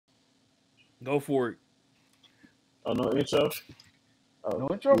Go for it. Oh, no intro? Oh, no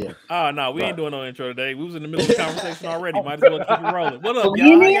intro? Yeah. Oh, no, we ain't doing no intro today. We was in the middle of the conversation already. Might as well keep it rolling. What up,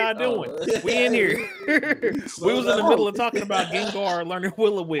 y'all? How y'all doing? We in here. We was in the middle of talking about Gengar learning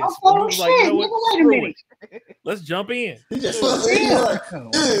Will-O-Wisp. Oh, We was like, you know what? Screw it. Let's jump in. He just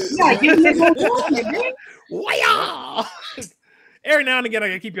Wow. Every now and again, I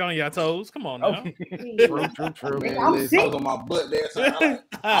gotta keep you on your toes. Come on now. True. Man, I was on my butt there. So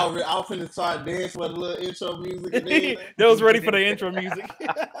I was finna start dancing for the little intro music. And they was ready for the intro music.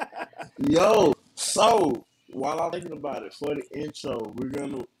 Yo, so while I'm thinking about it, for the intro, we're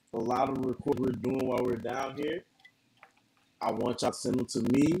gonna a lot of record we're doing while we're down here. I want y'all to send them to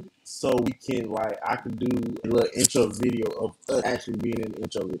me so we can I can do a little intro video of us actually being in the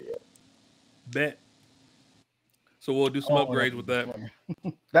intro video. Bet. So we'll do some upgrades with that.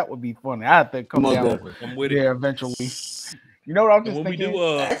 That would be funny. I have to come down with it eventually. You know what I'm just when thinking?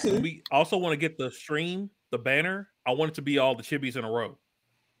 We do we also want to get the stream, the banner. I want it to be all the chibis in a row.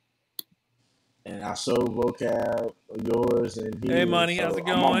 And I show vocab yours and hey, Money, how's it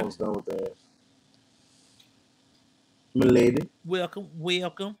going? I'm almost done with that. Milady. Welcome.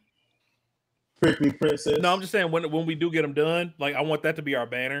 Prickly Princess. No, I'm just saying when we do get them done, I want that to be our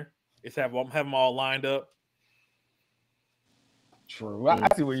banner. It's have them all lined up. True. I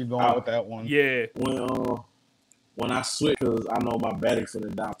see where you're going with that one. Yeah. When I switch, because I know my battery's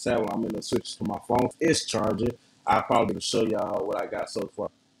finna downtown, I'm gonna switch to my phone. It's charging. I'll probably show y'all what I got so far.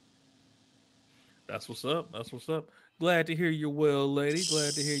 That's what's up. Glad to hear you well, lady.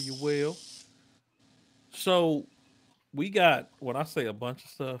 Glad to hear you well. So we got, when I say a bunch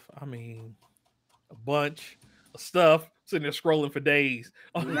of stuff, I mean a bunch of stuff. Sitting there scrolling for days.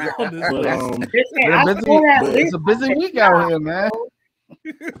 It's a busy week out here, man.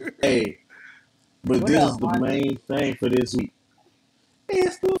 Hey, but this is the main thing for this week.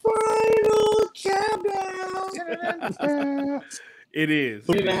 It's the final countdown. It is.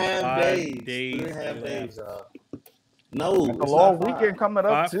 3.5 days. 3.5 days. No, it's a long weekend coming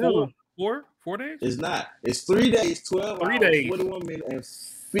up too. 4 days? It's not. It's 3 days, 12 3 hours, days. 41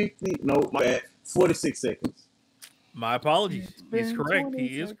 minutes, and 50. No, my bad. 46 seconds. My apologies. He's correct.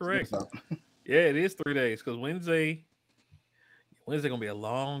 He is correct. Yeah, it is 3 days because Wednesday gonna be a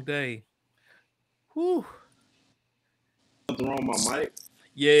long day. Whew. Something wrong with my mic?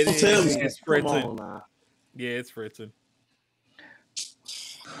 Yeah, it is. Tell me. It's fritzing. Yeah, it's fritzing.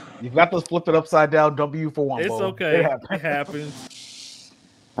 You've got to flip it upside down. W for one. It's okay. It happens.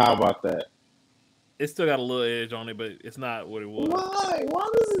 How about that? It still got a little edge on it, but it's not what it was. Why? Why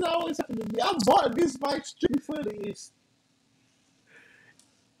does it always have to be? I bought this mic strictly for this.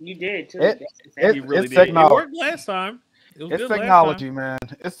 You did too. It really did. It worked last time. It's technology, man.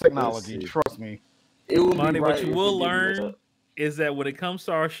 It's technology. Trust me. Money, what you will learn is that when it comes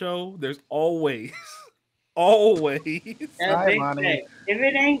to our show, there's always. If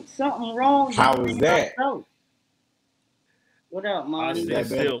it ain't something wrong, how is that? What up, Monty?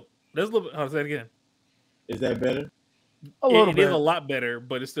 There's a little bit. I'll say it again. Is that better? It is a lot better,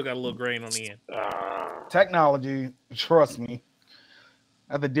 but it's still got a little grain on the end. Technology, trust me.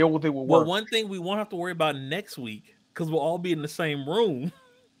 I have to deal with it with work. Well, one thing we won't have to worry about next week, because we'll all be in the same room,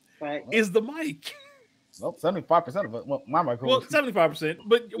 is the mic. Well, 75% of it. Well, my mic. Well, 75%,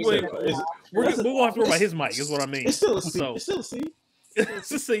 but we won't have to worry about his mic. Is what I mean. It's still a C. It's still a C.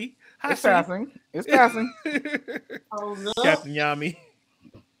 It's a C. It's passing. It's passing. Oh, no. Captain Yami.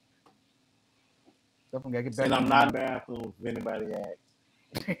 Definitely gotta get back. And I'm not in the bathroom if anybody asks.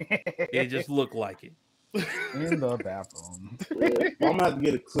 It just looked like it. In the bathroom. Yeah, I'm gonna have to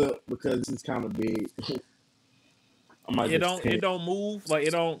get a clip because it's kind of big. It don't move like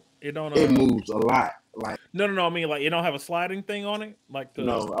it don't. It moves a lot. Like no. I mean, like it don't have a sliding thing on it. Like the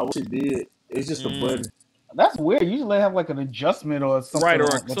no, I wish it did. It's just a button. That's weird. Usually they have like an adjustment or something. Right, or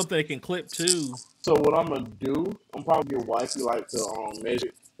something that can clip too. So what I'm gonna do? I'm probably get wifey to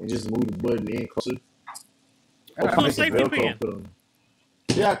measure and just move the button in closer. Safety pin.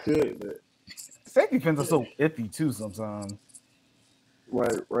 Yeah, I could, but safety pins are so iffy too sometimes.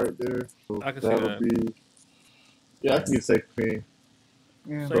 Right there. So I can see that. Yeah, I can get safety pin.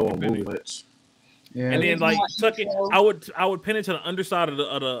 Yeah, so it won't move much. Yeah, and then tuck it. I would pin it to the underside of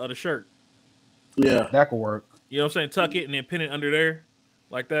the shirt. Yeah, that could work. You know what I'm saying? Tuck it and then pin it under there,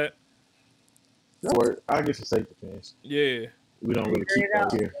 like that. That work. I get some safety pins. Yeah. We don't really keep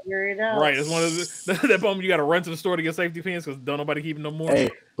that here. Right, it's one of that moment you got to run to the store to get safety pins because don't nobody keep them no more.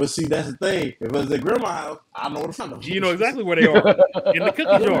 Hey, but see, that's the thing. If it was at grandma's house, I know where to find them. You know exactly where they are in the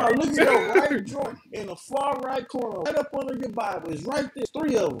cookie jar. Look at your right drawer in the far right corner, right up under your Bible. It's right there.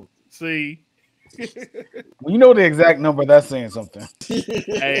 3 of them. See, when you know the exact number, that's saying something.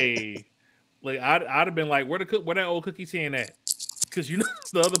 Hey, Like I'd have been like, where that old cookie tin at? Because you know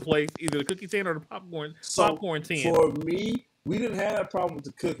the other place, either the cookie tin or the So popcorn tin. for me, we didn't have a problem with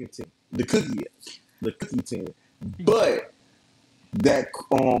the cookie tin. But that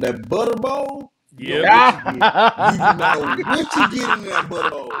butter bowl, you know Yep. what you get. You know what you get in that butter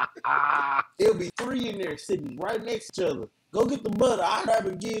bowl. It'll be 3 in there sitting right next to each other. Go get the butter. I grab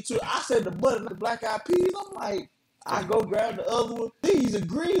and give it to it. I said the butter, not the black eyed peas. I'm like, I go grab the other one. These are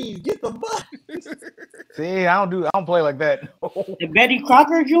greens. Get the butter. See, I don't play like that. The Betty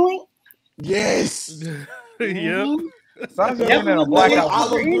Crocker joint. Yes. Yep. Sometimes you're Never in a was black Betty out.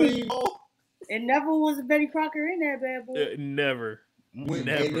 Crocker Olive in it. green bowl. It never was a Betty Crocker in that bad boy. Never. And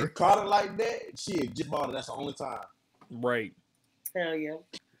Never. they caught it like that. Shit, just bought it. That's the only time. Right. Hell yeah.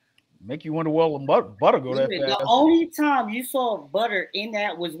 Make you wonder, well, butter go that The fast. only time you saw butter in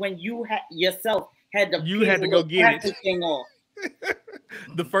that was when you yourself had to You had to go get it. thing off.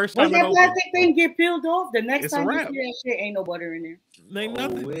 The first Once time it that opened, plastic thing get peeled off, the next It's a time you wrap. see that shit, ain't no butter in there. ain't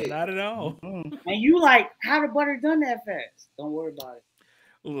nothing. wait. Not at all. Mm. And you like, how the butter done that fast? Don't worry about it.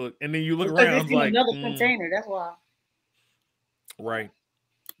 Look, and then you look Because around, it's it's in like, another container. That's why. right.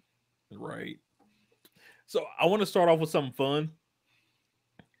 So I want to start off with something fun.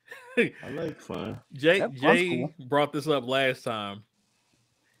 I like fun. Jay Cool. brought this up last time.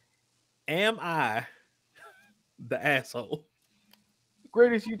 Am I the asshole?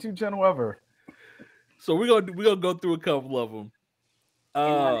 Greatest YouTube channel ever. So we're gonna go through a couple of them.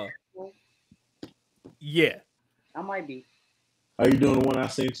 Yeah. I might be. Are you doing the one I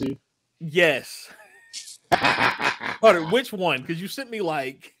sent you? Yes. Carter, which one? Because you sent me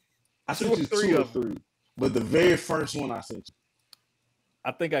like I sent you 2 or 3. But the very first one I sent you.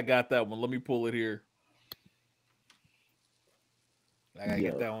 I think I got that one. Let me pull it here. I gotta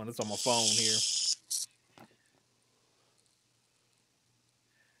get that one. It's on my phone here.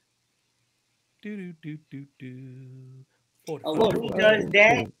 Who does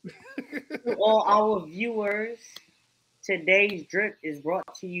that? To all our viewers, today's drip is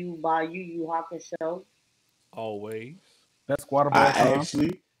brought to you by Yu Yu Hakusho. Always. That's squatter ball I time.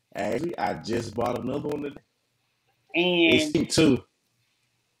 actually, I just bought another one today. And it's 2.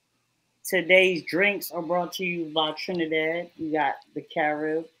 Today's drinks are brought to you by Trinidad. You got the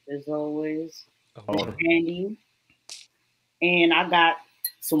Carib, as always. The candy. And I got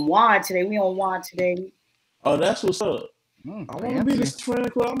some wine today. We on wine today. Oh, that's what's up. I want to be this fan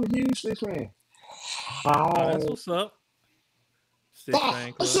club. I'm a huge Six fan. Oh, that's what's up. Six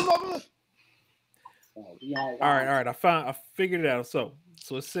fan club. All right. I figured it out. So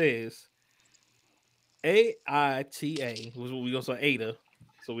it says AITA was what we gonna say Ada.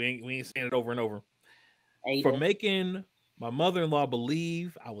 So we ain't saying it over and over. Ada. For making my mother-in-law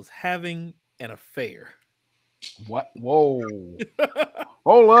believe I was having an affair. What? Whoa.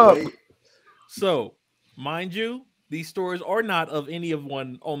 Hold up. Wait. So, mind you, these stories are not of any of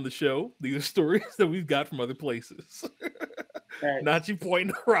one on the show. These are stories that we've got from other places. Right. Not you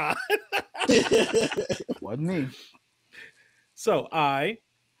pointing the rod. Wasn't me. So I,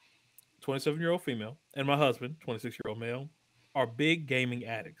 27-year-old female, and my husband, 26-year-old male, are big gaming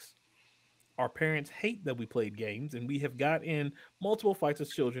addicts. Our parents hate that we played games, and we have got in multiple fights as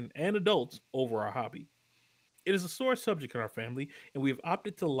children and adults over our hobby. It is a sore subject in our family, and we have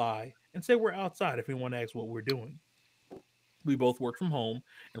opted to lie and say we're outside if anyone asks what we're doing. We both work from home,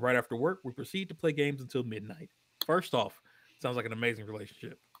 and right after work, we proceed to play games until midnight. First off, sounds like an amazing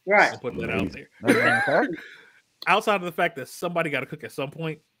relationship. Right. I'll put that out there. Okay. Outside of the fact that somebody got to cook at some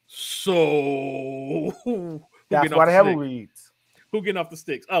point, so That's why they have reads. Who getting off the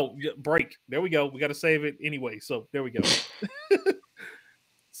sticks? Oh, yeah, break. There we go. We got to save it anyway. So there we go.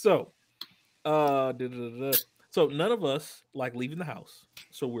 So, so none of us like leaving the house.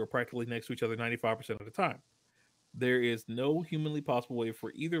 So we're practically next to each other 95% of the time. There is no humanly possible way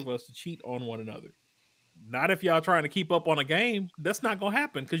for either of us to cheat on one another. Not if y'all trying to keep up on a game. That's not gonna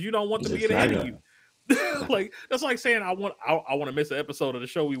happen because you don't want them to get ahead of you. Like that's like saying I want to miss an episode of the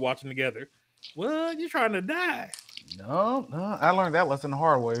show we watching together. Well, you're trying to die. No, I learned that lesson the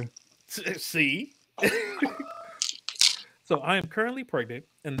hard way. See? So I am currently pregnant,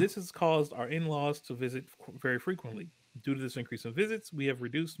 and this has caused our in-laws to visit very frequently. Due to this increase in visits, we have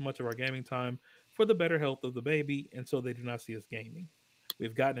reduced much of our gaming time for the better health of the baby, and so they do not see us gaming.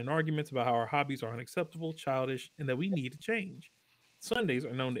 We've gotten in arguments about how our hobbies are unacceptable, childish, and that we need to change. Sundays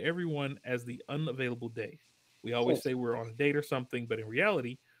are known to everyone as the unavailable day. We always say we're on a date or something, but in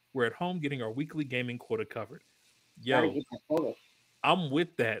reality, we're at home getting our weekly gaming quota covered. Yo, I'm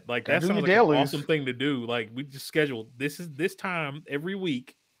with that. Like that sounds like an awesome thing to do. Like we just scheduled this time every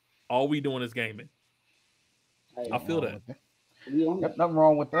week. All we doing is gaming. I feel that. Yep, nothing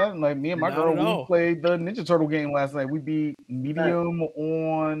wrong with that. Like me and my Not girl, at we all. played the Ninja Turtle game last night. We beat medium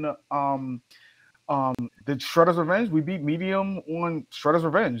on the Shredder's Revenge. We beat medium on Shredder's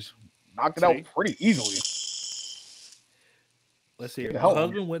Revenge. Knocked it out See, pretty easily. let's see here. The My hell on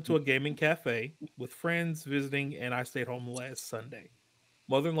husband went to a gaming cafe with friends visiting, and I stayed home last Sunday.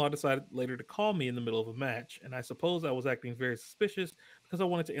 Mother-in-law decided later to call me in the middle of a match, and I suppose I was acting very suspicious because I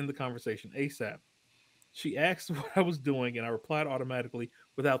wanted to end the conversation ASAP. She asked what I was doing, and I replied automatically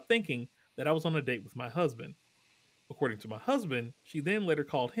without thinking that I was on a date with my husband. According to my husband, she then later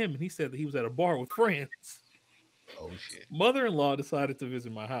called him, and he said that he was at a bar with friends. Oh shit. Mother-in-law decided to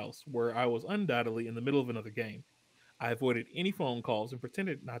visit my house, where I was undoubtedly in the middle of another game. I avoided any phone calls and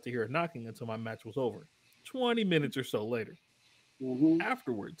pretended not to hear a knocking until my match was over. 20 minutes or so later. Mm-hmm.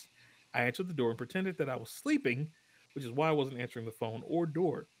 Afterwards, I answered the door and pretended that I was sleeping, which is why I wasn't answering the phone or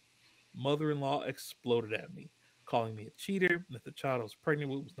door. Mother in law exploded at me, calling me a cheater, and that the child I was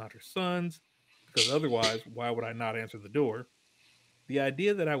pregnant with was not her son's, because otherwise, why would I not answer the door? The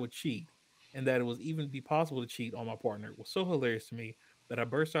idea that I would cheat and that it was even be possible to cheat on my partner was so hilarious to me that I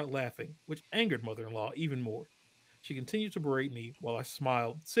burst out laughing, which angered mother in law even more. She continued to berate me while I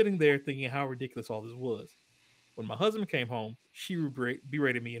smiled, sitting there thinking how ridiculous all this was. When my husband came home, she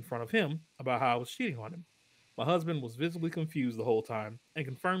berated me in front of him about how I was cheating on him. My husband was visibly confused the whole time and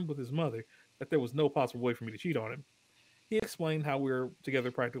confirmed with his mother that there was no possible way for me to cheat on him. He explained how we were together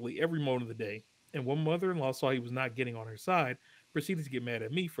practically every moment of the day, and when mother in law saw he was not getting on her side, proceeded to get mad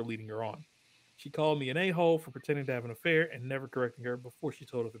at me for leading her on. She called me an a hole for pretending to have an affair and never correcting her before she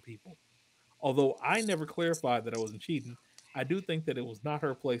told other people. Although I never clarified that I wasn't cheating, I do think that it was not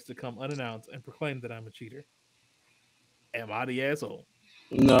her place to come unannounced and proclaim that I'm a cheater. Am I the asshole?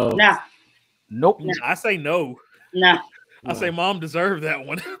 No, No, Nope. no, I say no. no. I say no. mom deserved that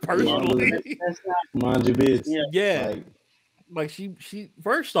one Mom doesn't personally. That's not. mind your business. Yeah. Yeah, Like, like she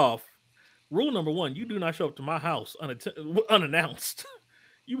first off, rule number one: you do not show up to my house unannounced.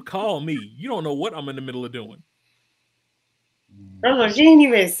 You call me. You don't know what I'm in the middle of doing. First of all, she didn't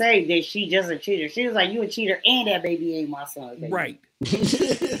even say that she just a cheater. She was like, "You a cheater, and that baby ain't my son." Baby. Right.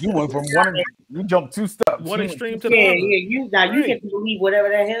 You went from one. You jumped 2 steps. One You went extreme two to the Yeah, other. yeah. You now you Right. get to believe whatever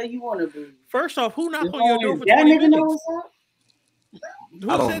the hell you want to believe. First off, who As knocked on your long door as for that 20 nigga minutes? knows up, I Who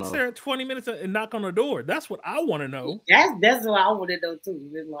don't sits know. there at 20 minutes and knock on the door? That's what I want to know. that's what I want to know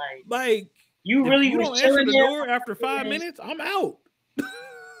too. It's like Like, you if really you was don't answer chilling the there. door after 5 minutes, I'm out.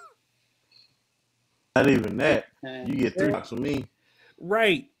 not even that. Uh, You get 3 knocks from me,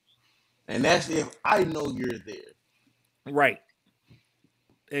 Right. and that's if I know you're there. Right.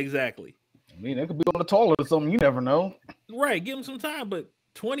 Exactly. I mean, it could be on the toilet or something. You never know. Right. Give him some time, but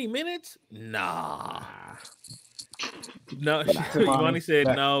 20 minutes? Nah. No, Imani said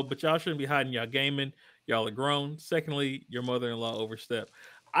no, but y'all shouldn't be hiding y'all gaming. Y'all are grown. Secondly, your mother-in-law overstepped.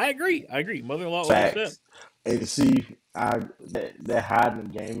 I agree. Mother-in-law overstepped. Facts. And see, that hiding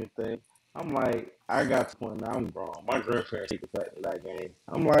the gaming thing. I'm like, I got to the point now. I'm grown. My grandparents take the fact of that game.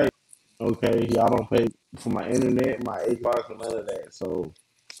 I'm like, okay, y'all don't pay for my internet, my Xbox, and none of that. So,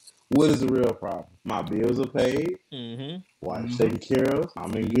 what is the real problem? My bills are paid. Mm-hmm. Wife's taken care of.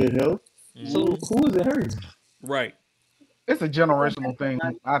 I'm in good health. So, Mm-hmm. who is it hurting? Right. It's a generational thing.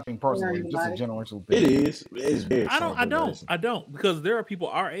 I think personally, just a Anybody? generational It thing. is. It's very I don't, because there are people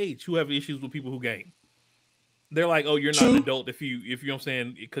our age who have issues with people who game. They're like, oh, you're not an True. adult if you know what I'm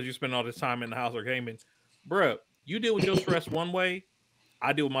saying, because you're spending all this time in the house or gaming. Bruh, you deal with your stress one way,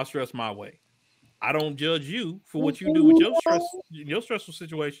 I deal with my stress my way. I don't judge you for what you do with your stressful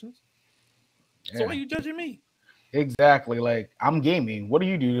situations. So why Yeah, you judging me? exactly. Like I'm gaming. What do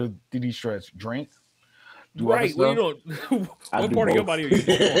you do to de-stress? Drink? Do other Right. Well, you stuff? don't. I What do part of your both. body are you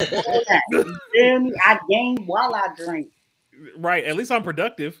destroying? All that. You feel me? I game while I drink. Right. At least I'm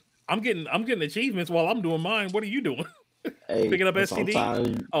productive. I'm getting achievements while I'm doing mine. What are you doing? Hey, Picking up but STDs?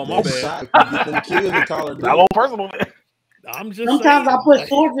 sometimes Oh, my that bad. shot can get them kills in Call of Got a Duty. little personal. I'm just Sometimes I saying. put Like,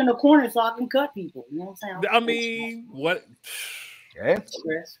 swords in the corner so I can cut people. You know what I'm saying? I mean, what? Yeah.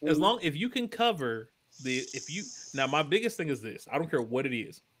 Stress As free. long if you can cover if you now, my biggest thing is this. I don't care what it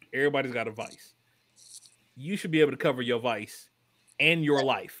is. Everybody's got a vice. You should be able to cover your vice and your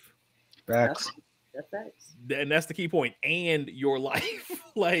life. Facts. That's facts. And that's the key point. And your life.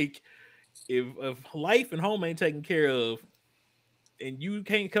 Like, if life and home ain't taken care of, and you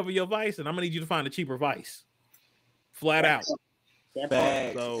can't cover your vice, and I'm gonna need you to find a cheaper vice. Flat out. That part.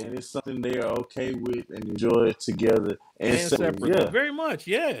 Facts, So and it's something they are okay with and enjoy it together and and separate. Yeah, Very much,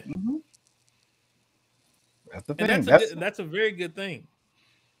 yeah. Mm-hmm. That's the And thing. that's a very good thing.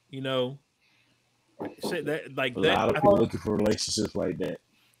 You know, say that like a that. lot of people looking for relationships like that.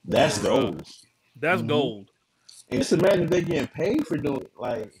 That's Bruh, goals. that's Mhm. gold. And just imagine they getting paid for doing it.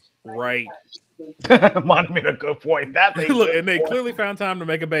 Like, Right. Monty made a good point. That's a Look, good and they point. clearly found time to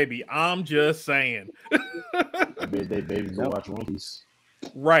make a baby. I'm just saying. I bet they babies go Yep. watch One Piece.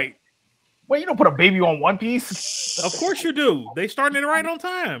 Right. Wait, you don't put a baby on One Piece? Of course you do. They starting it right on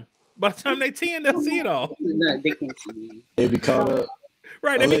time. By the time they 10, they'll see it all. They can't see They be caught up.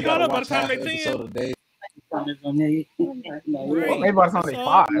 Right. Oh, They they be caught gotta up by the watch time half they an 10. episode a day. me. Well, Right. maybe by the time That's they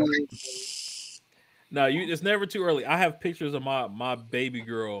all. 5. No, it's never too early. I have pictures of my baby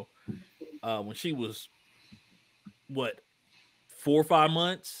girl when she was what 4 or 5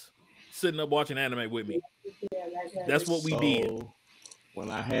 months sitting up watching anime with me. That's what we did. So when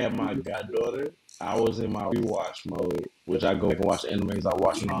I had my goddaughter, I was in my rewatch mode, which I go back and watch animes I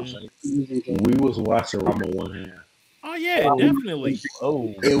watch on. We was watching Rama One Hand. Oh yeah, definitely.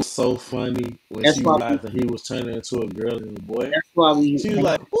 Oh, It was so funny when That's she why realized that he was turning into a girl and a boy. That's why we She was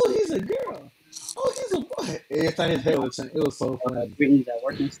like, "Oh, he's a girl. Oh, he's a boy." Every time his head would turn, it was so funny. Brittany's at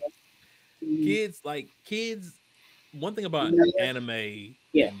work and stuff. Kids. One thing about anime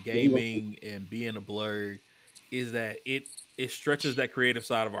Yeah. and gaming and being a blur is that it stretches that creative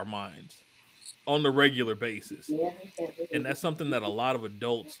side of our minds on the regular basis. And that's something that a lot of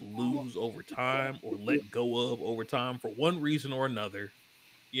adults lose over time or let go of over time for one reason or another,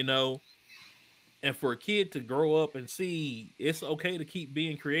 you know. And for a kid to grow up and see it's okay to keep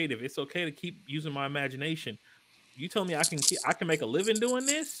being creative, it's okay to keep using my imagination. You tell me I can make a living doing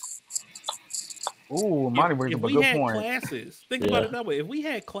this? ooh, if Monty brings if up a we good had point. classes, think about it that way. If we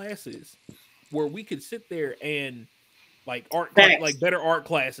had classes where we could sit there and like like better art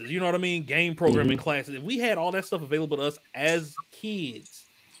classes, you know what I mean? Game programming classes. If we had all that stuff available to us as kids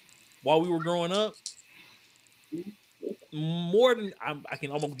while we were growing up, more than I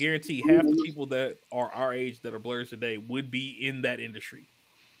can almost guarantee half the people that are our age that are blurs today would be in that industry.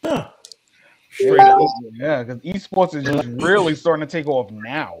 Yeah. Straight up. Yeah, because esports is just really starting to take off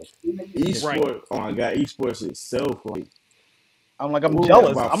now. Esports, Right. oh my god, esports itself, like I'm like, I'm Ooh,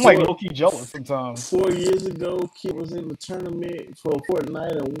 jealous. about I'm like four- low key jealous sometimes. 4 years ago, kid was in the tournament for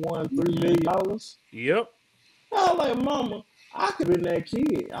Fortnite and won $3 million. Yep. I was like, Mama, I could have been that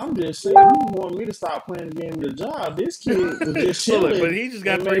kid. I'm just saying, you want me to stop playing the game with a job. This kid was just So chilling. look, but he just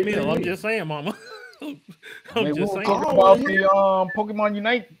got and 3 made mil. I'm $3 just saying, mama. I I'm mean, we just were saying. talking Oh, about yeah. the Pokemon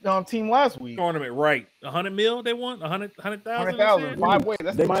Unite team last week. Tournament, right? 100 mil they want? 100,000? 100,000, 5 ways.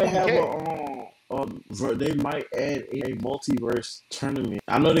 That's They like might have 20K. they might add a multiverse tournament.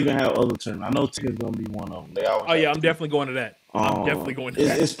 I know they're gonna have other tournaments. I know Tekken's gonna be one of them. They always Oh yeah, have I'm two. definitely going to that. I'm definitely going to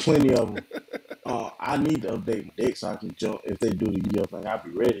that. It's plenty of them. I need to update my deck so I can jump. If they do the Yu-Gi-Oh thing, I'll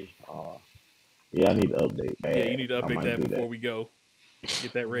be ready. Yeah, I need to update. Yeah, you need to I update might that do before we go.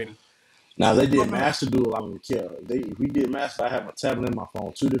 Get that ready. Now, if they did Master Duel, I would care. If we get Master, I have my tablet and my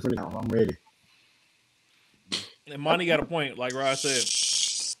phone. 2 different accounts. I'm ready. And Monty got a point, like Rod said.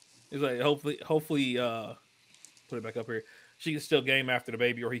 He's like, hopefully, put it back up here. She can still game after the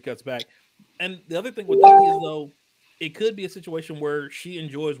baby, or he cuts back. And the other thing with that is though, it could be a situation where she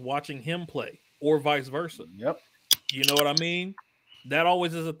enjoys watching him play, or vice versa. Yep. You know what I mean? That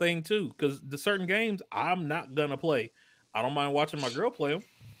always is a thing too, because the certain games I'm not gonna play. I don't mind watching my girl play them.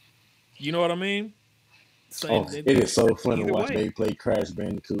 You know what I mean? It is so fun to either watch way. they play Crash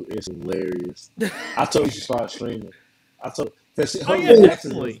Bandicoot. It's hilarious. I told you to start streaming. I told her Oh, yeah, reactions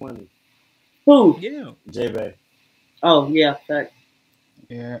definitely. is funny. Who? Yeah. J-Bay. Oh yeah, fact.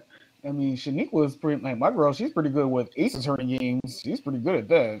 Yeah. I mean, Shanique was pretty like my girl. She's pretty good with Ace Attorney games. She's pretty good at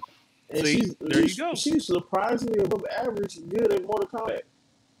that. And See, there you go. She's surprisingly above average good at Mortal Kombat.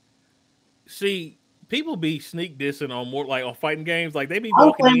 See, people be sneak dissing on more like on fighting games. Like they be I'm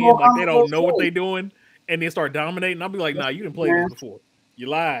walking playing in more like they don't Kombat know what too. they doing, and then start dominating. I'll be like, nah, you didn't play this before. You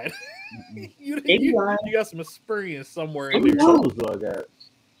lied. you got some experience somewhere in there. Controllers though, I got.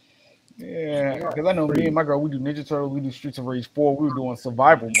 Yeah, because I know me and my girl, we do Ninja Turtles, we do Streets of Rage 4, we were doing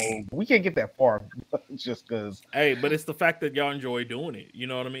survival mode. We can't get that far just because. Hey, but it's the fact that y'all enjoy doing it. You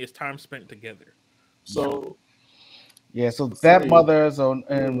know what I mean? It's time spent together. So yeah, so that mother,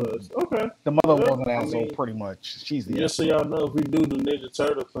 and okay, the mother was an asshole pretty much. She's the just so y'all know, if we do the Ninja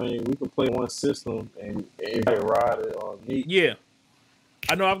Turtle thing, we can play one system and ride it on me. Yeah,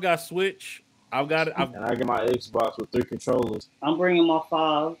 I know. I've got Switch. I've got it. And I got my Xbox with 3 controllers. I'm bringing my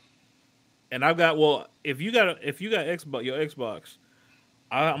 5. And I've got if you got Xbox, your Xbox,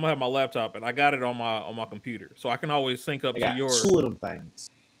 I'm gonna have my laptop, and I got it on my computer, so I can always sync up to your. 2 of them things.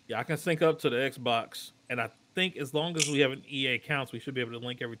 Yeah, I can sync up to the Xbox, and I think as long as we have an EA accounts, we should be able to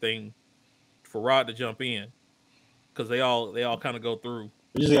link everything for Rod to jump in, because they all kind of go through.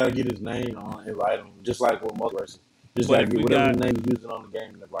 You just gotta get his name on and write him, just like with most versions. Just gotta get whatever name he's using on the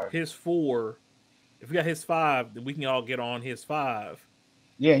game and write his 4. If we got his 5, then we can all get on his 5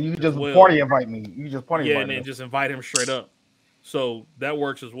 Yeah, you can as just well. party invite me. You just party Yeah, invite and then me. just invite him straight up. So that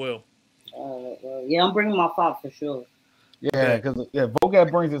works as well. Yeah, I'm bringing my 5 for sure. Yeah, because Vogat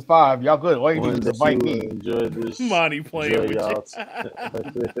brings his 5. Y'all good. All you do One is that invite you me. enjoy this. Monty playing Enjoy with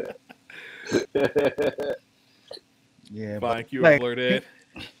you. y'all. Yeah, Fine, but Q like, blur that.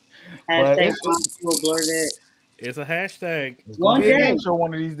 but Hashtag it's blur that. It's a hashtag. it's gonna One be a day, game show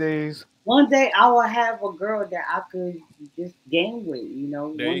one of these days. one day I will have a girl that I could just game with. You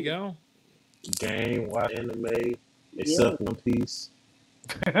know, There you go. Game, watch anime, Yeah. except One Piece.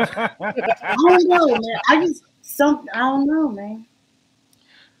 I don't know, man. I don't know, man.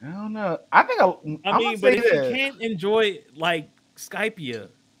 I don't know. I think I'm gonna But say if you this. can't enjoy like Skypia,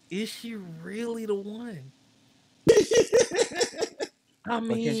 is she really the one? I But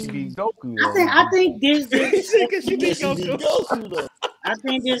can she be mean, Goku I though? think there's because she be Yes, you did Goku. Goku though. I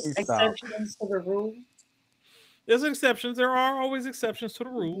think there's Please stop. exceptions to the rule. There's exceptions. There are always exceptions to the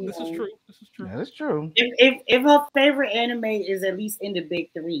rule. You This is know, true. This is true. That is true. if her favorite anime is at least in the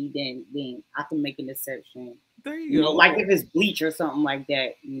big 3, then I can make an exception. There you You know, go. like if it's Bleach or something like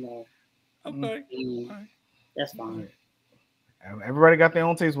that. You know, Okay. mm, that's fine. Everybody got their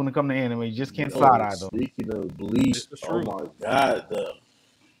own taste when it comes to anime. You just can't Yo, side eye though. speaking of Bleach, This is oh true. my god,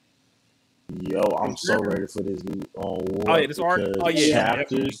 I'm so ready for this new war. Oh yeah, this arc. because Oh yeah,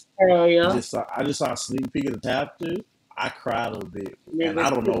 definitely. chapters. Hell yeah. I just saw a sneak peek of the chapters. I cried a bit, Yeah, and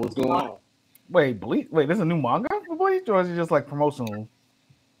I don't know what's going on. Wait, Bleach? Wait, there's a new manga for Bleach, or is it just like promotional?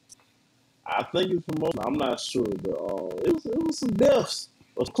 I think it's promotion. I'm not sure, but it was some deaths.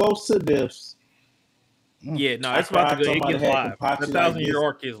 It was close to deaths. Yeah, no, I it's about to cried go. It somebody gets had live. Kapachi The like 1,000-year this.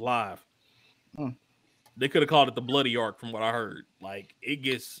 arc is live. Mm. They could have called it the bloody arc, from what I heard. Like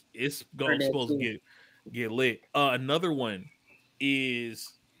it's Heard that supposed to too. get lit. Another one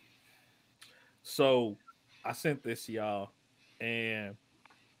is so I sent this to y'all, and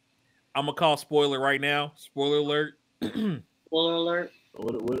I'm gonna call spoiler right now. Spoiler alert. Spoiler alert.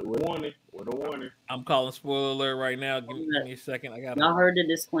 With a warning. With a warning. I'm calling spoiler alert right now. Give me a second. I got Y'all heard the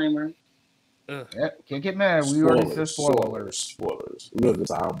disclaimer. Yeah, can't get mad. We already said spoiler alert. Spoilers. Look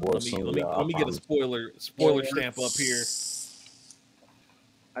at our boy. Let me get a spoiler stamp up here.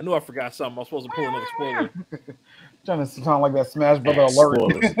 I knew I forgot something. I was supposed to pull another spoiler. Trying to sound like that Smash Brother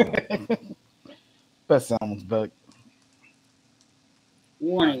alert. That sounds but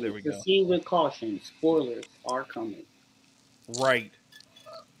Warning: There we go. proceed with caution. Spoilers are coming. Right.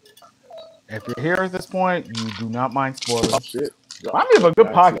 if you're here at this point, you do not mind spoilers. Oh, shit. Remind me of a good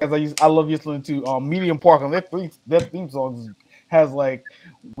podcast I love listening to. Medium Park, and their theme songs has like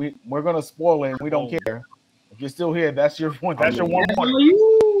we're gonna spoil it and we don't care. If you're still here, that's your point. That's your one point.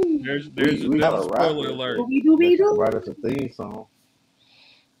 There's we got a a spoiler rapper. alert. Right at the theme song.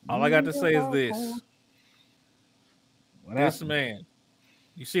 All I got to say is this. This man.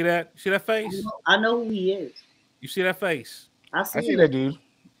 You see that? See that face? I know who he is. You see that face? I see that dude.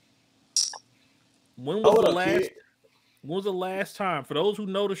 When was the last time, for those who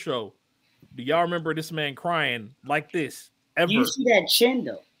know the show, do y'all remember this man crying like this ever? You see that chin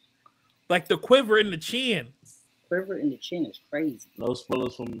though? Like the quiver in the chin. Quiver in the chin is crazy. No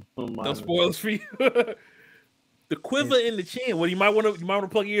spoilers from my. No spoilers for you. The quiver in the chin. Well, you might want to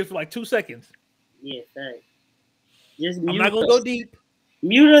plug your ears for like 2 seconds. Yeah, thanks. Just I'm not gonna go deep.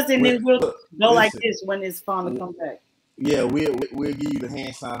 Mute us and then we'll go like this when it's time to come back. Yeah, we'll give you the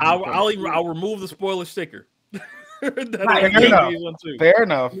hand sign. I'll remove the spoiler sticker. Fair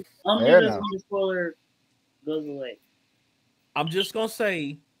enough. Unmute us when the spoiler goes away. I'm just gonna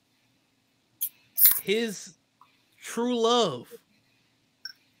say his true love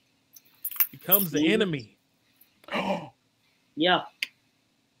becomes the enemy. Yeah.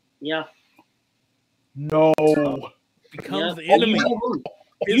 No. Becomes the enemy.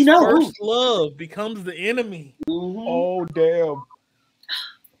 His first love becomes the enemy. Mm-hmm. Oh damn.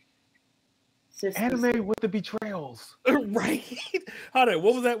 Anime with the betrayals. Right. What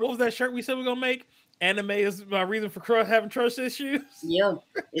was that shirt we said we're gonna make? Anime is my reason for having trust issues. Yeah,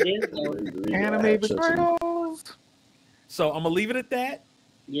 it is. Anime betrayals. So I'm gonna leave it at that.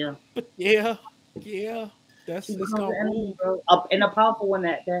 Yeah. But yeah. That's enemy, bro. And a powerful one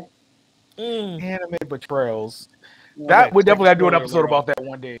at that. Anime betrayals. Yeah. That we definitely gotta do an episode about that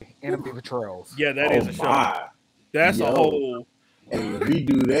one day. Anime betrayals. Yeah, that is a show. That's a whole. And if we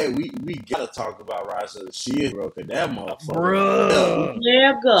do that, we gotta talk about Rise of the Shield, bro. Cause that motherfucker, bro.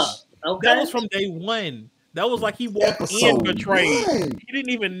 Yeah, go. Okay. That was from day one. That was like he walked in betrayed. He didn't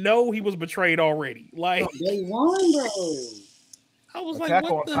even know he was betrayed already. Like day one, bro. I was Attack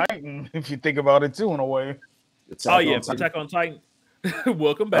like, on Titan, if you think about it too, in a way. Attack on Titan.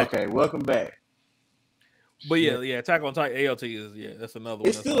 Welcome back. Okay, welcome back. But yeah, Attack on Titan ALT is that's another one.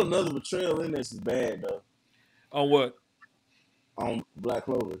 It's still another betrayal in this is bad though. On what? On Black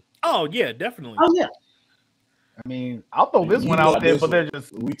Clover. Oh yeah, definitely. Oh yeah. I mean, I'll throw this one out there, but they're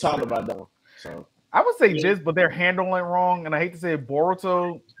just we talked about that one. So I would say this, but they're handling it wrong, and I hate to say it,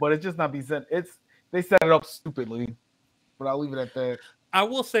 Boruto, but it's just not be said. They set it up stupidly, but I'll leave it at that. I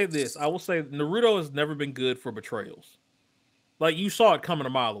will say this. I will say Naruto has never been good for betrayals. Like you saw it coming a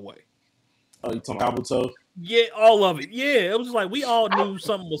mile away. Oh, you talking Kabuto? Yeah, all of it. Yeah, it was like we all knew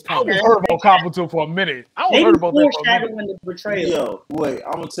something was coming. I was heard about Kabuto for a minute. I was heard about that for a minute. The betrayal. Yo, wait,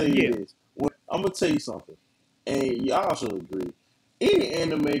 I'm gonna tell you this. I'm gonna tell you something, and y'all should agree. Any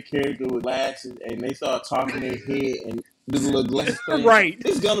anime character with glasses and they start talking their head and this little glasses thing, right?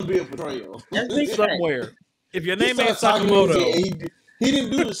 It's gonna be a betrayal somewhere. If your name ain't Sakamoto, he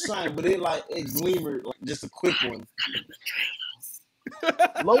didn't do the shine, but it gleamed like just a quick one.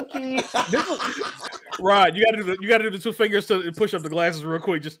 Low key, right? You gotta do the 2 fingers to push up the glasses real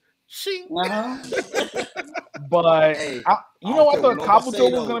quick. Just shing. But hey, I thought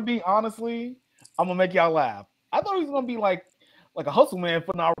Kabuto was gonna be. Honestly, I'm gonna make y'all laugh. I thought he was gonna be like a hustle man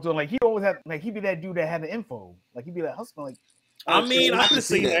for Naruto. Like he always had, like he'd be that dude that had the info. Like he'd be that hustle. Like I mean, I can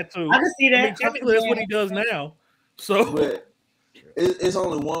see that too. I can see that. I mean, technically, that's what he does now. So, but it's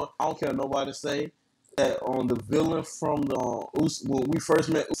only one. I don't care nobody say that on the villain from the when we first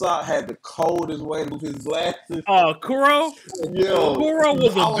met Usopp had the coldest way with his glasses. Oh, Kuro. Yo, Kuro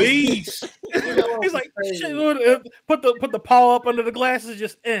was a beast. He's like, shit, put the paw up under the glasses,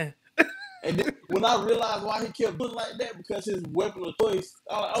 just And then when I realized why he kept doing like that, because his weapon of choice,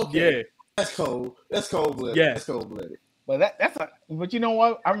 I was like, okay, yeah, that's cold. That's cold blooded. Yeah, that's cold blooded. But but you know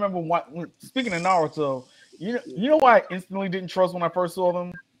what? I remember speaking of Naruto, you know why I instantly didn't trust when I first saw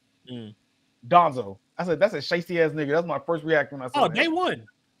them? Danzo. I said, that's a shitty ass nigga. That's my first reaction when I saw that. Day one.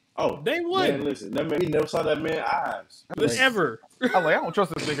 Oh, day one. Man, listen, that man, he never saw that man's eyes. Ever. I was like, I don't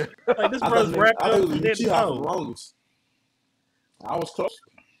trust this nigga. Like, this brother's wrapped up. I was close.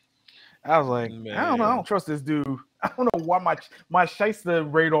 I was like, man. I don't trust this dude. I don't know why my shyster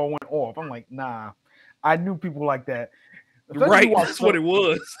radar went off. I'm like, nah. I knew people like that. Right, that's what it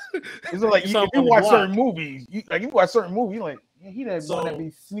was. It's like if you watch certain movies, you watch certain movies, you're like, he that one that be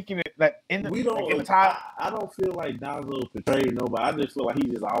sneaking it like in the top. I don't feel like Danzo betrayed nobody. I just feel like he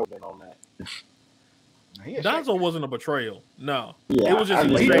just always been on that. Donzo wasn't a betrayal. No. Yeah, it was just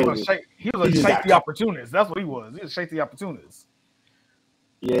he was a shady opportunist. That's what he was. He was a shady opportunist.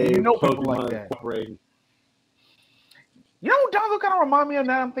 Yeah, you know people like that. You know what Donzo kind of remind me of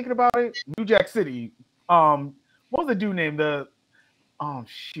now I'm thinking about it? New Jack City. What was the dude named?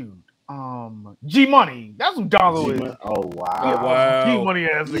 G Money. That's who Donzo is. Oh wow. Yeah, wow. G Money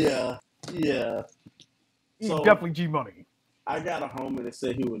ass nigga. Yeah. He's definitely G Money. I got a homie that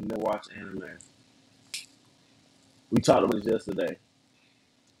said he would never watch anime. We talked about this yesterday.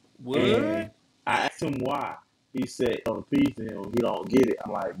 What? And I asked him why. He said on the piece to him, he don't get it.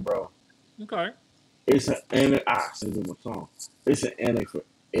 I'm like, bro. Okay. It's an anime. It's an anime for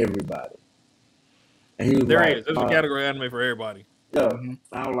everybody. And he was There's a category anime for everybody. Yeah. Mm-hmm.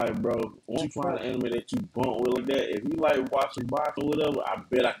 I was like, bro, once you find an anime that you bump with like that, if you like watching box or whatever, I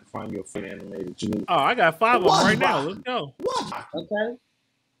bet I can find you a fan anime that you need. Oh, I got 5 of them right now. Let's go. Okay.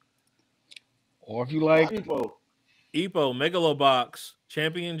 Or if you like Ippo, Megalobox,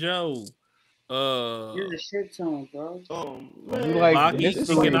 Champion Joe. You're a shit ton, bro. You like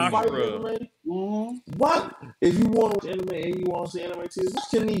Maki, what? If you want to watch anime and you want to see anime too, watch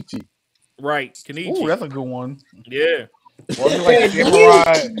Kenichi. Right, Kenichi. Oh, that's a good one. Yeah. Or if you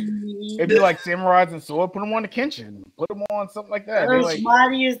like samurai, if you like samurais and sword, put them on the Kenshin. Put them on something like that.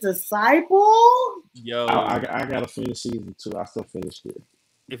 Maria's disciple. Yo, I gotta finish season 2. I still finished it.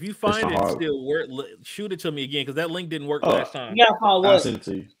 If you find it still work, shoot it to me again because that link didn't work last time. Yeah, I'll send it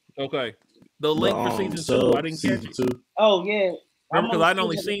to you. Okay. The link for season 2, I didn't catch it. Oh yeah. Remember, because I'd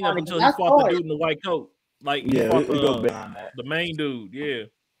only seen up until he fought the dude in the white coat. Like he fought the main dude. Yeah.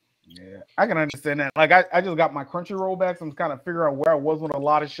 Yeah, I can understand that. Like I just got my Crunchyroll back, so I'm kind of figuring out where I was with a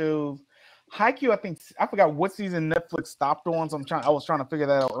lot of shows. Haikyuu, I forgot what season Netflix stopped on, so I was trying to figure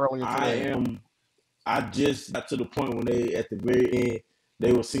that out earlier today. I just got to the point when they at the very end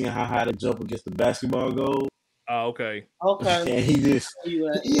they were seeing how high they jump against the basketball goal. Oh, okay. Okay. And he just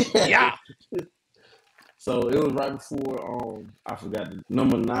yeah. So it was right before I forgot the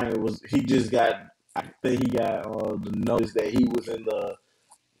number 9 was he just got I think he got the notice that he was in the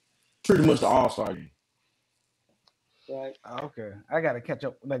pretty much the All-Star game. Right. Okay. I gotta catch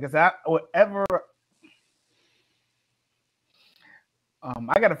up. Like I said, whatever.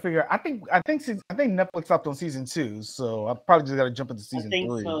 I gotta figure. I think Netflix stopped on season 2, so I probably just gotta jump into season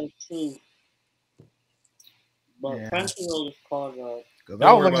 3. So too. But Crunchyroll is called Don't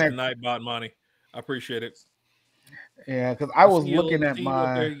worry about the Nightbot, Monty. I appreciate it. Yeah, because I was looking at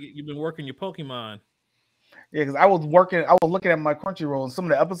my. You've been working your Pokemon. Yeah, because I was looking at my Crunchyroll and some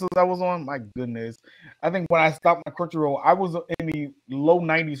of the episodes I was on. My goodness, I think when I stopped my Crunchyroll, I was in the low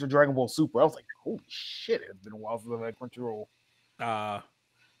 90s for Dragon Ball Super. I was like, holy shit, it's been a while since I've had Crunchyroll. I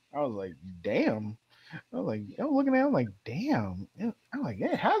was like, damn. I was looking at it, I'm like, damn. I'm like,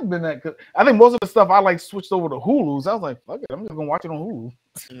 yeah, it has been that good. I think most of the stuff I like switched over to Hulu. So I was like, fuck it, I'm just gonna watch it on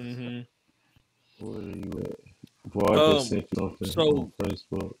Hulu. Where are you at? Boy, I just sent you on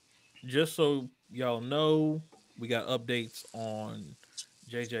Facebook. Just so y'all know, we got updates on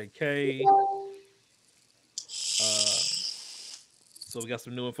JJK. So we got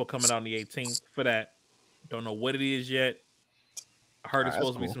some new info coming out on the 18th for that. Don't know what it is yet. I heard it's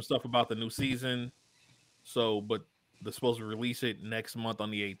supposed to be some stuff about the new season. So, but they're supposed to release it next month on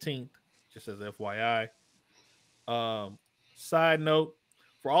the 18th, just as FYI. Side note,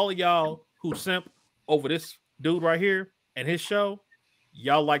 for all of y'all who simp over this dude right here and his show,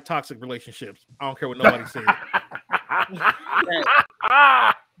 y'all like toxic relationships. I don't care what nobody says.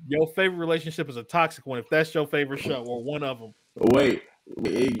 Your favorite relationship is a toxic one if that's your favorite show or one of them. Wait,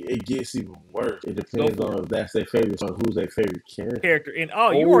 it gets even worse. It depends on if that's their favorite show, who's their favorite character. And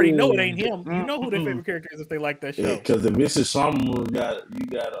you already know it ain't him. You know who their favorite character is if they like that show. Because the Mrs. Summer you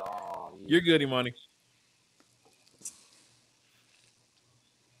got You're good, Imani.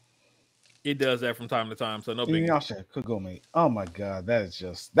 It does that from time to time, so no big. Y'all should go, mate. Oh my god, that is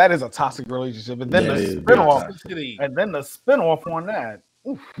a toxic relationship, and then the spinoff on that.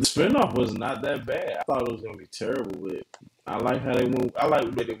 Oof. The spinoff was not that bad. I thought it was gonna be terrible, but I like how they went. I like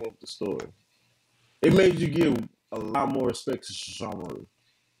the way they went with the story. It made you give a lot more respect to Shisamaru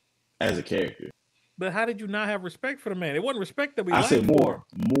as a character. But how did you not have respect for the man? It wasn't respect that we. I said more.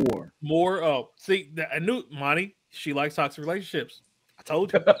 Oh, see, I knew Monty. She likes toxic relationships. I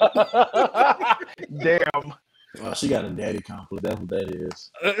told you. Damn. She got a daddy complex. That's what that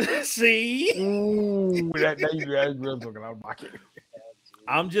is. See? Ooh, that girl's talking out of my kid.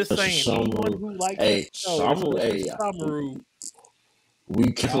 I'm just saying, anyone who likes Shisamaru.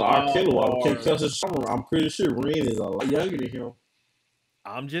 We cancel our killer. We can't cancel Shisamaru. I'm pretty sure Ren is a lot younger than him.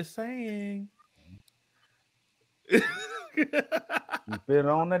 I'm just saying. You've been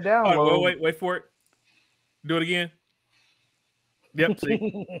on the download. Right, wait for it. Do it again. Yep,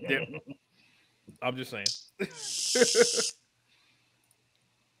 see? Yep. I'm just saying.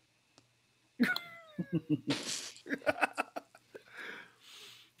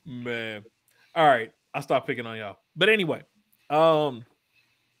 Man. All right. I'll stop picking on y'all. But anyway, I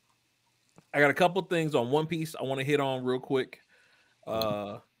got a couple things on One Piece I want to hit on real quick.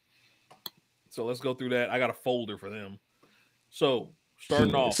 So let's go through that. I got a folder for them. So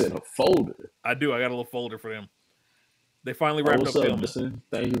starting off. You said a folder? I do. I got a little folder for them. They finally wrapped up filming. Listen,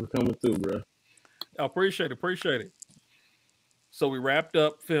 thank you for coming through, bro. I appreciate it. So we wrapped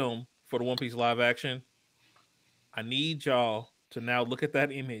up film for the One Piece live action. I need y'all to now look at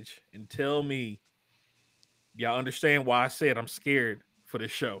that image and tell me y'all understand why I said I'm scared for this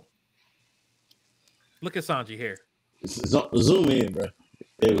show. Look at Sanji hair. Zoom in, bro.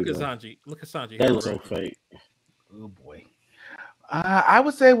 Look at Sanji. That looks so fake. Oh boy. I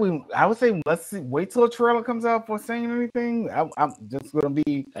would say let's see. Wait till a trailer comes out for saying anything. I'm just gonna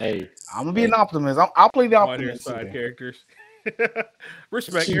be. I'm gonna be an optimist. I'll play the optimist. Side characters.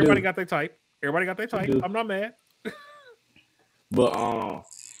 Respect. Everybody got their type. I'm not mad. But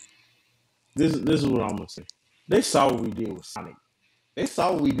this is what I'm gonna say. They saw what we did with Sonic. They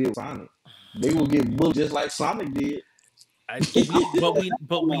will get booked just like Sonic did.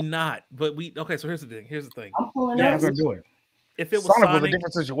 But we not. Okay. So here's the thing. I'm gonna do it. If it was Sonic was a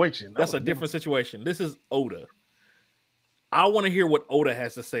different situation. That's a different situation. This is Oda. I want to hear what Oda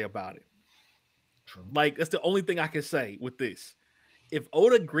has to say about it. True. Like, that's the only thing I can say with this. If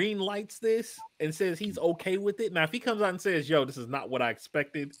Oda green lights this and says he's okay with it, now if he comes out and says, yo, this is not what I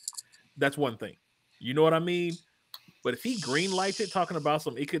expected, that's one thing. You know what I mean? But if he green lights it, talking about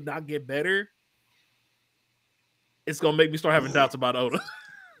it could not get better, it's going to make me start having doubts about Oda.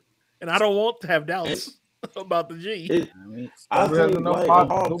 And I don't want to have doubts about the G. I think like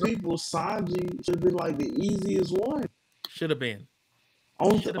all people, Sanji should have been like the easiest one. Should have been.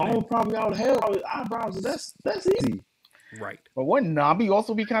 Only problem y'all have with eyebrows. That's easy. Right. But wouldn't Nami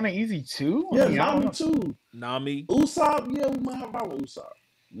also be kind of easy too? Yeah, Nami too. Usopp, yeah, we might have a problem with Usopp.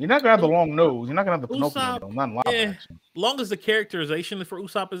 You're not gonna have the long nose. You're not gonna have the Pinocchio nose. Not in live action. Long as the characterization for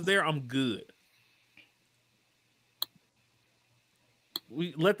Usopp is there, I'm good.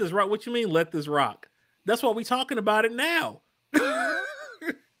 We let this rock. What you mean? Let this rock? That's why we talking about it now.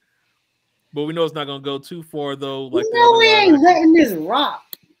 But we know it's not gonna go too far though, like the other No, we live ain't action. letting this rock.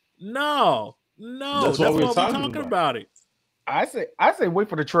 No, that's why we're talking about it. I say wait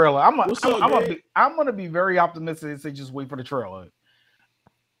for the trailer. I'm gonna be very optimistic and say just wait for the trailer.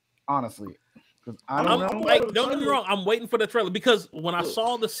 Honestly, because I don't know. Like, don't get me wrong, I'm waiting for the trailer because when I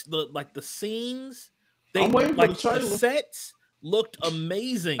saw the scenes, the sets looked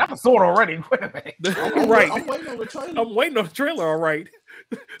amazing. That's a sword already. Wait a minute. Right. I'm waiting on the trailer. I'm waiting on the trailer. All right,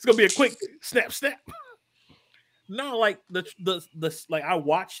 it's gonna be a quick snap. No, like the like I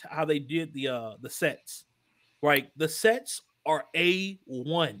watched how they did the sets. Right, the sets are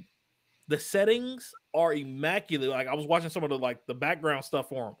A1. The settings are immaculate. Like I was watching some of the background stuff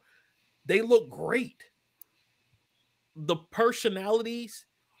for them. They look great. The personalities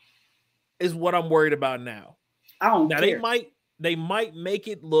is what I'm worried about now. I don't now care. they might make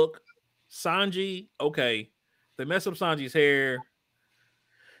it look Sanji. Okay, they mess up Sanji's hair.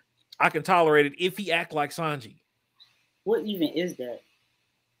 I can tolerate it if he act like Sanji. What even is that?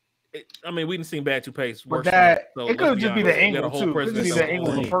 I mean, we didn't see Bad Two Pace. But that it could just be the angle too. It could be the angle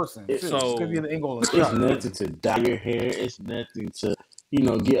of the person. So it could be the angle of the shot. It's nothing to dye your hair. It's nothing to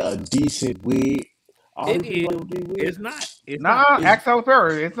get a decent wig. It's not. Ask Tyler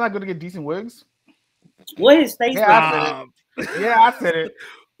Perry. It's not good to get decent wigs. What is face? Yeah, I said it.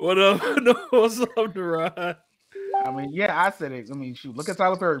 What up? No, what's up, Derod? I mean, I said it. I mean, shoot, look at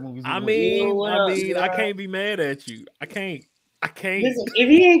Tyler Perry movies. I can't be mad at you. I can't. Listen, if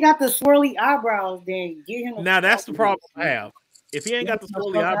he ain't got the swirly eyebrows, then get him. Now that's the problem I have. If he ain't got the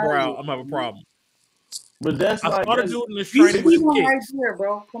swirly eyebrow, I'm gonna have a problem. But that's I started doing this you training with his kicks. Right here,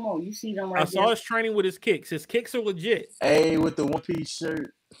 bro. Come on, you see them right there. I saw his training with his kicks. His kicks are legit. Hey, with the one piece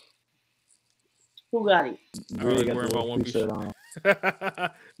shirt. Who got it? I really wearing my one piece shirt on.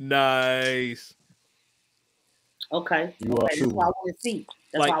 Nice. Okay. That's what I want to see.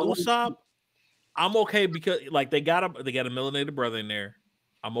 That's like Usopp, I'm okay because like they got a melanated brother in there.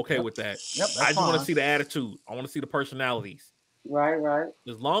 I'm okay with that. Yep, I just want to see the attitude. I want to see the personalities. Right.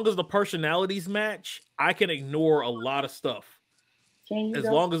 As long as the personalities match, I can ignore a lot of stuff. As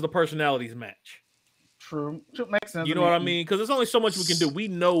long as the personalities match. True. Makes sense. You know what I mean? Because there's only so much we can do. We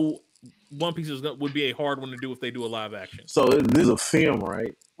know One Piece would be a hard one to do if they do a live action. So this is a film,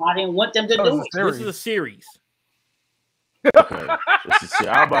 right? I didn't want them to do it. This is a series. Okay.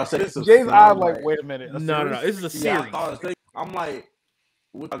 I'm about to say this is Jay's eye like, wait a minute. No. This is a series. I'm like,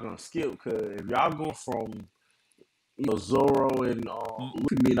 we're not gonna skip because if y'all go from Zoro and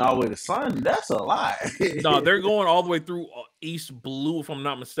Luffy all the way to Sanji, that's a lot. No, they're going all the way through East Blue, if I'm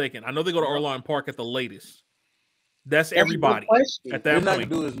not mistaken. I know they go to Orlon Park at the latest. That's everybody at that they're point. Not gonna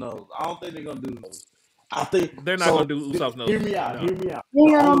do his nose. I don't think they're gonna do his nose. I think they're not gonna do Usopp's nose. Hear me out. The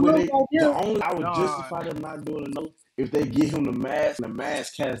only I would justify them not doing the nose if they give him the mask and the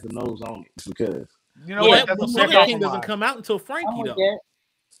mask has the nose on it. Because the Soul King doesn't come out until Frankie though.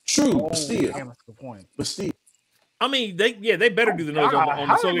 True, but still. Damn, that's the point. But still. I mean, they better do the nose on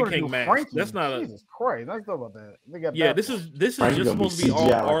the Soul King mask. Frankie? That's not Jesus Christ. Let's talk about that. They got this is just supposed to be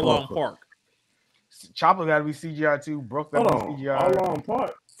Arlong Park. Chopper got to be CGI too. Brooke got to be CGI. Arlong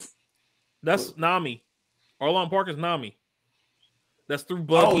Park. That's Nami. Arlong Park is Nami. That's through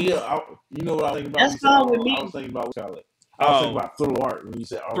Buggy. Oh yeah, you know what I think about? That's fine with me. I was thinking about Charlotte. I was thinking about Thriller Art when you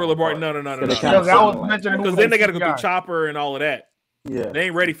said Thriller Art. No. Because then they got to go through Chopper and all of that. Yeah, they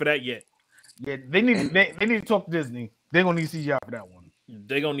ain't ready for that yet. Yeah, they need to talk to Disney. They're gonna need CGI for that one.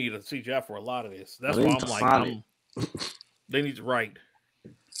 They're gonna need a CGI for a lot of this. That's why I'm like, they need to write.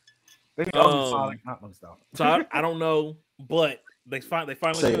 They need Sonic, not stuff. So I don't know, but they finally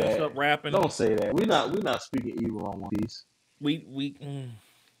finished up rapping. Don't say that. We're not speaking evil on One Piece.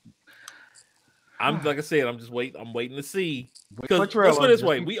 I'm like I said, I'm waiting to see. Because let's put it this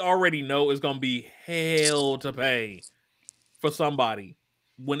way, we already know it's gonna be hell to pay for somebody.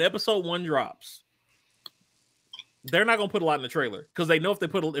 When episode 1 drops, they're not gonna put a lot in the trailer because they know if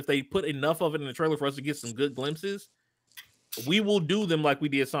they put enough of it in the trailer for us to get some good glimpses, we will do them like we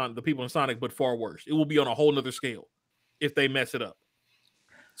did the people in Sonic, but far worse. It will be on a whole nother scale if they mess it up.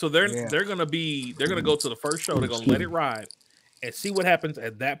 So they're gonna go to the first show, they're gonna let it ride and see what happens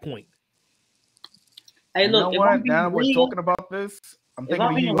at that point. Hey, look, now we're talking about this. I'm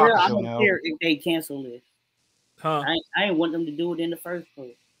thinking I don't care if they cancel this. Huh? I ain't want them to do it in the first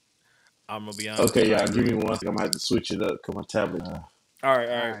place. I'm gonna be honest. Okay, y'all, give me one second. I'm gonna have to switch it up because my tablet. All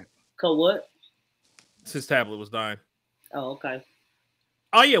right. Cause what? His tablet was dying. Oh, okay.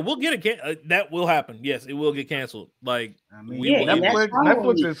 Oh yeah, we'll get it. That will happen. Yes, it will get canceled. Like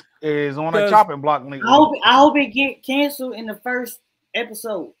Netflix is on a chopping block. I hope it get canceled in the first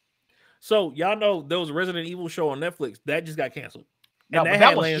episode. So y'all know there was a Resident Evil show on Netflix that just got canceled. and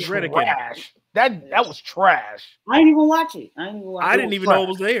that was trash. That was trash. I didn't even watch it. I didn't even know it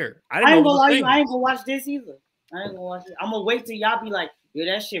was there. I ain't gonna lie, I ain't gonna watch this either. I ain't gonna watch it. I'm gonna wait till y'all be like, "Yo,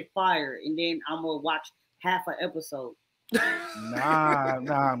 that shit fire," and then I'm gonna watch half an episode. Nah.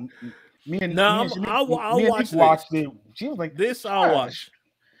 I'll watch it. She was like, "This I'll watch."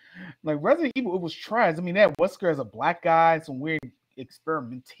 Like Resident Evil, it was trash. I mean, that Wesker as a black guy, some weird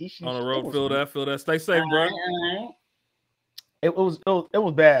experimentation on the road. Feel that. Stay safe, bro. It was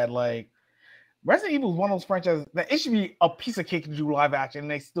bad. Like Resident Evil is one of those franchises that it should be a piece of cake to do live action,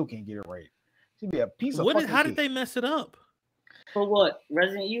 and they still can't get it right. It should be a piece of. How did they mess it up? For what?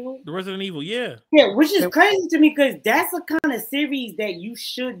 Resident Evil? The Resident Evil, yeah. Yeah, which is crazy to me because that's the kind of series that you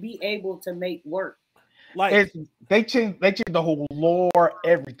should be able to make work. Like they changed the whole lore,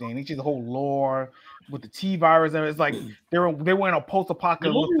 everything. They changed the whole lore with the T virus, and it's like they were in a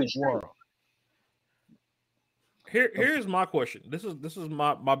post-apocalyptic world. Here's my question. This is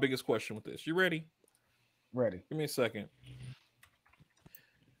my biggest question with this. You ready? Ready. Give me a second.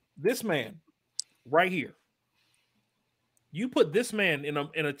 This man right here. You put this man in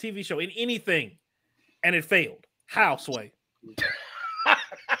a TV show, in anything, and it failed. How, Sway?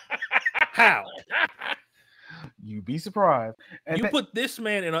 How? You'd be surprised. And you put this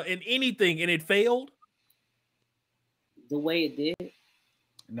man in anything, and it failed? The way it did?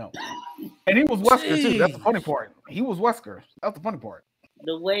 No. And he was Wesker, too. That's the funny part. He was Wesker. That's the funny part.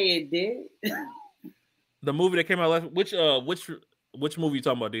 The way it did? The movie that came out last... Which movie you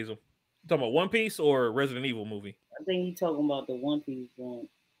talking about, Diesel? You talking about One Piece or Resident Evil movie? I think he's talking about the One Piece one.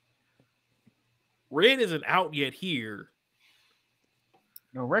 Red isn't out yet here.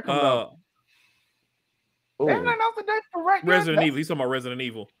 No, Red comes out. They haven't announced the date for Red. Resident Evil. He's talking about Resident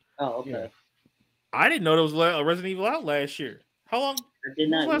Evil. Oh, okay. Yeah. I didn't know there was a Resident Evil out last year. How long? I did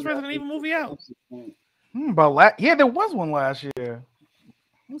not. Was the last Resident Evil movie out? Yeah, there was one last year.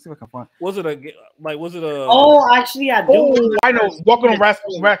 Let me see if I can find. Was it a? Oh, actually, I do. Oh, I know. Welcome to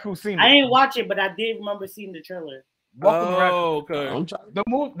Raccoon City. I didn't watch it, but I did remember seeing the trailer. Okay.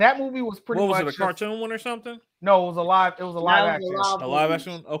 That movie was pretty. What was it? A cartoon one or something? No, it was a live. It was a live action. A live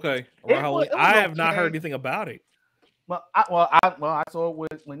action one? Okay. I have not heard anything about it. Well, I saw it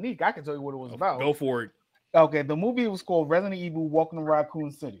with Nick. I can tell you what it was about. Go for it. Okay, the movie was called Resident Evil: Welcome to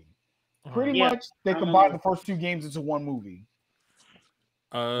Raccoon City. Pretty much, they combined the first two games into one movie,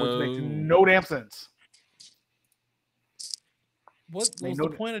 which makes no damn sense. What was the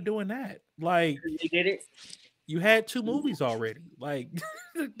point of doing that? Like, they did it. You had two movies already. Like,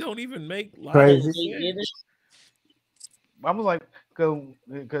 don't even make crazy. I was like,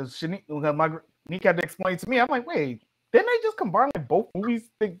 because my Nick had to explain to me. I'm like, wait, didn't they just combine like both movies?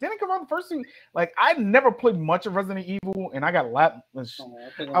 Didn't they combine the first two? Like, I never played much of Resident Evil, and I got laughed. I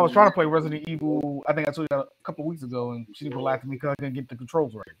was trying to play Resident Evil. I think I told you a couple of weeks ago, and she didn't laugh at me because I couldn't get the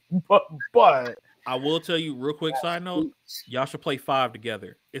controls right. But I will tell you, real quick side note, y'all should play 5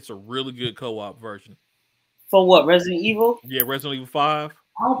 together. It's a really good co-op version. For what, Resident Evil? Yeah, Resident Evil 5.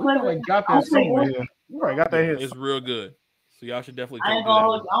 I don't play it. Got that somewhere here. You already got that here. It's real good. So y'all should definitely I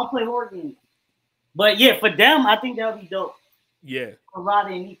don't play horror games. But yeah, for them, I think that would be dope. Yeah. For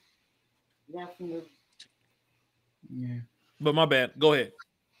Rod and definitely. Yeah. But my bad. Go ahead.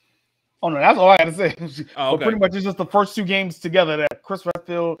 Oh no, that's all I had to say. Oh, okay. But pretty much it's just the first two games together that Chris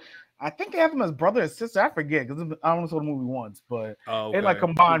Redfield. I think they have him as brother and sister. I forget because I only saw the movie once, but it like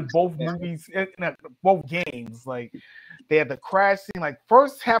combined both movies, both games. Like they had the crash scene. Like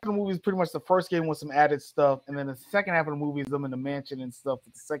first half of the movie is pretty much the first game with some added stuff, and then the second half of the movie is them in the mansion and stuff.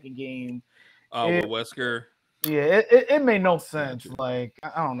 The second game. With Wesker. Yeah, it made no sense. Like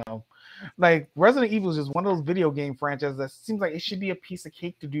I don't know. Like Resident Evil is just one of those video game franchises that seems like it should be a piece of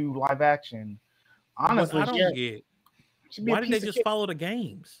cake to do live action. Honestly, I don't get. Why did they just follow the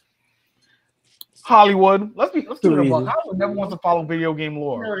games? Hollywood. Let's keep it a buck. Hollywood never wants to follow video game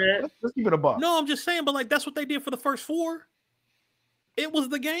lore. Let's keep it a buck. No, I'm just saying, but like that's what they did for the first 4. It was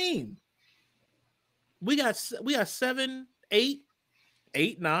the game. We got 7, 8,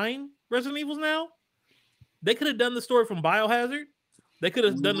 9 Resident Evils now. They could have done the story from Biohazard. They could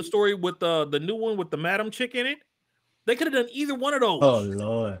have done the story with the new one with the Madam Chick in it. They could have done either one of those. Oh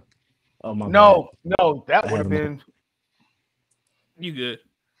Lord. Oh my God. No, that would have been. You good?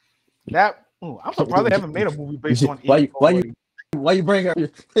 That. Ooh, I'm surprised they haven't made a movie based on. Why you bring her?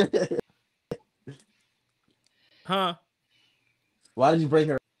 Huh? Why did you bring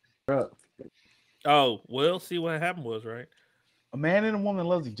her up? Oh well, see what happened was right. A man and a woman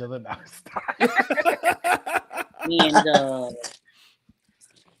loves each other. Now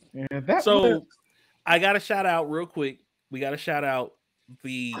so I got to shout out real quick. We got to shout out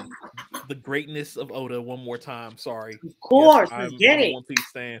the the greatness of Oda one more time. Sorry. Of course, yes, let's get I'm a it. One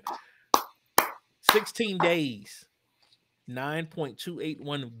Piece fan. 16 days,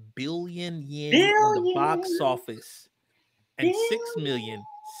 9.281 billion yen in the box office, and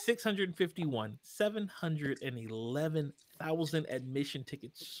 6,651,711,000 admission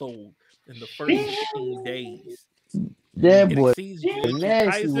tickets sold in the first 16 days. That It boy exceeds Jujutsu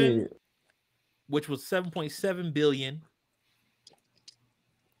nasty with Kaisen, it. which was 7.7 billion.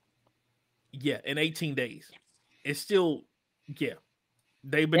 Yeah, in 18 days. It's still, yeah.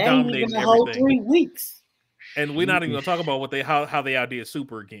 They've been That ain't even dominating a whole everything. 3 weeks. And we're not even gonna talk about what how they outdid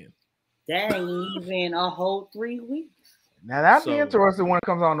Super again. That ain't even a whole 3 weeks. Now that'd be interesting when it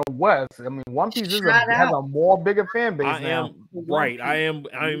comes on the West. I mean, One Piece has a more bigger fan base now. I am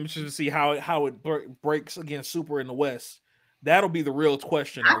interested to see how it breaks against Super in the West. That'll be the real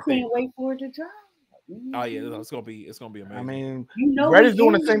question. I can't wait for it to drop. Oh yeah, it's gonna be amazing. I mean, Red is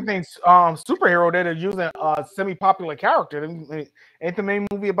doing the same thing. Superhero that are using a semi-popular character. Ain't the main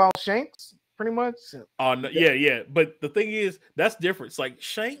movie about Shanks? Pretty much. Oh no, yeah. But the thing is, that's different. It's like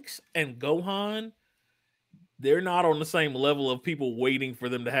Shanks and Gohan. They're not on the same level of people waiting for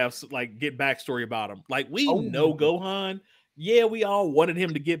them to have like get backstory about them. Like we know Gohan. Yeah, we all wanted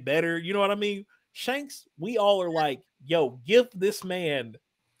him to get better. You know what I mean? Shanks, we all are like, yo, give this man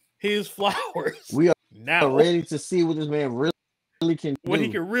his flowers. We are now ready to see what this man really can do. What he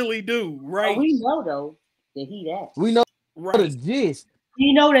can really do, right? Oh, we know though that he that. We know right. the gist.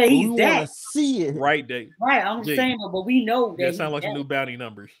 We know that he's that. We want to see it. Right, Dave. Right, I'm saying, but we know that. That sound like some new bounty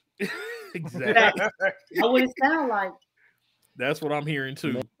numbers. Exactly. That what it sound like. That's what I'm hearing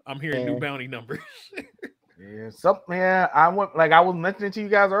too. I'm hearing new bounty numbers. I was mentioning to you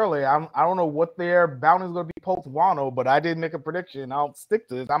guys earlier. I don't know what their bounty is going to be post Wano, but I did make a prediction. I'll stick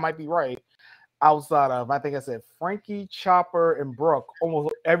to this. I might be right. Outside of, I think I said Frankie, Chopper, and Brooke,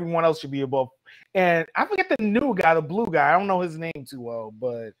 almost everyone else should be above. And I forget the new guy, the blue guy. I don't know his name too well,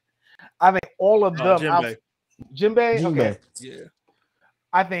 but I think all of them. Jinbei. Okay. Yeah.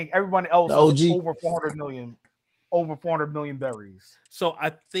 I think everyone else is over 400 million. Over 400 million berries. So I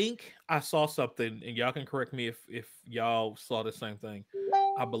think I saw something, and y'all can correct me if y'all saw the same thing.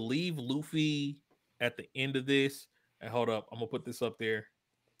 I believe Luffy at the end of this, and hold up, I'm gonna put this up there.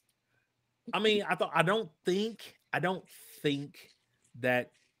 I mean, I don't think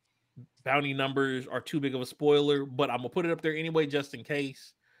that bounty numbers are too big of a spoiler, but I'm gonna put it up there anyway just in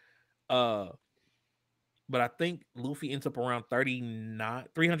case. But I think Luffy ends up around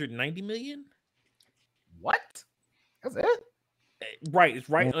 390 million. What? That's it? Right, it's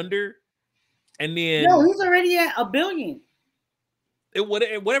right under. And then no, he's already at $1 billion.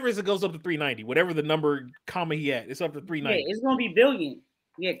 Whatever it goes up to 390. Whatever the number comma he at, it's up to 390. Yeah, it's gonna be billion.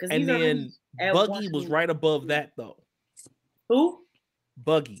 Yeah, because and then Buggy was right above that though. Who?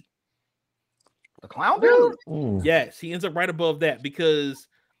 Buggy. The clown dude? Yes, he ends up right above that because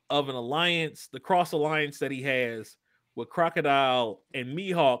of an alliance, the cross alliance that he has with Crocodile and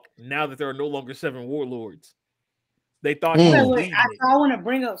Mihawk. Now that there are no longer 7 warlords, they thought he was wait, I want to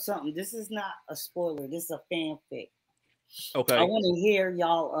bring up something. This is not a spoiler. This is a fanfic. Okay. I want to hear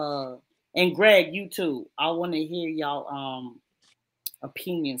y'all. And Greg, you too. I want to hear y'all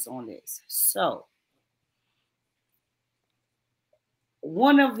opinions on this. So,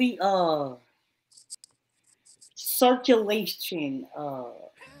 one of the circulation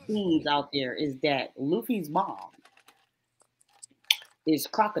themes out there is that Luffy's mom is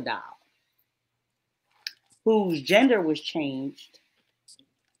Crocodile, whose gender was changed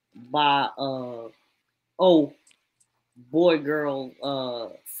by boy girl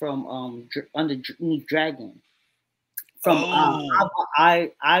from Underneath Dragon. From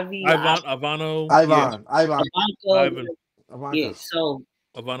Ivan. Yeah, so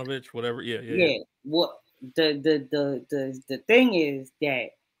Ivanovich, whatever. Yeah. What the thing is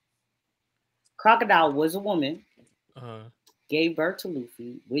that Crocodile was a woman, gave birth to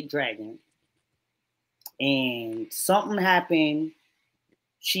Luffy with Dragon, and something happened.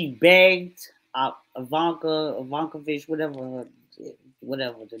 She begged Ivankovich, whatever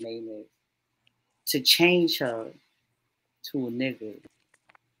the name is, to change her to a nigga,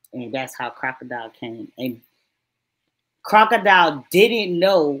 and that's how Crocodile came. And Crocodile didn't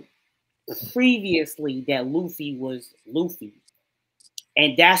know previously that Luffy was Luffy,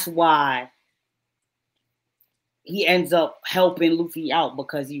 and that's why he ends up helping Luffy out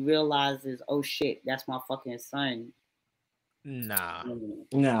because he realizes, oh shit, that's my fucking son. Nah.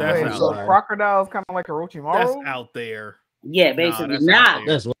 Wait, so Crocodile's kind of like Orochimaru? That's out there. Yeah, basically.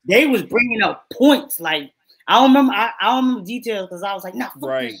 They was bringing up points. Like, I don't remember details because I was like, nah,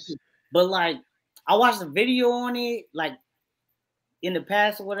 fuck this shit. But like, I watched a video on it. Like, in the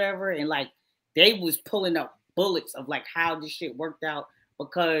past or whatever, and like they was pulling up bullets of like how this shit worked out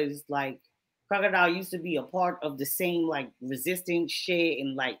because like Crocodile used to be a part of the same like resistance shit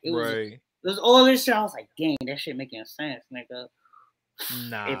and like it was all this shit. I was like, dang, that shit making sense, nigga.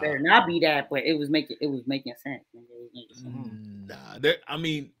 Nah, it better not be that, but it was making sense. Nah, I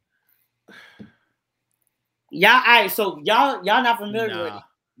mean, y'all. All right, so y'all not familiar with it.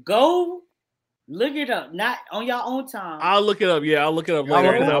 Go look it up, not on your own time. I'll look it up. Yeah, I'll look it up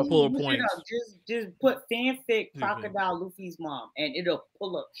later and I'll pull up points. Just put fanfic Crocodile Luffy's mom, and it'll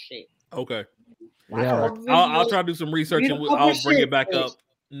pull up shit. Okay. Yeah. I'll try to do some research and I'll bring it back up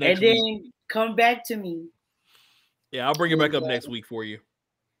next week. And then come back to me. Yeah, I'll bring it back up next week for you.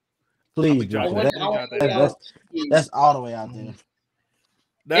 Please, that's all the way out there.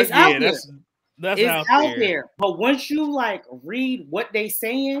 That's out there. But once you like read what they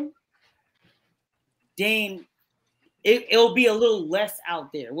saying, then it'll be a little less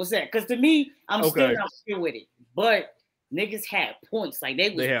out there. What's that? Because to me, I'm still not sure with it. But niggas had points. Like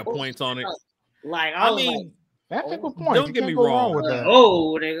they had points on it. Like I mean, that's a good point. Don't get me wrong with that.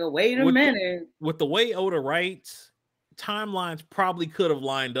 Oh, nigga, wait a minute. With the way Oda writes, timelines probably could have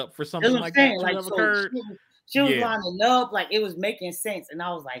lined up for something like that to have occurred. She was lining up, like it was making sense, and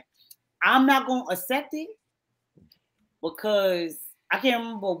I was like, I'm not gonna accept it because I can't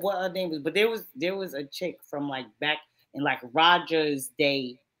remember what her name was, but there was a chick from like back in like Roger's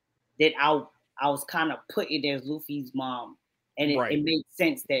day that I was kind of putting as Luffy's mom, and it made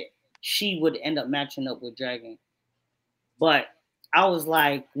sense that she would end up matching up with Dragon. But I was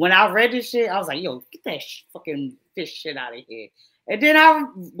like, when I read this shit, I was like, yo, get that fucking fish shit out of here. And then I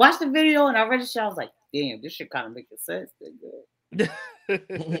watched the video and I read the shit. I was like, damn, this shit kind of making sense.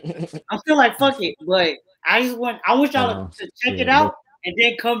 I'm still like, fuck it, but I want y'all to check it out and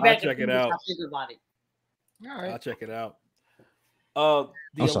then come back and check it out. Think about it. All right, I'll check it out. The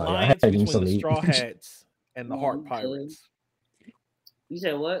alliance between the Straw Hats and the Heart Pirates. You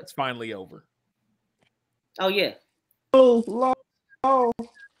said what? It's finally over. Oh yeah. Oh.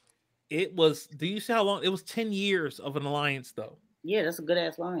 It was. Do you see how long? It was 10 years of an alliance, though. Yeah, that's a good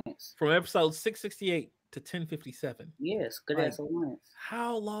ass alliance. From episode 668 to 1057. Yes, good ass alliance.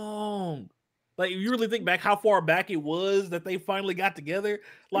 How long? Like, if you really think back, how far back it was that they finally got together.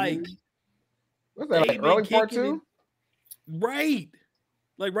 Like, was that like early part 2? Right,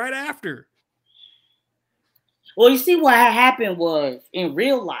 like right after. Well, you see what had happened was in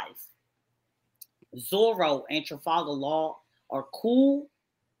real life, Zoro and Trafalgar Law are cool.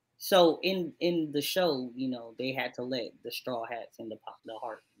 So in the show, you know, they had to let the Straw Hats in the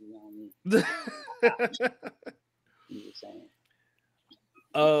heart. You know what I mean? You were saying.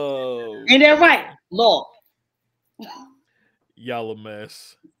 Oh, ain't that right, Law? Y'all a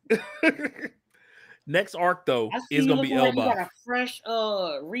mess. Next arc though is gonna be Elbaf. You got a fresh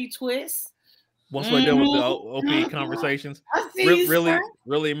retwist. Once we're done with the OP conversations, really,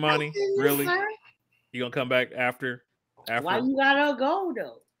 money, really. You gonna come back after? Why you gotta go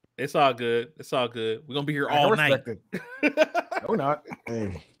though? It's all good. It's all good. We're gonna be here all night. No, not.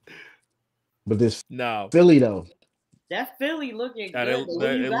 Hey. But this no Philly though. That Philly looking good. It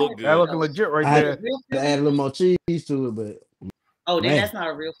looked good. That looking legit right there. I add a little more cheese to it, but then that's not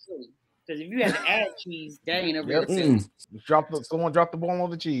a real Philly. Because if you had to add cheese, that ain't a real Philly. Someone drop the ball on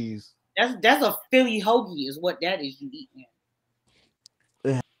the cheese. That's a Philly hoagie, is what that is. You eat now.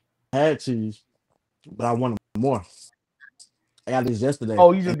 It had cheese, but I wanted more. I got this yesterday.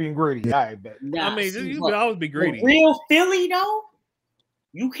 Oh, you just being greedy. I bet. I mean, you can always be greedy. Real Philly though,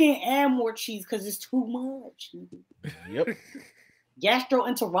 you can't add more cheese because it's too much. Yep.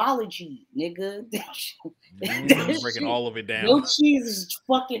 Gastroenterology, nigga. Breaking all of it down. No cheese is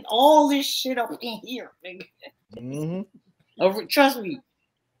fucking all this shit up in here, nigga. Mm-hmm. Trust me.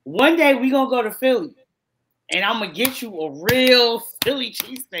 One day we gonna go to Philly, and I'm gonna get you a real Philly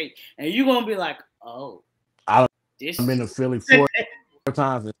cheesesteak, and you gonna be like, "Oh, I've been to Philly 4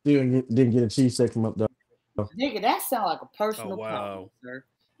 times and still didn't get a cheesesteak from up there." Nigga, that sound like a personal problem, sir.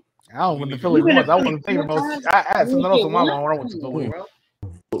 I don't went to Philly once. I wasn't thinking about. I had something else on my mind when I went to Philly. You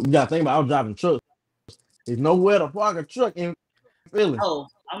gotta think about. I was driving trucks. There's nowhere to park a truck in Philly. Oh,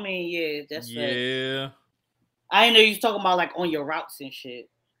 I mean, yeah, that's right. I didn't know you was talking about like on your routes and shit.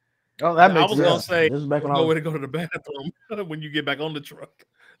 Oh, that makes sense. I was gonna say this is back when no way to go to the bathroom when you get back on the truck.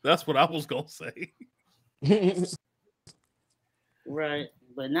 That's what I was gonna say. Right.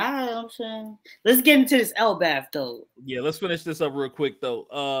 But now I'm saying let's get into this Elbaf though. Yeah, let's finish this up real quick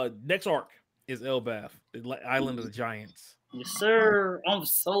though. Next arc is Elbaf, the Island of the Giants. Yes, sir. I'm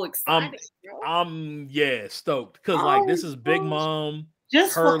so excited. I'm stoked because like this is Big Mom,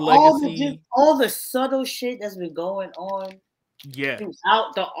 just her for legacy, all the subtle shit that's been going on Yeah.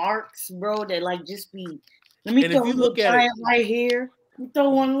 throughout the arcs, bro. That like just be. Let me And throw if you a little look at giant it, right here. Let me throw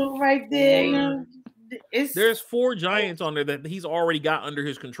one little right there. You know, it's there's 4 giants on there that he's already got under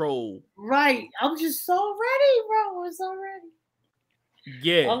his control. right. I'm just so ready, bro. I'm so ready.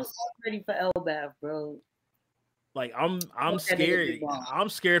 Yeah. I'm so ready for Elbath, bro. Like I'm Fuck that nigga scared. Big Bomb. I'm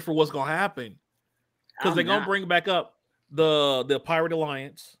scared for what's gonna happen. Because they're I'm gonna not. bring back up the Pirate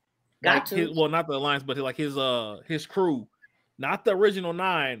Alliance. Got Like to. his, well, not the alliance, but like his crew. Not the original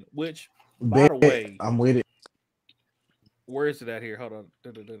 9, which by Bet the way, I'm with it. where is it at here? Hold on.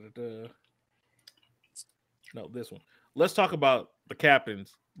 Da. No, this one. Let's talk about the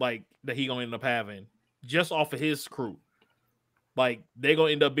captains, like that he gonna end up having just off of his crew. Like they're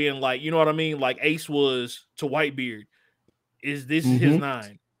gonna end up being like, you know what I mean? Like Ace was to Whitebeard. Is this his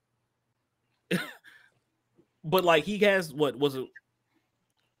 9? But like he has what was it?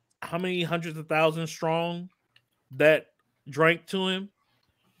 How many hundreds of thousands strong that drank to him,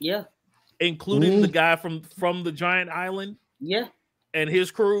 Yeah. including the guy from the giant island Yeah. and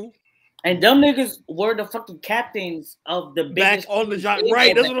his crew. And them niggas were the fucking captains of the Back biggest on the giant,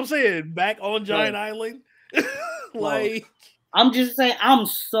 right? That's what I'm saying. Back on Giant Island. Like, I'm just saying, I'm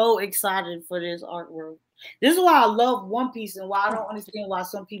so excited for this artwork. This is why I love One Piece and why I don't understand why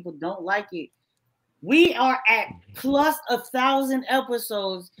some people don't like it. We are at plus 1,000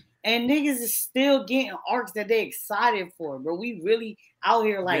 episodes, and niggas is still getting arcs that they excited for, bro. We really out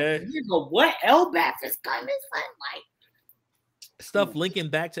here like, you know what? Elbath is coming, son. Like stuff linking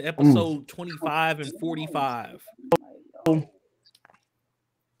back to episode 25 and 45. Am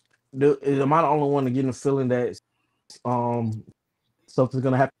I the only one to get the feeling that something's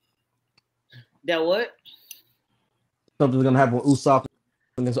gonna happen? That what? Something's gonna happen with Usopp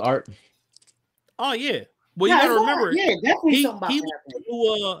in this arc. Oh yeah. Well, you gotta remember, definitely something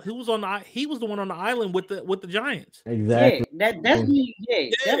about he was on he was the one on the island with the giants. Exactly. Yeah,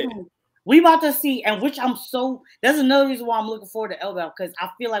 definitely. We about to see, and which I'm so. That's another reason why I'm looking forward to Elbath, because I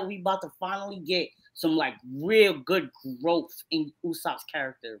feel like we about to finally get some like real good growth in Usopp's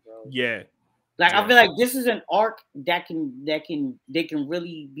character, bro. Yeah. Like I feel like this is an arc that they can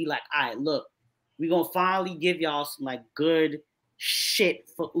really be like, all right, look, we gonna finally give y'all some like good shit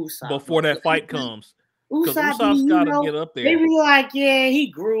for Usopp before that fight comes. Because Usopp's gotta get up there. They be like, yeah, he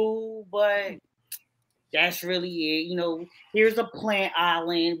grew, but that's really it. You know, here's a plant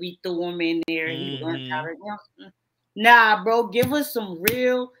island. We threw him in there. He learned how to. You know, nah, bro, give us some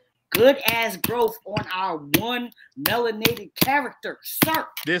real good ass growth on our one melanated character, sir.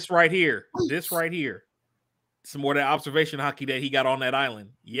 This right here. Some more of that observation hockey that he got on that island.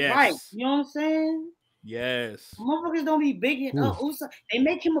 Yes. Right. You know what I'm saying? Yes. Motherfuckers don't be bigging up Usopp. They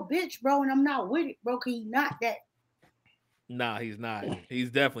make him a bitch, bro, and I'm not with it, bro, because he's not that. Nah, he's not.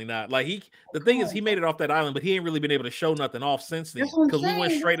 He's definitely not. Like the thing is, he made it off that island, but he ain't really been able to show nothing off since then. Because we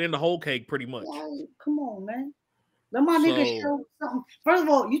went straight into whole cake pretty much. Like, come on, man. Let my nigga show something. First of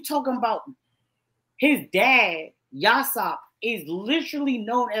all, you talking about his dad, Yasopp, is literally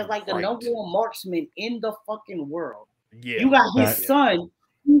known as like the number one marksman in the fucking world. Yeah. You got his son.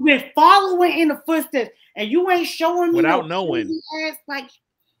 You've been following in the footsteps, and you ain't showing me without knowing. Ass. Like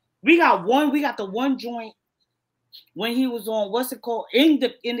we got the one joint when he was on what's it called in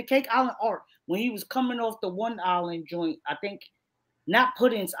the Cake Island arc when he was coming off the one island joint. I think not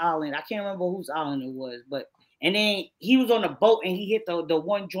Pudding's Island. I can't remember whose island it was, but and then he was on a boat and he hit the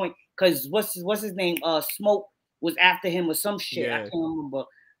one joint because what's his name? Smoke was after him or some shit. Yeah. I can't remember.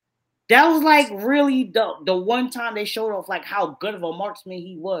 That was like really the one time they showed off like how good of a marksman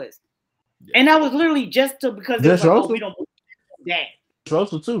he was. Yeah. And that was literally just because it was like, we don't that.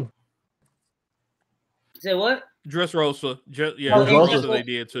 Dressrosa too. Say what? Dressrosa. Dressrosa they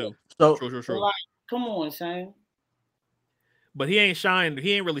did too. So, true. So like, come on, Shane. But he ain't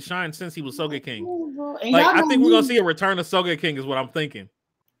really shined since he was Sogeking. Like I think we're gonna see a return of Sogeking is what I'm thinking.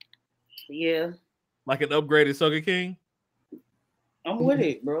 Yeah. Like an upgraded Sogeking. I'm with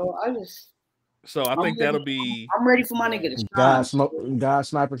it, bro. So I think that'll be. I'm ready for my nigga to shine. God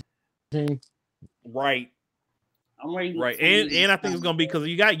Sniper King. Right. I'm ready. Right, and I think it's gonna be because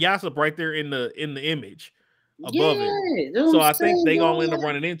you got Yasopp right there in the image above it. So I think they gonna end up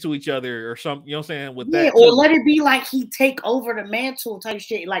running into each other or something. You know what I'm saying? With that, or let it be like he take over the mantle type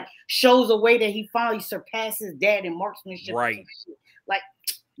shit. Like shows a way that he finally surpasses dad in marksmanship. Right. Like.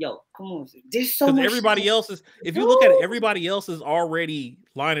 Yo, come on. There's so much. Everybody else is, if you look at it, everybody else is already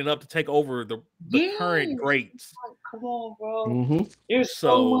lining up to take over the current greats. Come on, bro. Mm-hmm. There's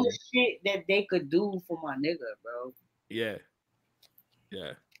so much shit that they could do for my nigga, bro. Yeah.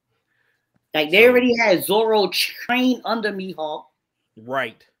 Like they already had Zoro train under Mihawk.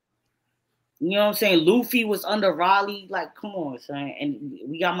 Right. You know what I'm saying? Luffy was under Raleigh. Like, come on, son. And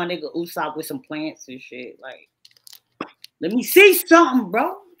we got my nigga Usopp with some plants and shit. Like, let me see something,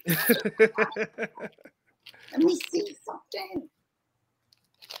 bro. Let me see something.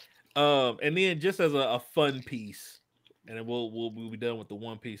 And then just as a fun piece, and then we'll be done with the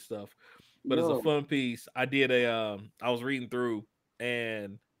One Piece stuff. But as a Yo, fun piece, I did I was reading through,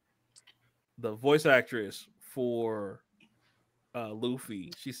 and the voice actress for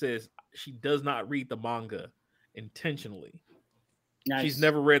Luffy, she says she does not read the manga intentionally. She's nice,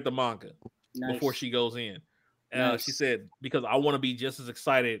 never read the manga before nice, she goes in. She nice. said because I want to be just as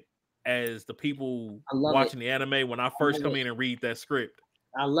excited as the people I love it. watching the anime when I I first love come it. in and read that script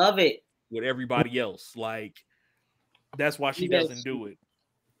I love it. with everybody else. Like that's why Do she that doesn't shit. do it.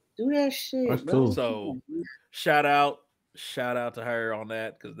 Do that That's shit, bro. cool. Come So on, dude. shout out, shout out to her on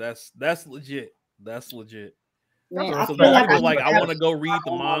that because that's legit. That's legit. That's Man, a I Because feel most like I people respectful need like to I have thing. want a to go spot read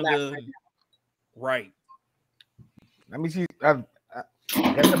the on my lap manga right and right. Let me see. I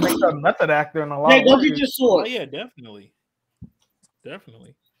guess it makes her a method actor in a now. lot Jay, of go get ways. your Oh sword. yeah, definitely,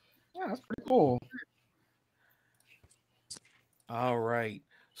 definitely. Yeah, that's pretty cool. All right.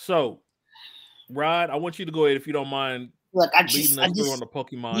 So Rod, I want you to go ahead if you don't mind Look, leading I us through on just the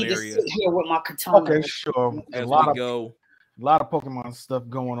Pokemon need to area sit here with my katana. Okay, sure. A as we lot of go. Pokemon stuff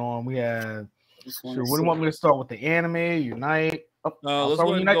going on. We have Just want sure. to What do you sit want me here. to start with? The anime, Unite. Oh, I'll Let's start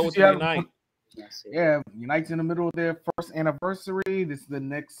go with ahead and Unite go since with you the have Unite. That's it. yeah, Unite's in the middle of their first anniversary. This is the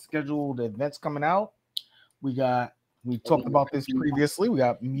next scheduled events coming out. We got we talked about this previously. We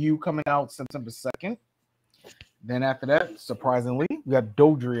got Mew coming out September 2nd. Then after that, surprisingly, we got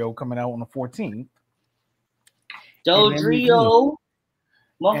Dodrio coming out on the 14th. And then we Dodrio.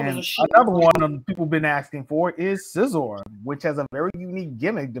 Motherfuckers are and shooting. another one people been asking for is Scizor, which has a very unique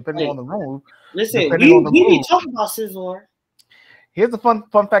gimmick depending on Hey, the move. listen, Depending on the we be move. talking about Scizor. Here's the fun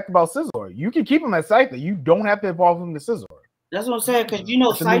fact about Scizor. You can keep him as Scyther. You don't have to evolve him to Scizor. That's what I'm saying, because you know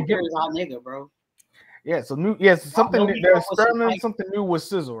That's a new Scyther gimmick. is our nigga, bro. Yeah, so new. Yes, I something know we they're fuck with some experimenting Scyther. something new with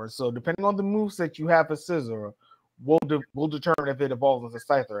Scizor. So depending on the moves that you have for Scizor, we'll determine if it evolves as a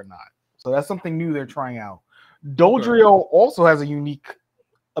Scyther or not. So that's something new they're trying out. Okay. Dodrio also has a unique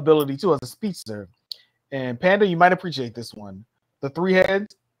ability too as a speedster. And Panda, you might appreciate this one. The three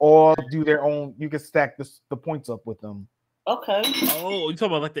heads all do their own. You can stack the points up with them. Okay. Oh, you talking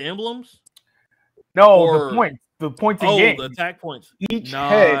about like the emblems No, or the points in oh the game. attack points? Each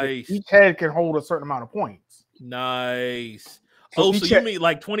Nice, head can hold a certain amount of points. nice. So Oh, so each you head, mean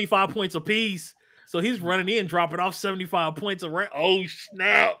like 25 points apiece? So he's running in, dropping off 75 points around. Oh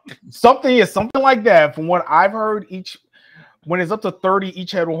snap! something like that. From what I've heard, each when it's up to 30,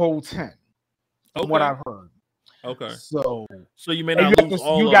 each head will hold 10. From what Okay, I've heard. okay. So So you may and not lose you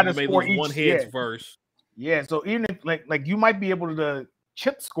all of got them. to You may score lose one each. head's verse. Yeah. So even if like you might be able to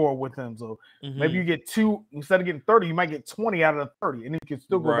chip score with him. So maybe you Mm-hmm. get 2 instead of getting 30, you might get 20 out of the 30, and then you can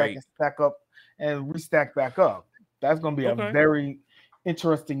still go back Right. and stack up and restack back up. That's going to be a Okay. very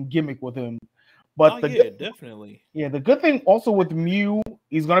interesting gimmick with him. Oh But yeah, definitely. the good thing also with Mew,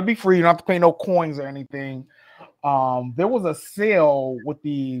 he's going to be free. You don't have to pay no coins or anything. There was a sale with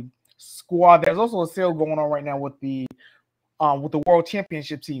the squad. There's also a sale going on right now with the World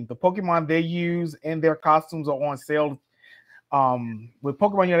Championship team. The Pokemon they use and their costumes are on sale. With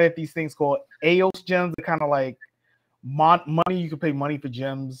Pokemon, you have these things called AOS gems. They're kind of like money. You can pay money for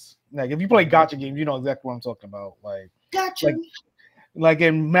gems. Like if you play gotcha games, you know exactly what I'm talking about. Gotcha. Like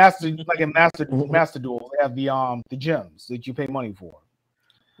in Master Duel, they have the gems that you pay money for.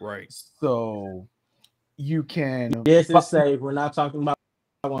 Right. So you can. Yes, it's safe. We're not talking about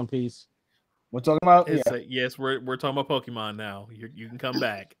One Piece. We're talking about Yes, we're talking about Pokemon now. You can come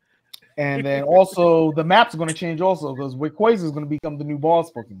back. and then also the maps are going to change also because Rayquaza is going to become the new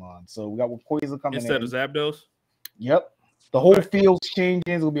boss Pokemon. So we got Rayquaza coming Instead in. of Zapdos. Yep, the whole Okay. field's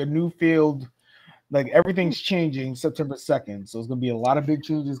changing. It's going to be a new field. Like everything's changing September 2nd. So it's going to be a lot of big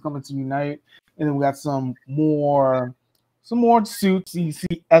changes coming to Unite, and then we got some more suits. You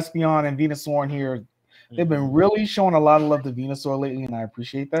see Espeon and Venusaur in here. They've been Mhm. really showing a lot of love to Venusaur lately, and I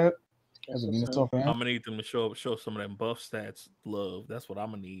appreciate that as That's a what's Venusaur up. fan. I'm gonna need them to show some of them buff stats love. That's what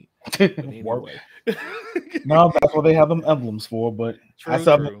I'm gonna need. But Work. anyway. No, that's what they have them emblems for. But True, I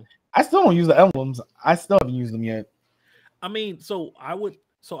true. still don't use the emblems. I still haven't used them yet. I mean, so I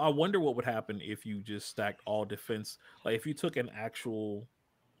wonder what would happen if you just stacked all defense. Like if you took an actual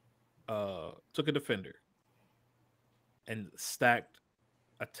took a defender and stacked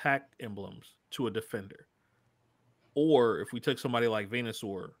attack emblems to a defender. Or if we took somebody like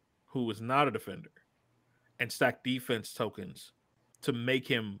Venusaur, who is not a defender, and stacked defense tokens to make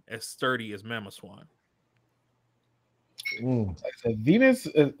him as sturdy as Mamoswine. Like I said,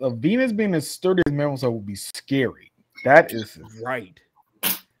 Venus being as sturdy as Mammoth would be scary. That is Right.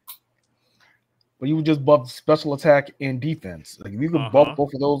 But you would just buff special attack and defense. Like if you could buff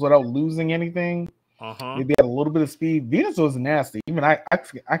both of those without losing anything, maybe add a little bit of speed. Venusaur is nasty. Even I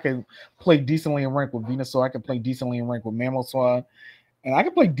can play decently in rank with Venusaur. I can play decently in rank with Mammoth, and I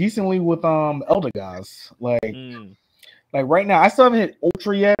can play decently with Elder guys. Like right now, I still haven't hit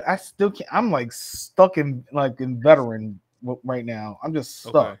Ultra yet. I still can't. I'm like stuck in veteran right now. I'm just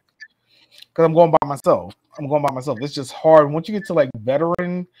stuck because I'm going by myself. It's just hard. Once you get to like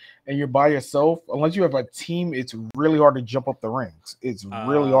veteran and you're by yourself, unless you have a team, it's really hard to jump up the ranks. It's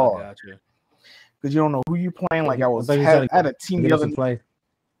really hard. Gotcha. Because you don't know who you're playing. Like I had a team the other play.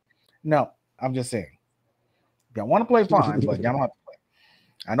 No, I'm just saying. Y'all want to play fine, but y'all don't have to play.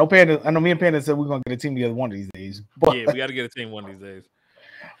 I know me and Panda said we're gonna get a team together one of these days. But, yeah, we gotta get a team one of these days.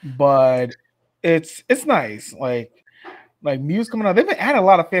 But it's nice. Like Mew's coming out. They've been adding a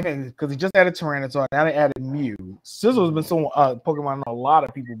lot of fan because he just added Tyranitar. Now they added Mew. Sizzle has been so Pokemon. A lot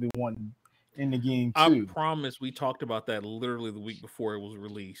of people been wanting in the game too. I promise we talked about that literally the week before it was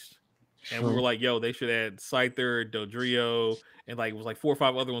released, and we were like, "Yo, they should add Scyther, Dodrio, and like it was like 4 or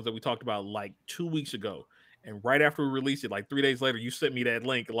 5 other ones that we talked about like 2 weeks ago." And right after we released it, like 3 days later, you sent me that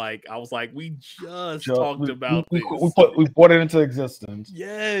link. Like I was like, "We just talked about this. We put it into existence."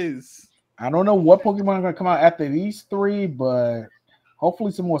 Yes. I don't know what Pokemon are going to come out after these 3, but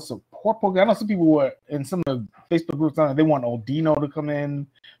hopefully some more support Pokemon. I know some people were in some of the Facebook groups, they want Odino to come in,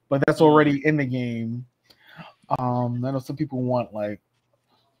 but that's already in the game. I know some people want they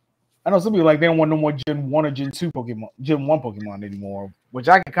don't want no more Gen 1 or Gen 2 Pokemon, Gen 1 Pokemon anymore, which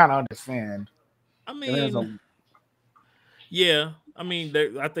I can kind of understand. I mean, yeah. I mean,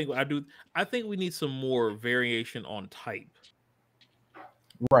 I think we need some more variation on type.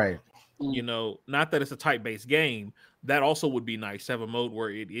 Right. You know, not that it's a type-based game. That also would be nice to have a mode where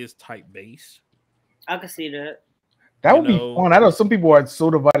it is type-based. I can see that. That would be fun. I know some people are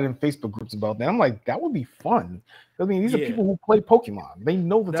so divided in Facebook groups about that. I'm like, that would be fun. I mean, these are people who play Pokemon. They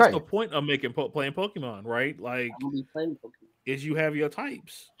know the type. That's the point of playing Pokemon, right? Like, is you have your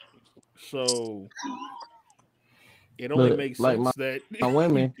types. So it only makes sense that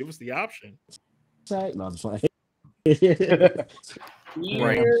women give us the option. No, I'm just like,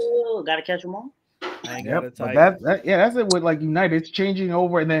 right. Gotta catch them all. I ain't got a type. That's it with like United. It's changing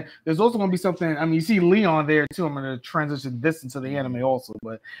over, and then there's also going to be something. I mean, you see Leon there too. I'm going to transition this into the anime also,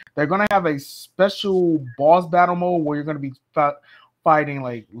 but they're going to have a special boss battle mode where you're going to be fighting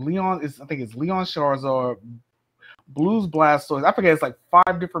like Leon. I think it's Leon Charizard, Blues Blastoise. I forget. It's like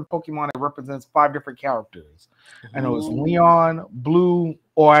 5 different Pokemon that represents 5 different characters. I know it's Leon, Blue,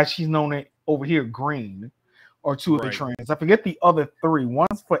 or as she's known it over here, Green, or 2 of the trans. I forget the other 3.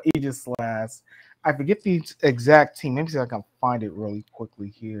 One's for Aegislash. I forget the exact team. Let me see if I can find it really quickly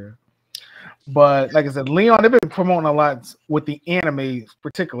here. But like I said, Leon, they've been promoting a lot with the anime,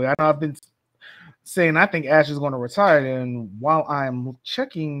 particularly. I know I've been saying I think Ash is going to retire, and while I'm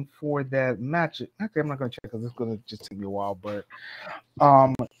checking for that match, actually I'm not going to check because it's going to just take me a while. But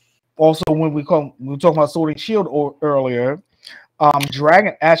also when we were talking about Sword and Shield earlier,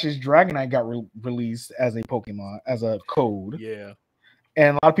 Ash's Dragonite got released as a Pokemon, as a code. Yeah. And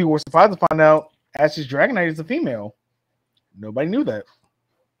a lot of people were surprised to find out Ash's Dragonite is a female. Nobody knew that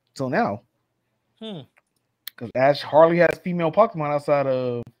till now. Because Ash hardly has female Pokemon outside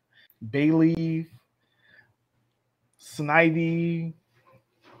of Bayleaf, Snivy.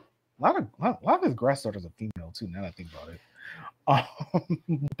 A lot of his grass starters are female too. Now that I think about it,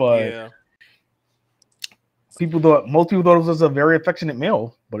 but most people thought it was a very affectionate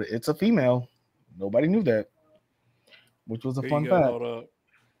male, but it's a female. Nobody knew that, which was a fun fact. Hold up.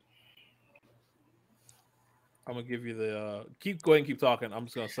 I'm gonna give you the go ahead and keep talking. I'm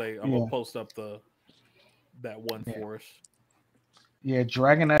just gonna say I'm gonna post up that one for us. Yeah,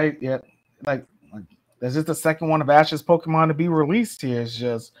 Dragonite. Yeah, like this is the second one of Ash's Pokemon to be released here. It's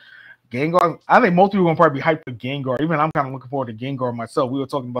just Gengar. I think most people are gonna probably be hyped for Gengar. Even I'm kind of looking forward to Gengar myself. We were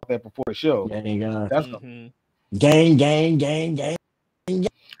talking about that before the show. Gengar. That's gang.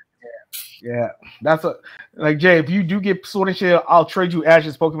 Yeah, that's like Jay. If you do get Sword and Shield, I'll trade you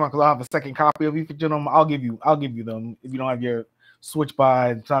Ash's Pokemon because I'll have a second copy of each of them. I'll give you them if you don't have your Switch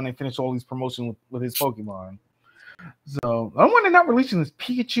by the time they finish all these promotions with his Pokemon. So I'm wondering not releasing this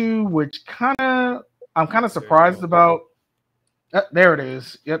Pikachu, which I'm kind of surprised about. There it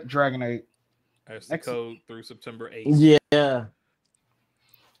is. Yep, Dragonite. That's the code through September 8th.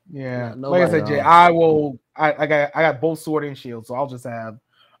 Yeah. Like I said, Jay, I got both Sword and Shield, so I'll just have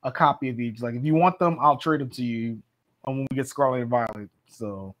a copy of each. Like if you want them, I'll trade them to you when we get Scarlet and Violet.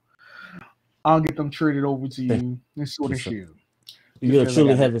 So I'll get them traded over to you and Sword and Shield. You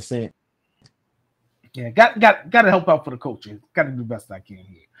truly haven't seen. Yeah, got to help out for the coaches. Got to do the best I can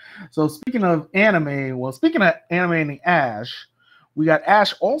here. So speaking of anime, and Ash, we got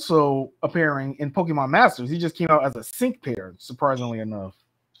Ash also appearing in Pokemon Masters. He just came out as a sync pair, surprisingly enough.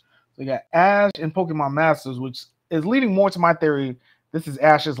 So we got Ash in Pokemon Masters, which is leading more to my theory. This is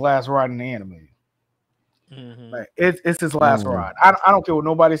Ash's last ride in the anime. Mm-hmm. Like it's his last ride. I don't care what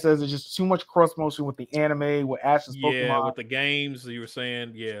nobody says. It's just too much cross motion with the anime, with Ash's Pokemon. With the games you were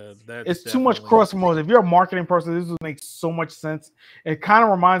saying, it's too much cross motion. If you're a marketing person, this would make so much sense. It kind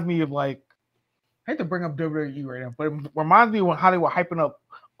of reminds me of like, I hate to bring up WWE right now, but it reminds me of how they were hyping up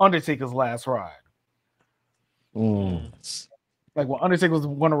Undertaker's last ride. Like when Undertaker was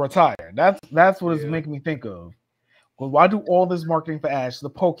going to retire. That's what it's making me think of. Well, why do all this marketing for Ash, the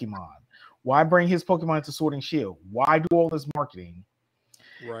Pokemon? Why bring his Pokemon to Sword and Shield? Why do all this marketing?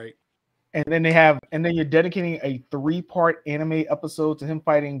 Right. And then you're dedicating a 3-part anime episode to him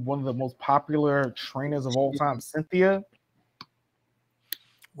fighting one of the most popular trainers of all time, Cynthia.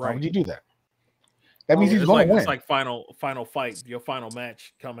 Right. Why would you do that? That means he's going to win. It's like final fight, your final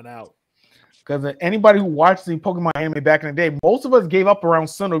match coming out. Because anybody who watched the Pokemon anime back in the day, most of us gave up around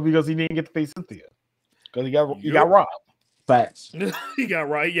Sinnoh because he didn't get to face Cynthia. Because he got robbed. Facts. He got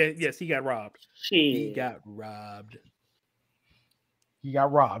robbed. Yes, he got robbed. Shit. He got robbed. He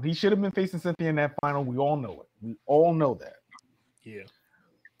got robbed. He should have been facing Cynthia in that final. We all know it. We all know that. Yeah.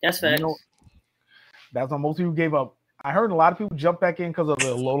 That's facts. That's why most people gave up. I heard a lot of people jump back in because of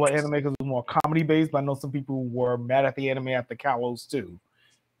the Lola anime because it was more comedy based, but I know some people were mad at the anime after Kalos too.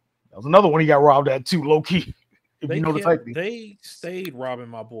 That was another one he got robbed at too, low key. They stayed robbing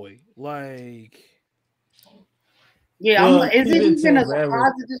my boy. Like, yeah, well, is it even a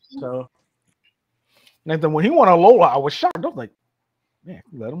surprise? So, and then when he won a Lola, I was shocked. I was like, man,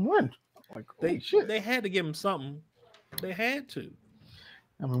 let him win. Like, they had to give him something. They had to.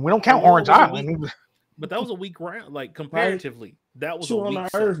 I mean, we don't count Orange Island. But that was a weak round, like comparatively. That was on the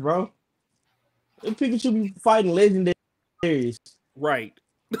earth, bro. If Pikachu be fighting legendaries, right?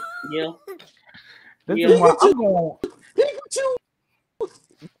 Yeah. This is why I'm going. Pikachu,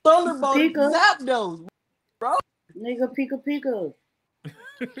 Thunderbolt, Zapdos, bro. Nigga, Pika.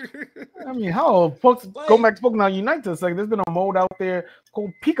 I mean, how folks go back to Pokemon Unite to a second. There's been a mode out there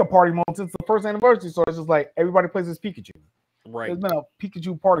called Pika Party mode since the first anniversary. So it's just like everybody plays as Pikachu. Right. There's been a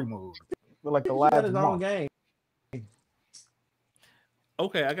Pikachu party mode for like the last month. Game.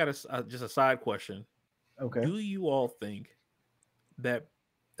 Okay, I got just a side question. Okay. Do you all think that,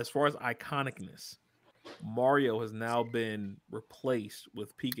 as far as iconicness, Mario has now been replaced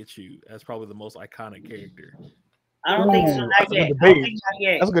with Pikachu as probably the most iconic character? I don't think so. Not yet.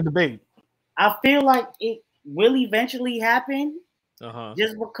 That's a good debate. I feel like it will eventually happen.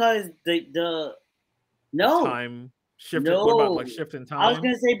 Just because the time shifted. No. What about like shifting time? I was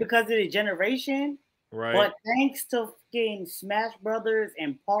gonna say because of the generation, right? But thanks to fucking Smash Brothers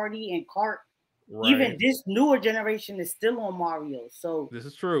and Party and Kart, even this newer generation is still on Mario. So this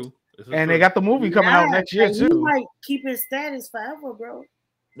is true. They got the movie coming out next year too. He might keep his status forever, bro.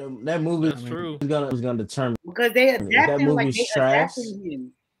 That movie is gonna determine because they adapting like they adapting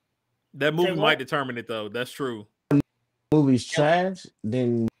him. That movie might determine it though. That's true. Movie's trash,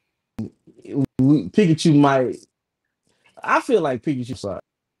 then Pikachu might. I feel like Pikachu sucks,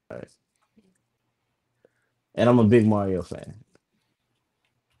 and I'm a big Mario fan.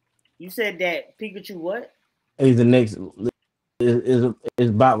 You said that Pikachu what? He's the next. Is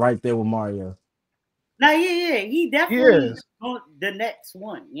about right there with Mario. Now, he definitely is the next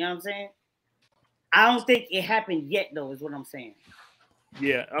one. You know what I'm saying? I don't think it happened yet, though. Is what I'm saying.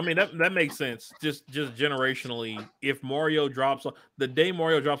 Yeah, I mean that makes sense. Just generationally, if Mario drops off, the day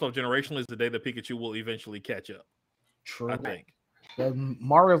Mario drops off generationally is the day that Pikachu will eventually catch up. True. I think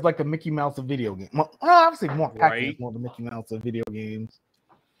Mario's like the Mickey Mouse of video games. Well, obviously, more Pac-Man, more the Mickey Mouse of video games.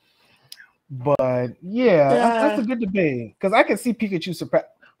 But that's a good debate because I can see Pikachu surpass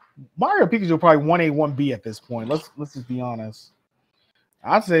Mario. Pikachu probably 1A, 1B at this point. Let's just be honest.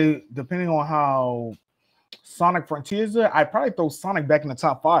 I'd say depending on how Sonic Frontiers is, I'd probably throw Sonic back in the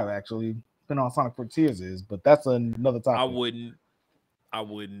top 5 actually, depending on how Sonic Frontiers is. But that's another topic. I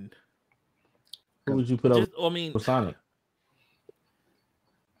wouldn't. Who would you put up? I mean, for Sonic.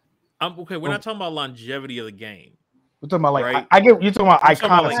 Okay. We're not talking about longevity of the game. We're talking about like I get you're talking about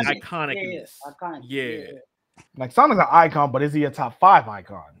iconicness. Yeah. Like Sonic's an icon, but is he a top 5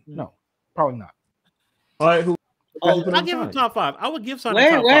 icon? No, probably not. All right, I'll give him top 5. I would give Sonic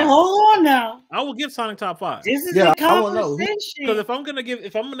top 5. Wait, hold on now. I will give Sonic top 5. This is a conversation. Because if I'm gonna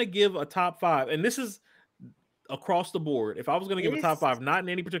give a top 5, and this is across the board, if I was gonna give a top 5, not in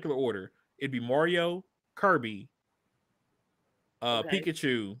any particular order, it'd be Mario, Kirby, Okay.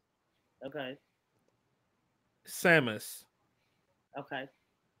 Pikachu, Okay. Samus, Okay.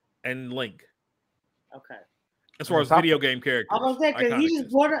 and Link. Okay. As far as video game I characters, was saying because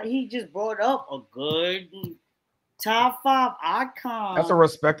iconic. he just brought up a good top 5 icon. That's a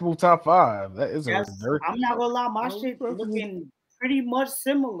respectable top 5. That is a very. I'm not gonna lie, my shit looking pretty much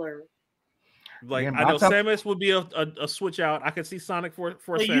similar. Like Yeah, I know top... Samus would be a switch out. I could see Sonic for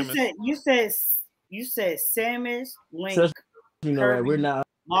so Samus. You said Samus, Link, So, you know, Kirby, we're not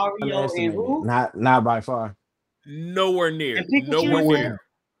Mario, and who? Not by far. Nowhere near. And Pikachu, Nowhere near.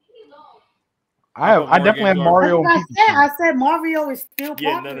 I definitely have Mario. That's what I said Mario is still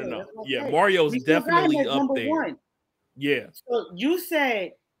popular. No. Yeah, Mario's definitely up there. One. Yeah. So you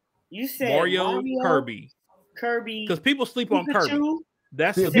said Mario, Kirby. Because people sleep on Kirby.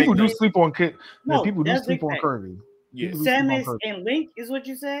 That's the people do thing. sleep on Kid. No, people do sleep on Kirby. Yeah. Samus and Link is what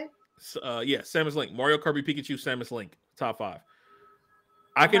you said? Yeah, Samus, Link, Mario, Kirby, Pikachu, Samus, Link, top 5.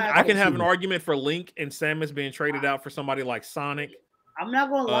 I can have an argument for Link and Samus being traded out for somebody like Sonic. I'm not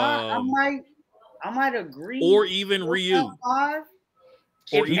gonna lie, I might agree. Or even Ryu.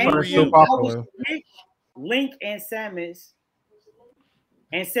 Or even Ryu. Link and Samus.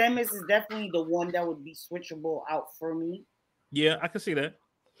 And Samus is definitely the one that would be switchable out for me. Yeah, I can see that.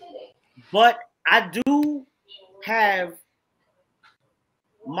 But I do have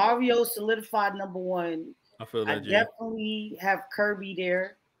Mario solidified number 1. I feel that. I definitely have Kirby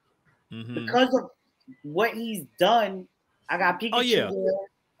there because of what he's done. I got Pikachu there,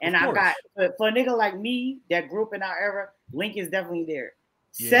 and I got for a nigga like me that grew up in our era, Link is definitely there.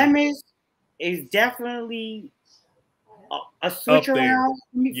 Yeah. Samus is definitely a switch around.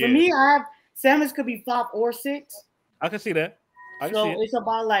 For me, I have Samus could be 5 or 6. I can see that. It's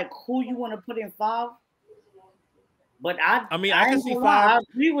about like who you want to put in 5. But I can see 5. I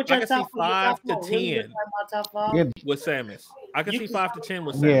agree with your top 5 to 10 with Samus. I can see 5 to 10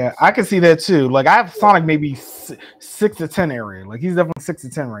 with Samus. Yeah, I can see that too. Like I have Sonic maybe 6 to 10 area. Like he's definitely 6 to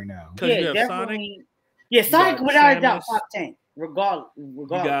 10 right now. Yeah, definitely. Sonic. Sonic without a doubt top 10. Regardless. You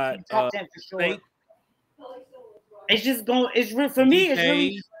got top 10 for sure. It's just going. It's for me. It's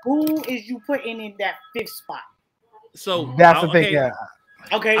really who is you putting in that 5th spot. So that's the thing. Yeah.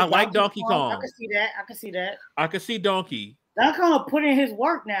 Okay, I like Donkey Kong. I can see that. I can see Donkey. Donkey Kong put in his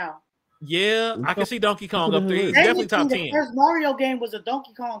work now. Yeah, I can see Donkey Kong up there. He's definitely top 10. The first Mario game was a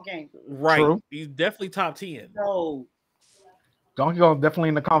Donkey Kong game. Right. True. He's definitely top 10. So Donkey Kong definitely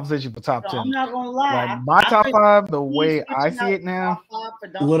in the conversation for top 10. I'm not gonna lie. Like my top 5, the way I see it now.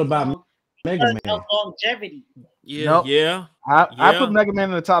 What about Mega Man? Longevity. Yeah. I put Mega Man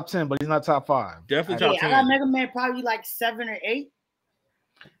in the top 10, but he's not top 5. Definitely top 10. I got Mega Man probably like 7 or 8.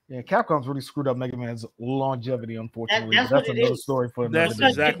 Yeah, Capcom's really screwed up Mega Man's longevity, unfortunately. That's another story for another day.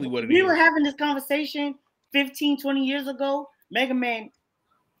 That's exactly what it is. We were having this conversation 15, 20 years ago. Mega Man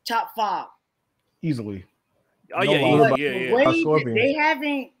top 5. Easily. Oh, yeah. Scorpion. They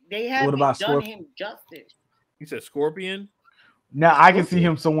haven't done him justice. You said Scorpion? Now I can see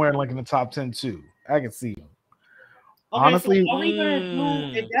him somewhere like in the top 10 too. I can see him. Okay, honestly, so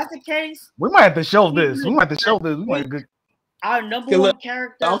if that's the case, we might have to show this. We might have to show this. We might have our number 1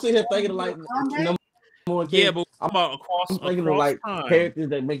 character. I'm sitting here thinking like number 1. Yeah, but I'm about across like time. Characters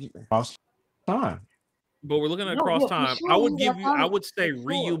that make it across time. But we're looking at across time. Sure, I would say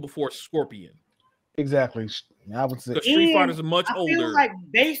Ryu before Scorpion. Exactly. I would say Street Fighter is much older. I feel like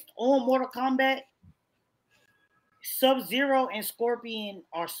based on Mortal Kombat, Sub-Zero and Scorpion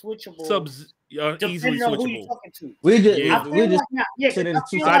are switchable. Easily switchable. Who you're talking to. We just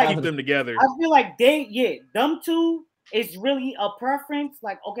keep them together. I feel like them two is really a preference.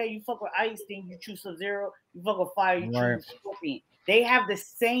 Like, okay, you fuck with Ice, then you choose Sub-Zero. You fuck with Fire, you choose Scorpion. They have the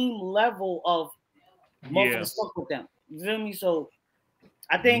same level of most fuck with them. You feel me? So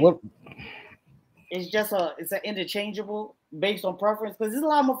I think it's an interchangeable based on preference, because there's a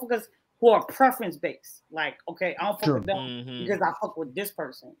lot of motherfuckers who are preference based. Like, okay, I don't fuck with them because I fuck with this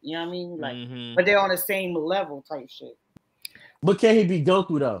person. You know what I mean? Like, but they're on the same level type shit. But can he be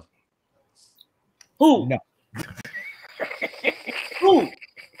Goku though? Who? No. Who?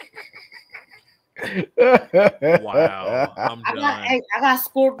 Wow, I'm done. I got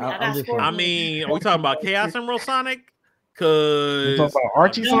Scorpion. I mean, are we talking about Chaos Emerald Sonic? Cause talking about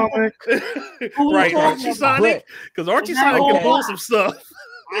Archie Sonic, right? Archie Sonic, because Archie Sonic can pull some stuff.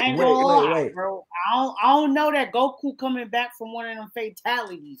 I ain't gonna lie, bro. I don't know that Goku coming back from one of them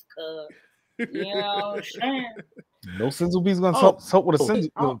fatalities, cuz. You know what I'm saying? No Senzu gonna help with a Senzu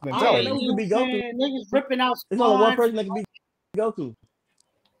fatality. Niggas ripping out. There's only one person that can be Goku.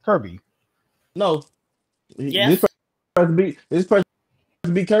 Kirby. No. Yes. This person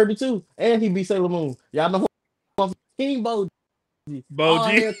beat Kirby too, and he beat Sailor Moon. Y'all know who King Boji. All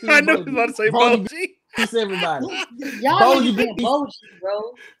Boji. hail I King knew he was Boji. about to say Boji Boji. beats everybody. Y'all niggas Boji in beats Boji,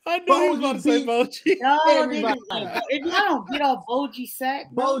 bro. I knew he was about to Boji say beats Boji. Y'all niggas everybody. if y'all don't get off Boji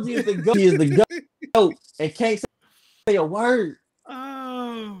sack, bro. Boji is the goat. He is the goat and can't say a word.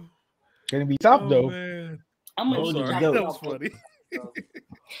 Oh, Gonna be top oh though. man. I'm gonna I'm Boji need the sorry. y'all to goat. That get was off Boji. funny.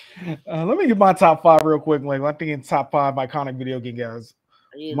 Bro. Let me get my top 5 real quick. Like I'm thinking top 5 iconic video game guys.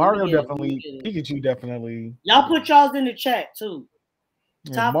 Yeah, Mario let me definitely, get it. Pikachu definitely. Y'all put y'all's in the chat too.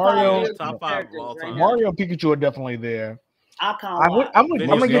 Yeah, Top 5 Mario, Yeah, video top game 5 of characters all right time. now. Mario and Pikachu are definitely there. Icon wise. I'm Video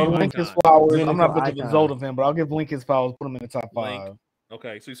gonna give game Link his icon. flowers. I'm Pinnacle not much of a icon. Zelda fan, but I'll give Link his flowers. Put him in the top Link. 5.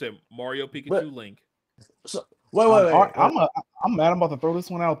 Okay, so you said Mario, Pikachu, But Link. so, wait. I'm mad. I'm about to throw this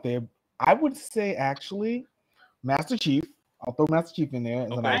one out there. I would say actually, Master Chief. I'll throw Master Chief in there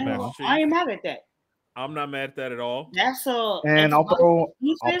as an Okay, icon. Master Chief. I ain't mad at that. I'm not mad at that at all. That's And I'll throw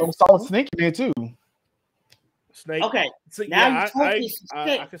exclusive. Solid Snake in there too. Snake. Okay, See, now yeah, you talking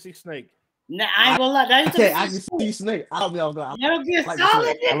shit. I can see Snake. Now I ain't gonna lie. Now you I talking can shit. see Snake. I'll be all good. Metal Gear like the Solid,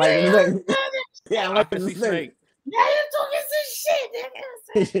 snake. I nigga. like the You snake. understand it? Yeah, I I like can the see snake. Snake. Now you talking some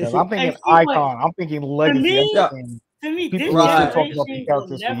shit, nigga. 'Cause I'm thinking Hey, see what? icon. I'm thinking legacy. me- I'm Yeah. thinking To me, people this will still Right. talk about generation these will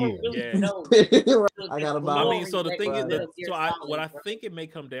characters for never years. really Yeah. know I got the about. I glory mean, so the that thing is is, Metal Gear Solid, what I bro. think it may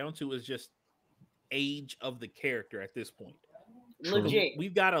come down to is just age of the character at this point. Legit.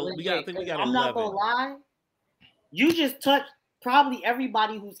 We've got to, Legit. I think we 'Cause got I'm not gonna 11. lie. You just touched probably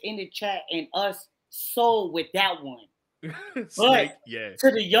everybody who's in the chat and us soul with that one. Snake, yeah.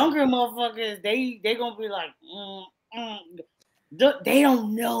 To the younger motherfuckers, they gonna be like, they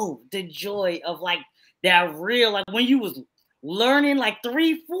don't know the joy of like that real, like when you was learning like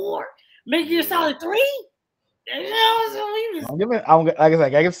 3, 4, make Yeah. it solid 3. You know, so we was, I'm giving. I'm like I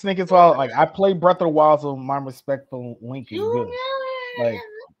said, I give Snake as well. Like I play Breath of the Wild, so my respect for Link is good.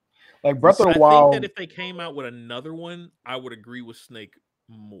 Like Breath of the I think Wild. that if they came out with another one, I would agree with Snake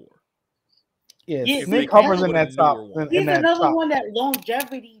more. Yeah, Yeah, Snake they came hovers out in with a that top. newer one. In he's that another top. one that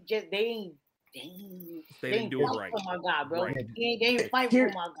longevity just they They didn't do it fight right. for my God, bro. Right. They ain't fight for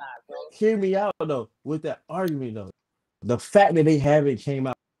my God, bro. Hear me out though. With that argument though, the fact that they haven't came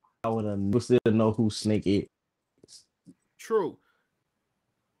out with a we still know who Snake is. True.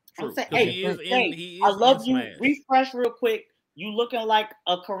 I'm saying, Because hey, he is I in love you. Smash. Refresh real quick. You looking like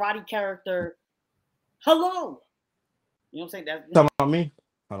a karate character. Hello. You know what I'm saying? That's Talking about me?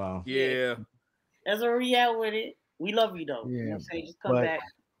 Hold on. Yeah. that's where we at with it. We love you though. Yeah, You know what I'm saying? Just come but- back.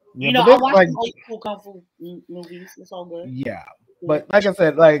 Yeah, You know, but I this, watch like, some old school kung fu movies. It's all good. yeah. But like I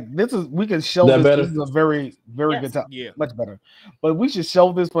said, like this is we can show That this. better? This is a very, very Yes. good time. Yeah. Much better. But we should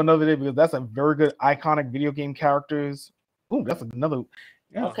shelve this for another day because that's a very good iconic video game characters. Ooh, that's another.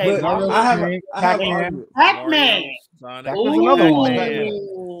 Yeah. Okay, But Mario, I have Sonic, an Pac-Man. argument. Pac-Man. Mario, Sonic. That was another one.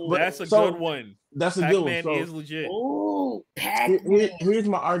 Ooh. But- That's a so- good one. That's a good one. Pac-Man So is legit. Ooh, Pac-Man. here's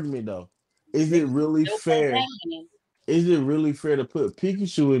my argument though. Is it really Still fair? Pac-Man. Is it really fair to put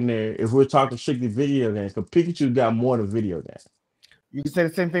Pikachu in there if we're talking strictly video games? Because Pikachu got more than video games. You can say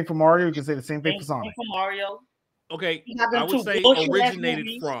the same thing for Mario. You can say the same thing for Same Sonic. for Mario. Okay, He got I them would two say bullshit-ass originated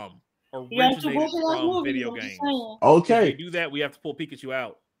movies. from. He got two Originated bullshit-ass from movies. video I'm just games. saying. If Okay. they do that, we have to pull Pikachu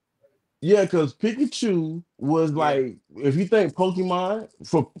out. Yeah, because Pikachu was Yeah. like, if you think Pokemon,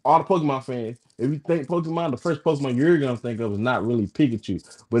 for all the Pokemon fans, if you think Pokemon, the first Pokemon you're going to think of is not really Pikachu.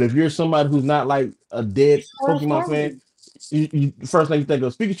 But if you're somebody who's not like a dead It's Squirtle Pokemon Squirtle. fan, you first thing you think of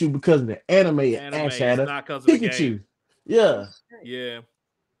is Pikachu because of the anime Anime, Ash it's had a not because of the Pikachu. game. Yeah. Yeah.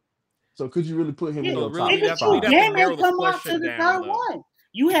 So could you really put him in Yeah, your So really, top we'd five? have to Game narrow ain't the come out to question the down, third though. one.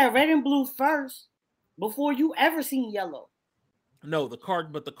 You had red and blue first before you ever seen yellow. No, the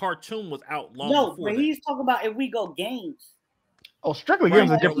cartoon was out long No, before but that. he's talking about if we go games. Oh, strictly Right, games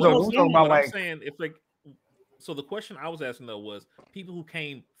are but different. what Though. I'm We're saying, talking about but I'm like saying if like, so the question I was asking though was people who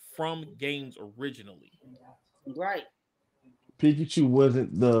came from games originally. Right. Pikachu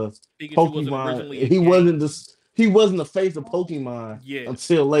wasn't the Pikachu wasn't Pokemon. originally a He game. wasn't he wasn't the face of Pokemon Yeah.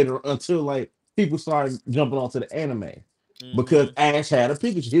 until later, until like people started jumping onto the anime. Mhm. Because Ash had a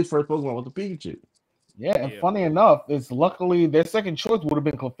Pikachu. His first Pokemon was a Pikachu. yeah. And Yeah. funny enough, it's luckily their second choice would have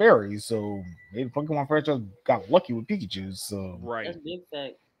been Clefairy. So the Pokemon franchise got lucky with Pikachu. So Right. That's big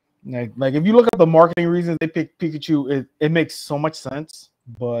fact. like if you look at the marketing reasons they picked Pikachu, it makes so much sense.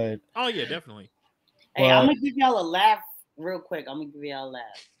 But Oh yeah, definitely. Hey, I'm gonna give y'all a laugh real quick. I'm gonna give y'all a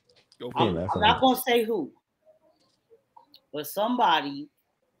laugh. Go for Yeah, it. that's I'm not gonna say who, but somebody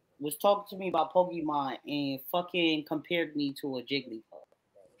was talking to me about Pokemon and fucking compared me to a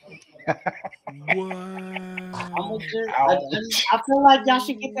Jigglypuff. Wow. I feel like y'all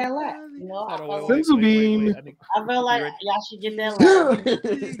should get that laugh. You know, Hold I on, feel wait, like Senzu wait, wait, wait, bean. wait. I need, I feel you like ready? y'all should get that laugh.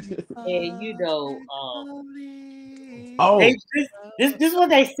 And you know, they Oh, this is what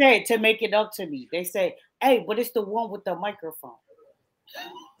they said to make it up to me. They say, "Hey, but it's the one with the microphone."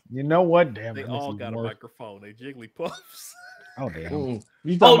 You know what? Damn, They that makes all it got a worse. microphone. They jigglypuffs Oh damn.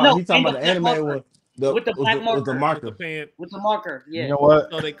 you Oh talking about? no, He talking in the about the black anime marker one? The with the with black the with the marker with the marker. pan. with the marker. You Yeah, know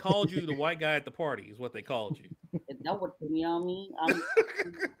what? So they called you the white guy at the party. Is what they called you. that would you know what I mean.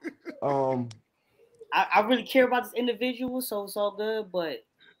 Um, I really care about this individual, so it's all good. But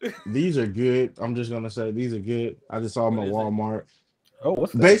these are good. I'm just gonna say these are good. I just saw them What at is it? Walmart. Oh,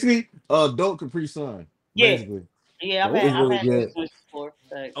 what's that? Basically, adult Capri Sun. yeah, Basically, yeah, Oh, it's I've really had those good. joints before.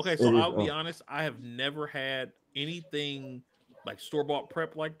 Okay, Thanks. so It is. I'll be honest. I have never had anything like store bought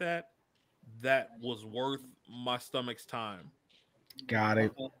prep like that that was worth my stomach's time. got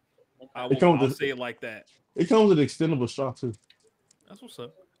it. Okay, I okay. It will. comes I'll with say it like that. it comes with extendable straw too. That's what's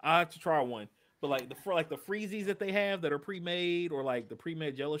up. I have to try one. But like the freezies that they have that are pre-made or like the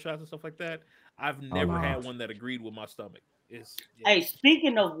pre-made Jello shots and stuff like that, I've Oh never no. had one that agreed with my stomach. It's yeah. Hey,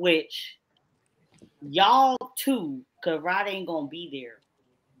 speaking of which, y'all too, cause Rod ain't gonna be there.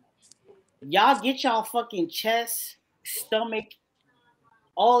 Y'all get y'all fucking chest, stomach,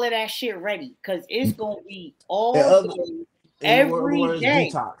 all of that shit ready, cause it's gonna be In all other day, other every words,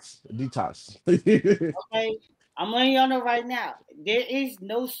 day. detox. Detox. Okay, I'm letting y'all know right now. There is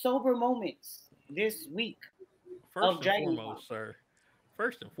no sober moments this week First of and Dragon Con. foremost, sir.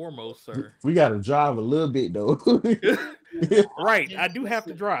 First and foremost, sir. We gotta drive a little bit though. Right, I do have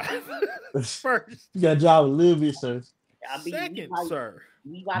to drive. First. You gotta drive a little bit, sir. I be Second, sir.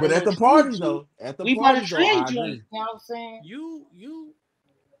 we about to But go at the trade parties joint. though, at the We about to parties though, trade I joint. agree. You know what I'm saying? You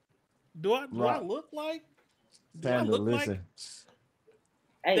do I Right. look like do I Panda, look like listen.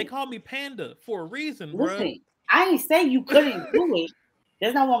 they Hey, call me Panda for a reason, bruh. listen. I ain't saying you couldn't do it.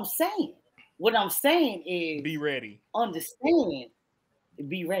 That's not what I'm saying. What I'm saying Be is ready. understand.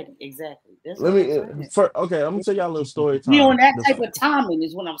 Be ready. Exactly. That's Let all I'm me saying. okay, I'm gonna tell y'all a little story We on time. that type of timing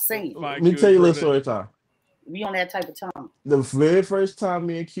is what I'm The saying. Let spy me Q tell is you a little running. story time. We on that type of time. The very first time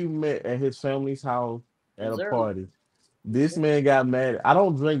me and Q met at his family's house at Yes, a sir. party, Yes, this sir. man got mad. I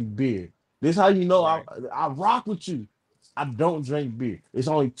don't drink beer. This how you know Right. I rock with you. I don't drink beer. It's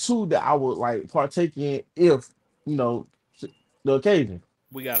only two that I would like partake in if you know the occasion.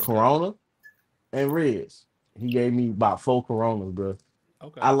 We got them covered. Corona and Reds. He gave me about 4 Coronas, bro.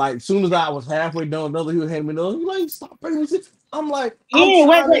 Okay. I like soon as I was halfway done another, he was handing me another. He like, stop bringing me shit. I'm like, I'm Yeah, wait,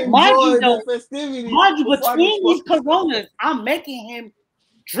 trying to wait. Mind you, enjoy the though, festivities mind you, before I get between these fucked up. Coronas, I'm making him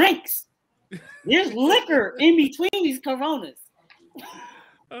drinks. There's liquor in between these Coronas.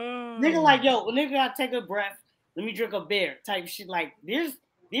 Nigga, like, yo, nigga gotta take a breath. Let me drink a beer type shit. Like,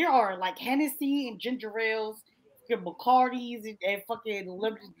 there are like Hennessy and ginger ales, fucking Bacardis and fucking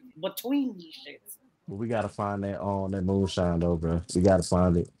lemon between these shits. We gotta find that moonshine though, bro. We gotta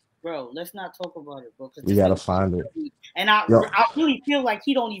find it. Bro, let's not talk about it, bro. Cause We this gotta nigga, find it. and I Yo, really feel like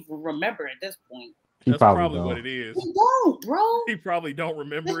he don't even remember at this point. he That's probably probably what don't. it is. He don't, bro. He probably don't This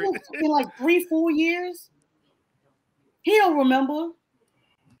remember it. was fucking like 3-4 years. He don't remember.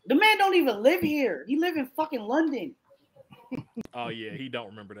 The man don't even live here. He live in fucking London. Oh yeah, he don't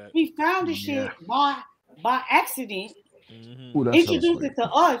remember that. He found the Yeah. shit by accident, Ooh, Hmm. that's so introduced sweet. it to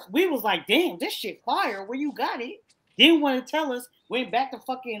us. We was like, damn, this shit fire. Where you got it? Didn't want to tell us. Went back to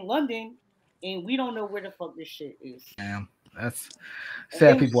fucking London, and we don't know where the fuck this shit is. Damn. That's It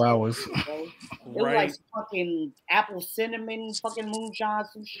sad was people so hours. good, bro. It was like Right. fucking apple cinnamon fucking moonshine,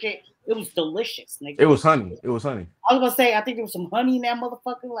 some shit. It was delicious, It nigga. was honey. It was honey. I was gonna say, I think there was some honey in that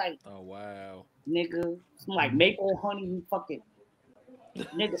motherfucker, like Oh wow. nigga, some like maple honey, fucking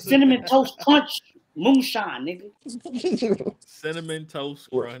nigga, cinnamon toast crunch moonshine, nigga. Cinnamon toast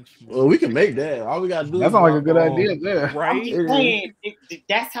well, crunch well, we can make moonshine. that. All we gotta do That is sounds like a drop good idea on. there. I'm Right. just saying,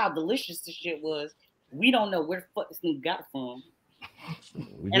 that's how delicious this shit was. We don't know where the fuck this nigga got it from,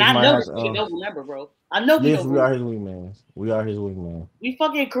 We and just I might know have this to. nigga don't remember, bro. I know he Yes, don't we are remember. his wingman. We are his wingman. We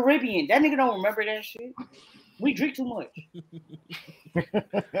fucking Caribbean. That nigga don't remember that shit. We drink too much.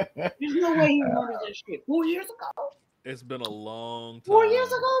 There's no way he remembers that shit. 4 years ago. It's been a long 4 years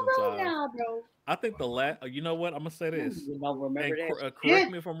time ago, since bro. I've. Nah, bro. I think the last. You know what? I'm gonna say You this, don't remember and that correct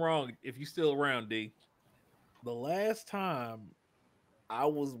shit. me if I'm wrong. If you still around, D. The last time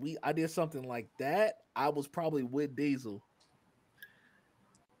I did something like that, I was probably with Diesel.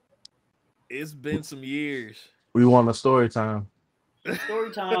 It's been some years. We want a story time.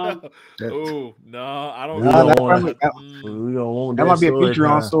 Story time. Oh no, I don't. We I don't don't. want Probably, I, We don't want that that might be a story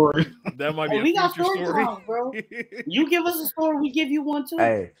Patreon time. story. that might be Hey, a we got future story story. times, bro. bro. You give us a story, we give you one too.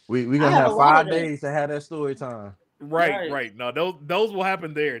 Hey, we I gonna have a have lot of 5 them. days to have that story time. Right, Right. right. No, those will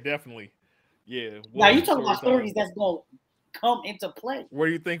happen there, definitely. Yeah. We'll Now have you some talking about story time. stories that's gonna come into play. Where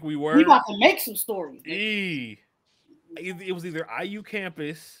do you think we We were? about to make some stories. It was either IU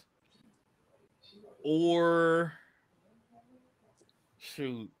campus or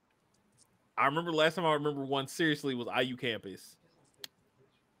shoot. I remember last time I remember one seriously was IU campus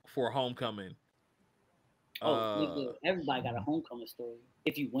for homecoming. Oh, Uh, nigga, everybody got a homecoming story.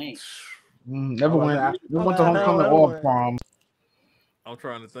 If you win. I Never was went. like, We I went to like how homecoming that or went. prom. I'm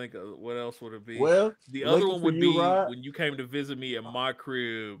trying to think of what else would it be. Well, The other lucky one for would you, be Rod. when you came to visit me at my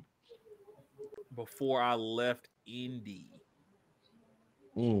crib before I left Indy.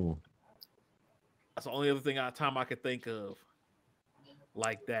 Mm. That's the only other time I could think of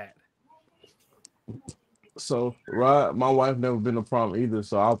like that. So, Rod, my wife never been to prom either,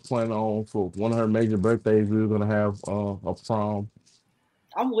 so I plan on for one of her major birthdays we were gonna have a prom.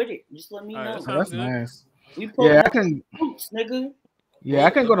 I'm with it. Just let me All right, that know. Oh, sounds that's good. nice. We Yeah, pulling I up can. roots, nigga. Yeah, I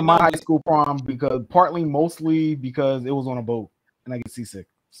Well, couldn't let go me to my know. high school prom because mostly because it was on a boat and I get seasick.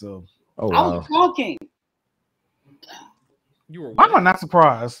 So Oh I was wow. prom king. You were why am I what? not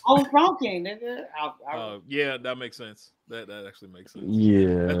surprised? I was prom king, nigga. Yeah, that makes sense. That actually makes sense.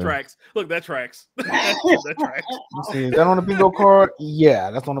 That Yeah. tracks. Look, that tracks. that tracks. Let's see, is that on the bingo card?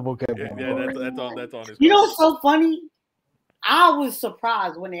 Yeah, that's on the Yeah, vocabulary. that's on his You know card. what's so funny? I was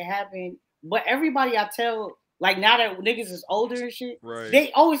surprised when it happened, but everybody I tell, like now that niggas is older and shit, Right.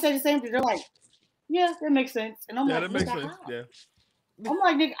 they always say the same thing. They're like, "Yeah, that makes sense," and I'm Yeah, like, that "Nigga, makes sense. how?" Yeah. I'm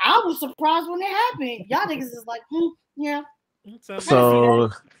like, "Nigga, I was surprised when it happened. Y'all niggas is like, yeah, Sounds I can good. see that." So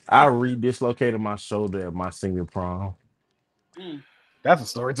I redislocated my shoulder at my senior prom. Mm, That's a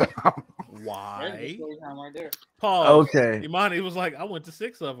story time. there's the Why? story time right there. Pause. Okay. Imani was like, I went to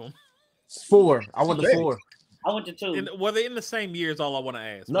 6 of them. 4. I went to Hey, 4. I went to two. And were they in the same year? Is all I want to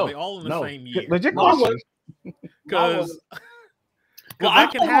ask. Were they No, all in the no. same year? legit Mine question. was, mine was. Because Well, I'm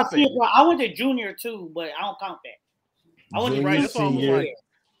that can talking about senior happen. prom. I went to junior too, but I don't count that. I went to Junior, Right. two That's why I was senior, like, senior.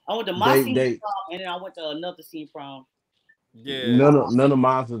 I went to my they senior they prom, and then I went to another senior prom. yeah. none of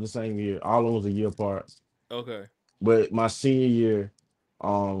mine was the same year. All of them was a year apart. Okay. But my senior year,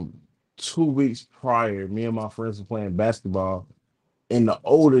 um, 2 weeks prior, me and my friends were playing basketball in the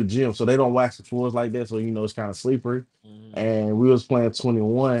older gym, so they don't wax the floors like that, so it's kind of slippery. Mhm. And we was playing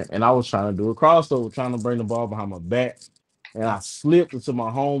 21, and I was trying to do a crossover, trying to bring the ball behind my back, and I slipped into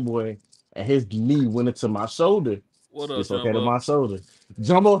my homeboy, and his knee went into my shoulder, What up, dislocated Jumbo? my shoulder.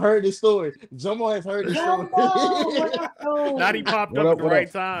 Jumbo heard this story. Jumbo has heard this story. Jumbo, what up, Not he though? popped What up up? at the What up?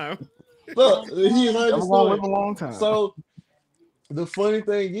 right time. Look, he has heard the Never gonna story. live a long time. So the funny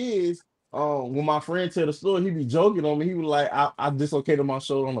thing is, when my friend tell the story, he be joking on me. He was like, I dislocated my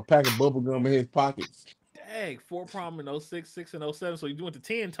shoulder on a pack of bubble gum in his pocket. Dang, 4 prom in '06, 6 and '07. So you went to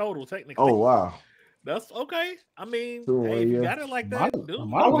 10 total, Oh technically. wow. That's okay. I mean, So, hey, if you yeah. got it like Mine, that, do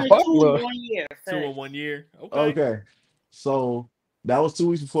mine I do was it. a went to fuck two in look. 1 year. 2 in Facts. 1 year. Okay. Okay. So that was 2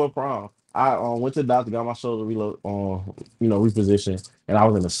 weeks before prom. I went to the doctor, got my shoulder repositioned, and I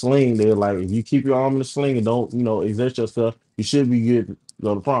was in a sling. They were like, if you keep your arm in the sling and don't, exert yourself, you should be good to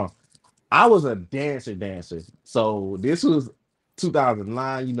go to prom. I was a dancer. So this was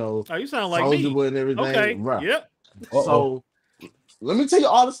 2009, Oh, you sound like Soldier me. Boy and everything, Okay. bruh. Yep. Uh-oh. So let me tell you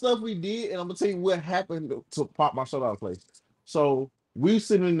all the stuff we did, and I'm gonna tell you what happened to pop my shoulder out of place. So we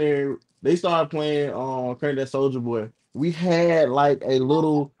sitting there, they started playing Crank That Soldier Boy. We had like a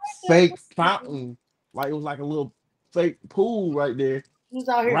little fake fountain, like it was like a little fake pool right there, Who's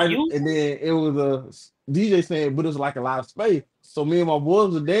out here? right, You? and then it was a DJ stand, but it was like a lot of space. So me and my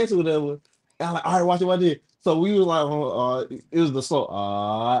boys were dancing with them. And I'm like, all right, watch it. So we was like, it was the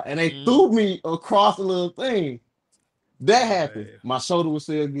song, and they Mm. threw me across a little thing. That Oh happened. man. My shoulder was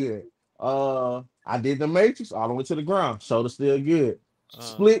still good. I did the matrix all the way to the ground. Shoulder still good. Uh,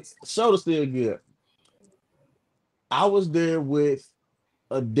 Splits, shoulder still good. I was there with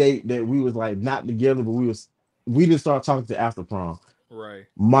a date that we was like not together, but we didn't start talking to after prom. right.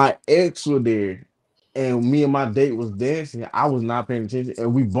 My ex were there, and me and my date was dancing. I was not paying attention,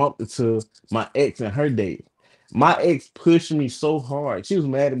 and we bumped into my ex and her date. My ex pushed me so hard. She was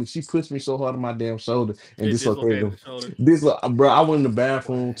mad at me. She pushed me so hard on my damn shoulder and It dislocated dislocated them. the shoulder. Bro, I went in the Wow.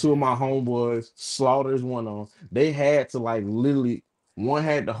 bathroom. Two of my homeboys, Slaughters one on. They had to like literally. One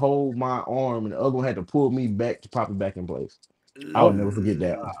had to hold my arm, and the other one had to pull me back to pop it back in place. I would Oh, never forget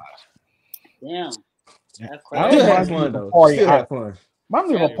that. Damn, yeah. that's That Still crazy. had reminds me fun of a though. party. Still had fun. Reminds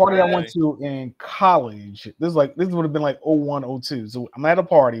me of a That's Your party I went birthday. crazy. to in college. This would have been like 01, 02. So I'm at a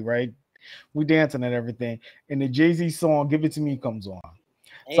party, right? We dancing and everything, and the Jay-Z song "Give It to Me" comes on.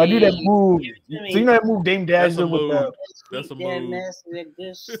 So I do that Hey, move. give it to So you me. know that move Dame Dash That's a did with the. mood. That's Sweet, a that mood. nasty, that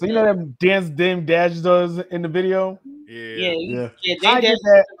good So you know stuff. that dance Dame Dash does in the video. Yeah. Yeah, Yeah. yeah, How they I did. did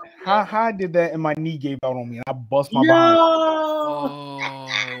that. How I did that, and my knee gave out on me, and I bust my behind. No. I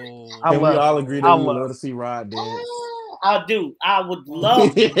Oh. Can we left. all agree that I we would left. love to see Rod dance? I do. I would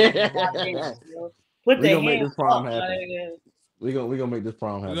love to rap Oh. dance, yo. Put We the gonna make hands this prom up, happen. like We gonna make this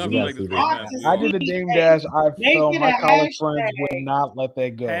prom We're happen. gonna have We to gotta make see this this. prom I happen. I just did Yeah. the need, Dame hey, Dash. I make felt it my a college friends would hashtag. not let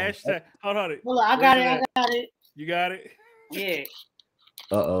that go. Hashtag. Hold it. Hold on, I Where's got it it. at? I got it. You got it. Yeah.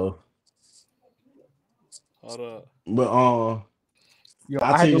 Uh-oh. Hold up, But Yo,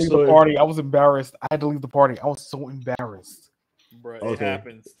 I'll I tell had you to a leave the story. party. I was embarrassed. I had to leave the party. I was so embarrassed. bro. It Okay.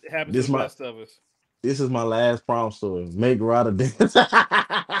 happens. It happens to This the my best of us. this is my last prom story. Make Rod a dance.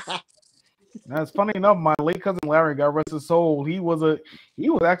 Now it's funny enough. My late cousin Larry, God rest his soul, he was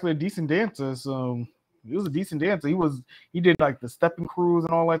actually a decent dancer. So he was a decent dancer. He did like the stepping cruise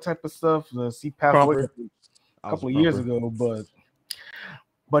and all that type of stuff. He passed away Crumper. a I was a couple of years crumper. ago,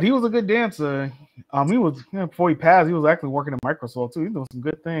 but he was a good dancer. He was before he passed, he was actually working at Microsoft too. He doing some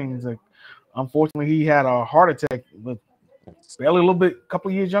good things. Like, unfortunately, he had a heart attack. With barely a little bit, couple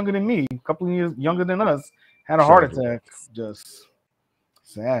of years younger than me, a couple of years younger than us. Had a heart Tragic. attack. Just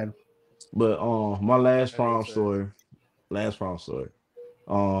sad. But my last That is prom sad. story. Last prom story.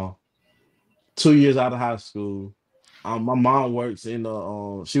 Um 2 years out of high school. My mom works in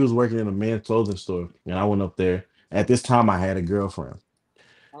the she was working in a men's clothing store, and I went up there. At this time, I had a girlfriend,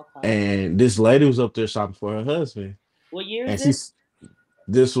 Okay. and this lady was up there shopping for her husband, What year is and this? she's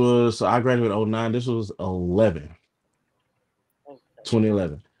this was so I graduated '09. This was 11, Okay.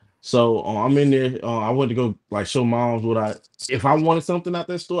 2011. So I'm in there. I went to go like show moms what I if I wanted something out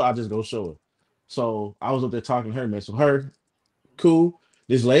that store, I just go show her. So I was up there talking to her, man. So her cool.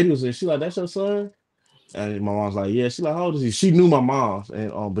 This lady was there. She like, that's your son? And my mom's like, yeah. She like, how old is he? She knew my mom's,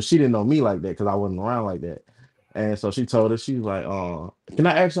 and but she didn't know me like that because I wasn't around like that. And so she told her, she was like, can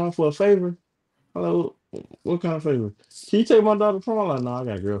I ask y'all for a favor? I'm like, what kind of favor? Can you take my daughter to prom? I'm like, no, I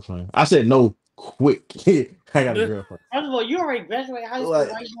got a girlfriend. I said no, quick. I got a girlfriend. First of all, you already graduated high school.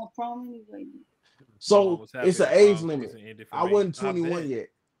 Like, Why you want prom anyway? My mom so was it's happy an the age prom limit. season ended for I me. wasn't I 21 bet. yet.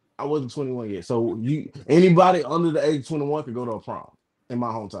 I wasn't 21 yet. So anybody under the age of 21 could go to a prom in my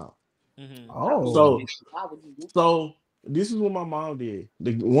hometown. Hmm. Why would you Oh, So do? Why would you do? So this is what my mom did.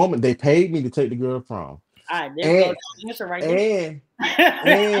 The woman they paid me to take the girl to prom, All right, there goes and the answer right there.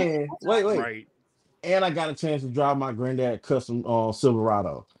 and wait, Right. and I got a chance to drive my granddad custom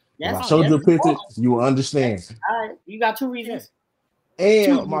Silverado. If I that's Oh showed you yeah. a that's picture, important. you will That's, understand. all right, you got two Yeah. reasons. And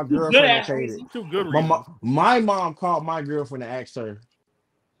Two, my two good girlfriend that ass paid it. reasons. Two good reasons. My mom called my girlfriend and asked her.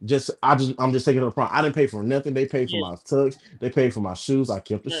 I'm just taking her to prom. I didn't pay for nothing. They paid for Yeah, my tux. They paid for my shoes. I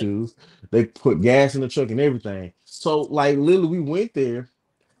kept the good. shoes. They put gas in the truck and everything. So like literally, we went there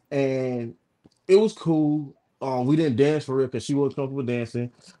and it was cool. We didn't dance for real because she wasn't comfortable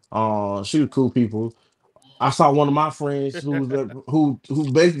dancing. She was cool people. I saw one of my friends who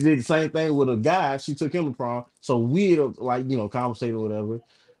basically did the same thing with a guy. She took him to prom, so we like conversated or whatever.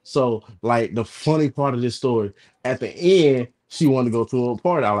 So like the funny part of this story, at the end, she wanted to go to a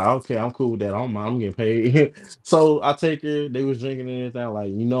party. I was like, okay, I'm cool with that. I don't mind. I'm getting paid. So I take her. They was drinking and everything. Like,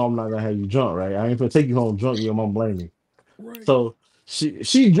 I'm not gonna have you drunk, right? I ain't gonna take you home drunk. Your mom blame me. Right. So she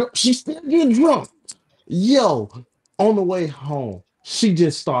still getting drunk. Yo, on the way home, she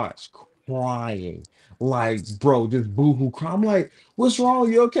just starts crying. Like, bro, just boo-hoo cry. I'm like, what's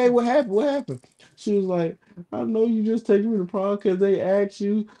wrong? You okay? What happened? What happened? She was like, I know you just take me to prom because they asked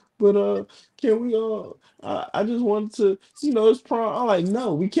you, but can we I just wanted to, it's prom. I'm like,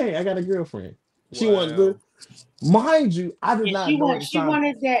 no, we can't. I got a girlfriend. She wanted to, Wow. mind you, I did Yeah, not know at the she time.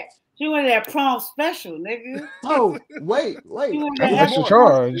 wanted that. She wanted that prom special, nigga. Oh, wait, She wait. wanted that's that an There's extra extra more. prom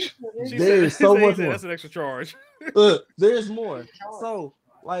charge. special, She nigga. said. There's He so said much that's more. an extra charge. There's more. Charge. So,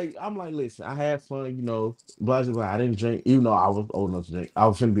 like, I'm like, listen, I had fun, blah, blah, blah. I didn't drink, even though I was old enough to drink. I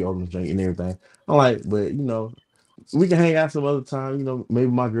was finna be old enough to drink and everything. I'm like, but, we can hang out some other time. Maybe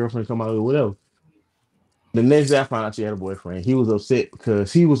my girlfriend come out or whatever. The next day, I found out she had a boyfriend. He was upset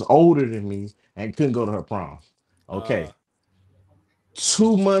because he was older than me and couldn't go to her prom. Uh. Okay.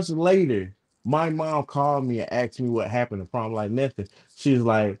 2 months later, my mom called me and asked me what happened to prom. Like, nothing. She's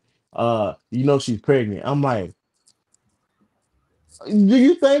like, she's pregnant. I'm like, do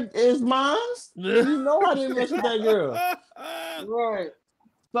you think it's mine? I didn't mess with that girl. Right.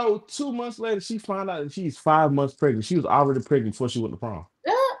 So 2 months later, she found out that she's 5 months pregnant. She was already pregnant before she went to prom.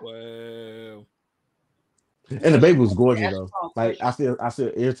 Yeah. Wow. And the That's baby was gorgeous that's though. prom Like special. I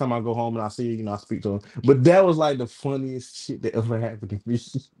still every time I go home and I see her, I speak to her. But that was like the funniest shit that ever happened to me.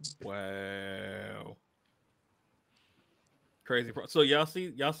 Wow. Crazy. So y'all see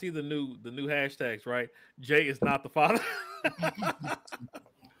the new hashtags, right? Jay is not the father.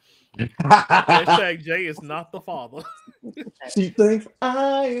 Hashtag Jay is not the father. She thinks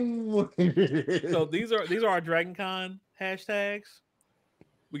I'm. So these are our Dragon Con hashtags.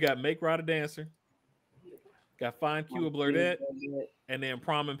 We got make Rod a dancer, got find Q a blurdette, and then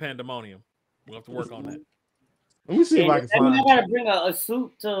prom and pandemonium. We'll have to work on that. Let me see if And I does can that mean I find. gotta bring a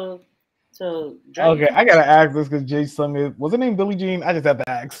suit to Dragon Okay, Con? I gotta ask this because Jay sung it. Was her name Billie Jean? I just have to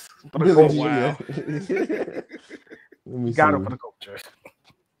ask for the Billie Oh culture. Jean, yeah. wow. Let me Got it see. for the culture.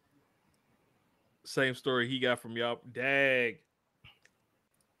 Same story he got from y'all. Dag.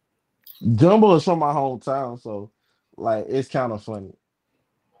 Jumbo is from my hometown, so like it's kind of funny.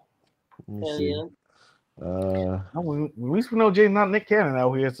 Let me Hell see. yeah. We used to know Jay's not Nick Cannon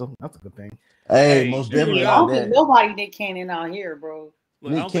out here, so that's a good thing. Hey, Hey, most dude, definitely Yeah, I not don't think that. nobody Nick Cannon out here, bro.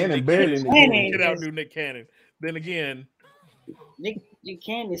 look, I Nick don't think Cannon Nick better Cannon. than Nick Nick Nick Cannon. Cannon Cannon outdo is Nick Cannon. Then again, Nick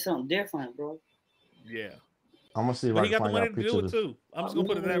Cannon is something different, bro. yeah. I'm gonna see if But I he can got the find y'all money a to picture do of it this. too. I'm just gonna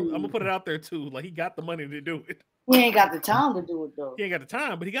put it that. I'm gonna put it out there too. Like he got the money to do it. He ain't got the time to do it though. He ain't got the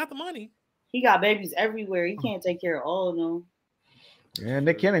time, but he got the money. He got babies everywhere. He can't take care of all of them. Yeah,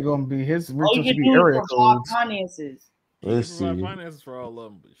 Nick Cannon gonna be his All ringtone you should can be do is area provide codes. finances. He can Let's provide see. finances for all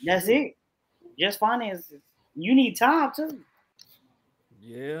of them. But That's shit. it. Just finances. You need time too.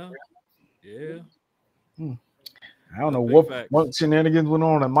 Yeah, yeah. Hmm. I don't That's know big facts. what shenanigans went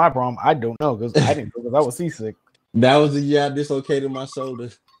on in my prom. I don't know because I didn't go because I was seasick. That was the year I dislocated my shoulder.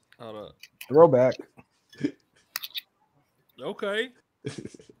 Hold up. Throwback. Okay,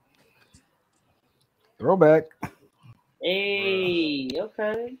 Throwback. bruh. Hey,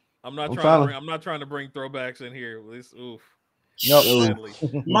 okay. I'm not I'm trying to trying bring. I'm not trying to bring throwbacks in here. This oof. Nope. to. Sadly,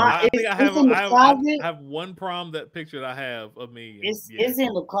 My I think it's in the I closet. have one prom that picture that I have of me, and yeah. It's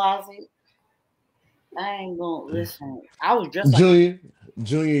in the closet. I ain't gonna listen. I was dressed like Junior,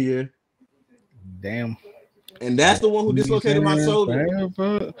 junior year, Damn. and that's the one who dislocated my shoulder.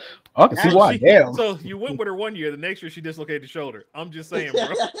 I can see that. So why. she, Damn. so you went with her one year. The next year she dislocated the shoulder. I'm just saying,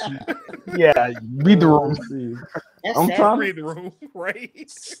 bro. Yeah. Read the room. Let's see. That's I'm sad. trying Read the room,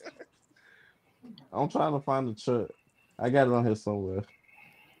 right? I'm trying to find the shirt. I got it on here somewhere.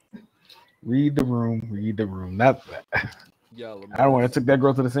 Read the room. Read the room. That Y'all a I don't want to mess. took that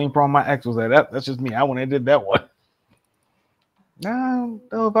girl to the same prom my ex was at. That's just me. I went and did that one. No,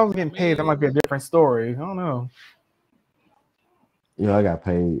 if I was I getting paid, that might be a mean, different story. I don't know. Yeah, I got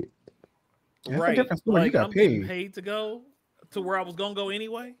paid. That's a right? different story. You Like got I'm getting paid. paid to go to where I was gonna go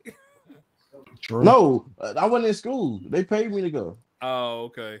anyway. True. No, I wasn't in school. They paid me to go. Oh,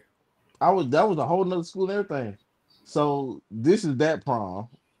 okay. That was a whole nother school and everything. So this is that prom.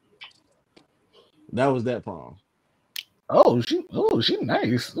 That was that prom. Oh, she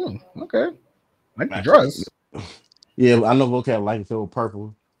nice. Okay. Like the Actually, dress. yeah, I know vocab like it was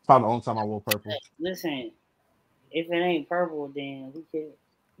purple. Probably the only time I wore purple. Listen, if it ain't purple, then who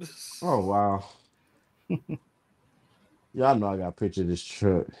cares? Oh wow. Y'all know I got a picture of this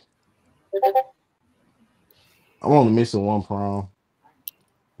truck. I'm only missing one prom.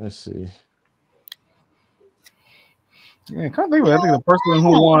 Let's see. Yeah, I can't think of it. I think the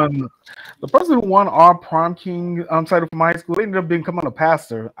person who won our prom king title from high school ended up becoming a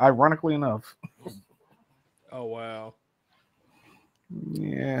pastor. Ironically enough. Oh wow.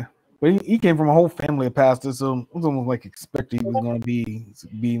 Yeah. But he came from a whole family of pastors, so it was almost like expected he was going to be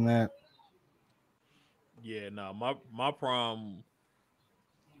being that. Yeah, no, my prom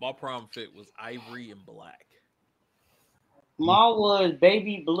fit was ivory and black. Mine was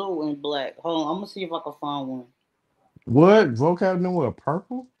baby blue and black. Hold on, I'm gonna see if I can find one. What vocab knew what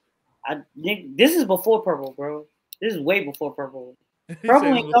purple? I think this is before purple, bro. This is way before purple. He Purple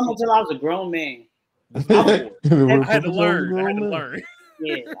said ain't come until I was a grown man. this was I was before. When I had to purple chose to learn. I go had to man. learn.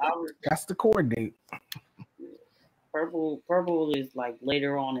 yeah, I was That's the coordinate. purple. Purple is like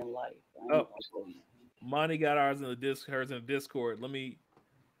later on in life. I Oh, ain't gonna say. Monty got ours in the hers in the Discord. Let me.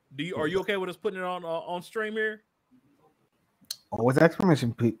 Are you okay with us putting it on stream here? Always ask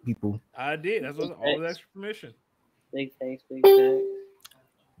permission, people. I did. That's what Big always facts. ask for permission. Big face, big facts.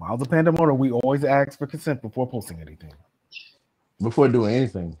 While the Pandemonium, we always ask for consent before posting anything. Before doing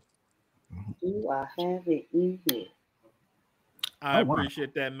anything. Do I have it in here? I Oh wow.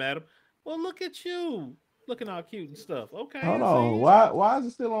 appreciate that, madam. Well, look at you, looking all cute and stuff. Okay, Hold I see on. you. Why is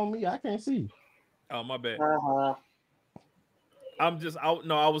it still on me? I can't see. Oh, my bad. Uh-huh. I'm just out.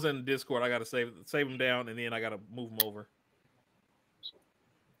 No, I was in the Discord. I gotta save them down, and then I gotta move them over.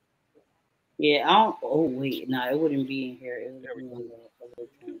 Yeah, I don't. Oh wait, no, it wouldn't be in here. It would be on the other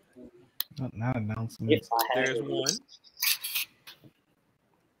thing. Not If announcements. I had There's it. one.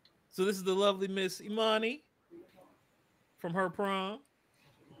 So this is the lovely Miss Imani from her prom.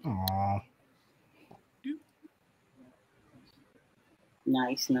 Aw.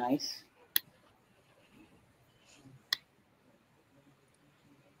 Nice, nice.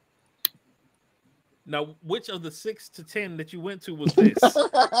 Now, which of the 6 to 10 that you went to was this?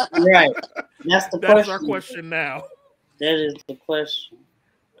 Right. That's the That is our question. question now. That is the question.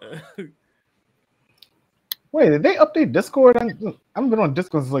 Wait, did they update Discord? I haven't been on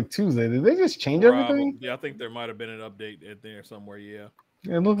Discord since like Tuesday. Did they just change everything? Probably, I think there might have been an update in there somewhere. Yeah.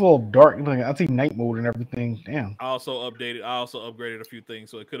 Yeah, it looks a little dark. Like I see night mode and everything. Damn. I also updated. I also upgraded a few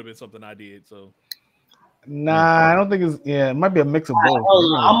things, so it could have been something I did. So Nah, I don't think it's. Yeah, it might be a mix of both.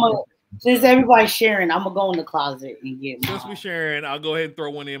 Hold on. Since everybody's sharing, I'm gonna go in the closet and get since we mine. sharing, I'll go ahead and throw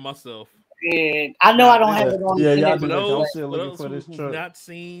one in myself. And I know Now, I don't have it on Yeah, in y'all there. do For that. I'm those, still for looking those for this who've truck. not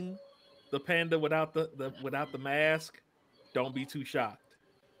seen the panda without the without the mask, don't be too shocked.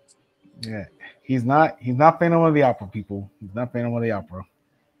 Yeah, he's not. He's not Phantom of the Opera, people. He's not Phantom of the Opera.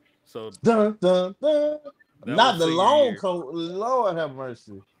 So Dun, dun, dun. that was Not the senior long year. coat. Lord have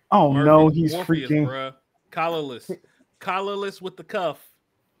mercy. Oh no, Murphy, he's Morpheus, freaking. bruh. Collarless with the cuff.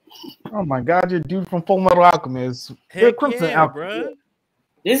 Oh my God, your dude from Full Metal Alchemist. They're Heck Crimson yeah, Alchemist. bruh.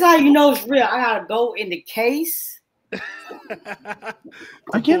 This is how you know it's real. I gotta go in the case.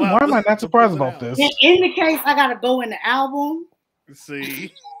 Again, why am I not to surprised pull it about out. this? In the case, I gotta go in the album.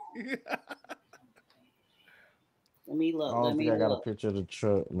 See, Let me I look. don't Let think me I got a look. picture of the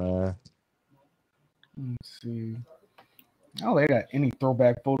truck, man. Let's see. Oh, they got any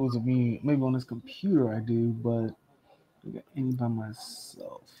throwback photos of me? Maybe on this computer I do, but they got any by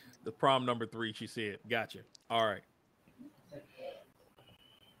myself. the prom number 3. She said, "Gotcha." All right,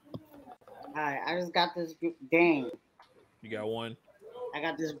 All right, I just got this group. Dang, you got one. I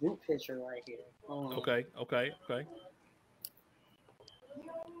got this group picture right here. Hold on. Okay, okay, okay.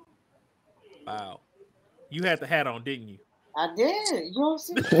 Wow, you had the hat on, didn't you? I did. You don't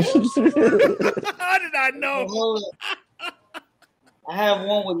see? How did I know? Hold up. I have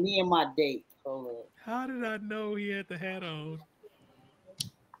one with me and my date. Hold up. How did I know he had the hat on?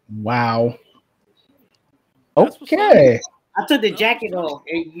 Wow. That's what's up. Okay. I took the That's what's jacket up. off,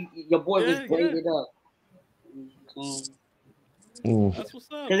 and your boy was Yeah, yeah. braided up. That's what's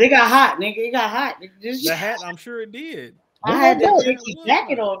up. Cause it got hot, nigga. It got hot. The hat, I'm sure it did. I Oh my had to God. take It the was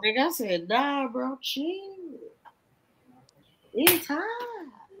jacket hot. off, nigga. I said, nah, bro, chill. It's hot.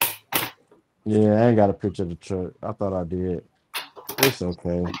 Yeah, I ain't got a picture of the truck. I thought I did. It's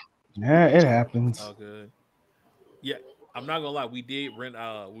okay. Yeah, it happens. Oh, good. Yeah, I'm not gonna lie. We did rent.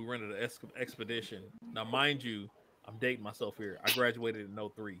 We rented an expedition. Now, mind you, I'm dating myself here. I graduated in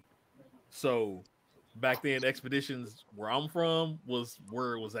 '03, so back then, expeditions where I'm from was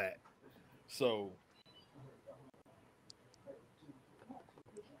where it was at. So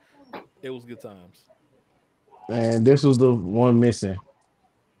it was good times. And this was the one missing.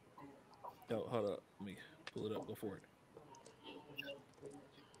 Oh, hold up. Let me pull it up. Go for it.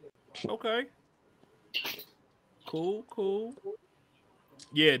 Okay. Cool. Cool.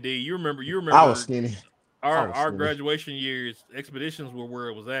 Yeah, D. You remember? You I was remember skinny. I our was our skinny. graduation years? Expeditions were where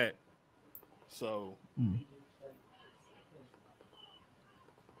it was at. So Hmm.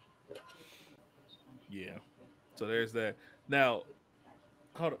 yeah. So there's that. Now,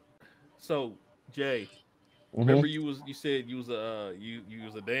 hold up. So Jay, Hmm. remember you said you was a you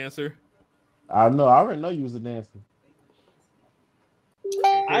was a dancer I know. I already know you was a dancer.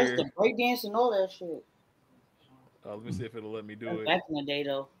 I used to here. break dance and all that shit. Let me see if it'll let me do That's it. back in the day,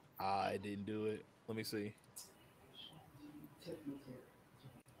 though. I didn't do it. Let me see.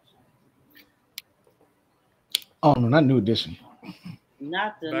 Oh no, not New Edition.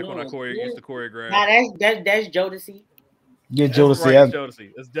 Not the Back when I newest. used to choreograph. Nah, that's Jodeci. Yeah, That's Jodeci. right. It's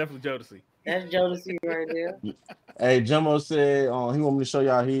Jodeci. It's definitely Jodeci. That's Jodeci right there. Hey, Jumbo said he want me to show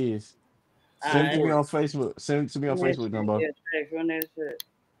y'all his. All Go Send it to right. me for it. on Facebook. Send it to me on Run that Facebook, shit. Jumbo. Yeah, straight. Run that shit.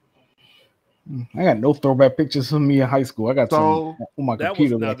 I got no throwback pictures of me in high school. I got some So on my That was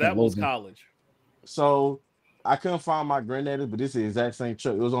computer, but now I can't that was load them. college. so I couldn't find my granddaddy, but this is the exact same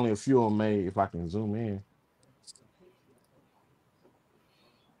truck. It was only a few of them made. If I can zoom in.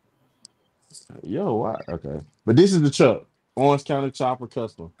 Yo, why? Okay. But this is the truck. Orange County Chopper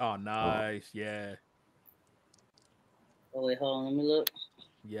Custom. Oh, Uh, nice. Yeah, Oh wait, hold on. Let me look.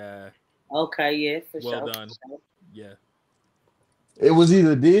 yeah. Okay, yeah, for Well sure. done. Yeah. it was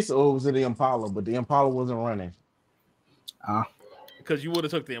either this or it was the Impala, but the Impala wasn't running. Ah, Because you would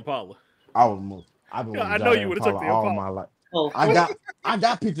have took the Impala. I've been Yeah, wanting I to know drive that you would have took Impala the all Impala. my life. Oh, I got I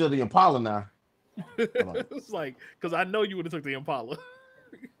got pictures of the Impala now. Hold on. It's like because I know you would have took the Impala.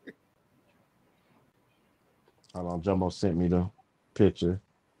 Hold on. Jumbo sent me the picture.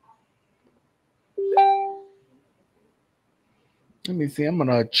 Let me see. I'm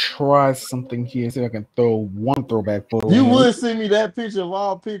gonna try something here. See if I can throw one throwback photo You in. would send me that picture of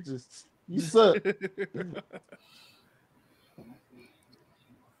all pictures. You suck.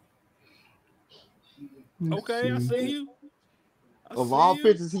 Let's Okay, I see. see you. I Of see all you.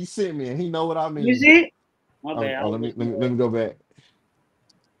 pictures he sent me, and he know what I You mean. see? My Oh, bad. I oh was let me go back.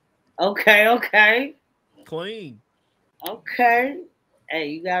 okay, okay, Clean. okay. Hey,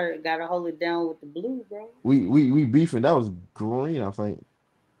 you gotta hold it down with the blue, bro. We beefing. That was green, I think,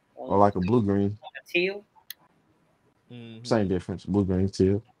 or Oh, like a blue green. teal. Same Mm-hmm. difference. Blue green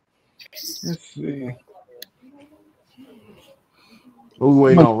too. Let's see. Who I'm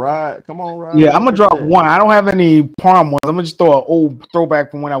waiting gonna, on Ride? Come on, Ride. yeah, Where I'm the gonna picture drop at? one. I don't have any prom ones. I'm gonna just throw an old throwback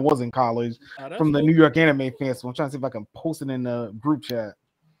from when I was in college Oh, that's from the New cool. York Anime Festival. I'm trying to see if I can post it in the group chat.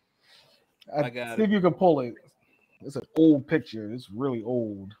 I got See it. if you can pull it. It's an old picture. It's really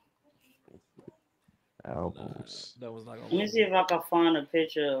old. Nah, Albums. that was not gonna Let me let see me. if I can find a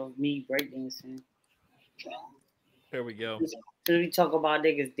picture of me breakdancing. Here we go. Since we talk about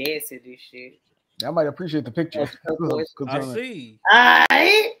niggas dancing and shit. I might appreciate the picture. That's turquoise. I Concerning see.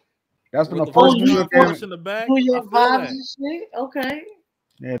 Alright. that's from With the the first Oh, New Voltron York New York, force Anime. in the back. New I York feel vibes that. and shit. Okay.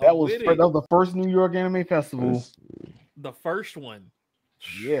 Yeah, I'm with that it. was the first New York Anime Festival. Let's The first one.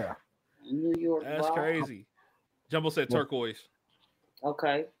 Yeah. New York That's vibe. crazy. Jumbo said Well, turquoise.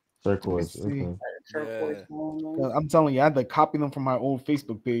 Okay. turquoise. let's see. Okay. Turquoise Yeah. going on. I'm telling you, I had to copy them from my old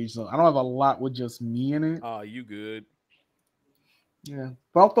Facebook page, so I don't have a lot with just me in it. Oh, you good. Yeah,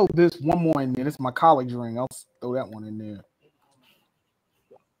 but I'll throw this one more in there. This is my college ring. Throw that one in there,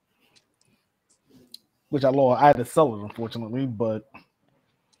 which I lost. I had to sell it, unfortunately, but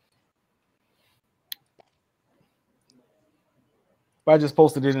I just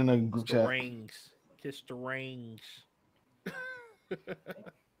posted it in a It's group the chat. rings. Kiss the rings.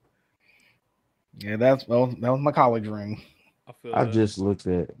 Yeah, that was my college ring. I feel I that. just looked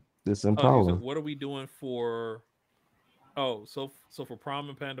at this Okay, so Impala. what are we doing for? Oh, so for prom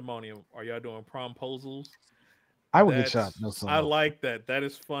and pandemonium, are y'all doing promposals? I would get shot. That's No, I so like that. That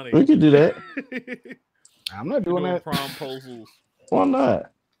is We funny. could do that. I'm not We're doing doing that. promposals. Why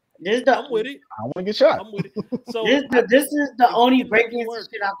not? This I'm with the it. I want to get shot. I'm with it. So this I the think this is the if we only can make it breakdancing work,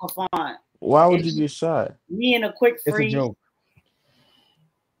 shit I can find. Why would And you get shot? me in a quick It's a freeze. joke.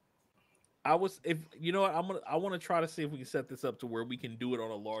 I was if you know what I want to try to see if we can set this up to where we can do it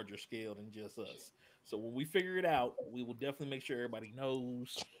on a larger scale than just us. So when we figure it out, we will definitely make sure everybody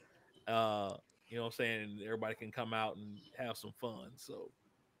knows. Uh, you know what I'm saying? And everybody can come out and have some fun. So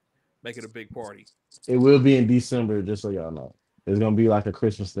make it a big party. It will be in December, just so y'all know. It's gonna be like a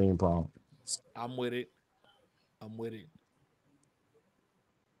Christmas theme prom. I'm with it. I'm with it.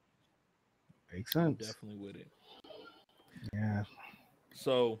 Makes I'm sense. definitely with it. Yeah.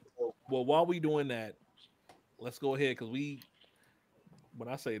 So, well, while we doing that, let's go ahead because we. When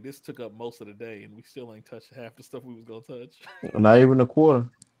I say this took up most of the day, and we still ain't touched half the stuff we was gonna touch. Not even a quarter.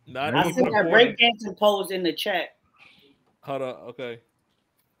 Not Not I even sent even a close. that quarter. breakdancing pose in the chat. Hold up. Okay.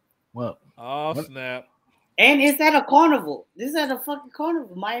 Well, Oh what? snap! And it's at a carnival. This is at a fucking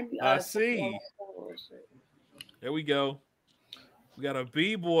carnival. Miami I the fucking see. There we go. We got a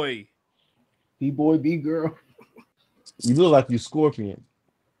b boy. B boy, B girl. You look like you Scorpion.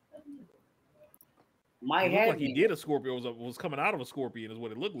 He might looked have like he me. did a scorpion. Was coming out of a scorpion, is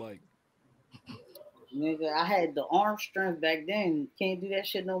what it looked like. Nigga, I had the arm strength back then. Can't do that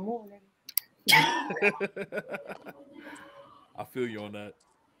shit no more, nigga. I feel you on that.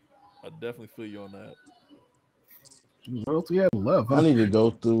 I definitely feel you on that. What else we had left? I need to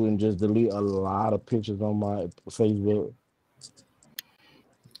go through and just delete a lot of pictures on my Facebook.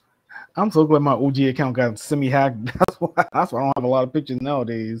 I'm so glad my OG account got semi hacked. That's why I don't have a lot of pictures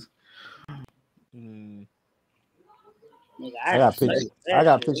nowadays. Mm, Nigga, I I had to got search pictures. I that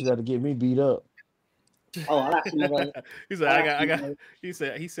got shit. pictures that'll get me beat up. Oh, I got some of those. he said, I got I some of got." those.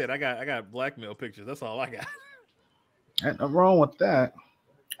 He said, I got blackmail pictures. That's all I got." Ain't nothing wrong with that.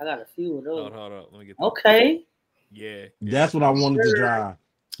 I got a few of those. Hold up. Let me get that. Okay. Yeah, That's that's what I nice. wanted to Sure. drive.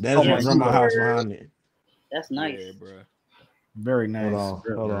 That is Oh, my my Yes, grandma Evo. house sir. behind it. That's Yeah, nice. bro. Very Hold nice. on,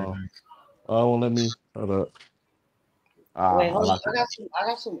 Very, hold very on. nice. Oh, won't let me. Hold up. Wait, Ah, I hold on. like it. I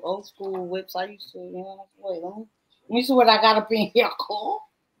got some old school whips I used to, wait, let me see what I got up in here, cool.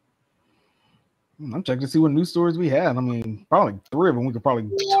 I'm checking to see what news stories we had. I mean, probably three of them we could probably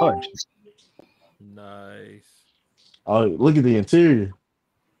touch. Nice. Oh, look at the interior.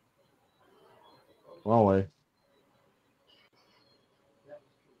 Wrong way.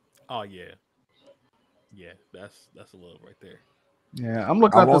 Oh yeah, yeah. That's a love right there. Yeah, I'm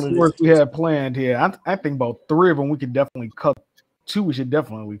looking I at the wanted stories it. we had planned here. I think about three of them we could definitely Two we should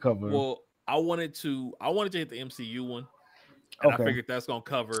definitely cover. Well, I wanted to hit the MCU one. and I Okay. figured that's gonna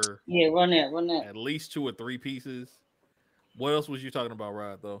cover Yeah, run that. at least 2 or 3 pieces. What else was you talking about,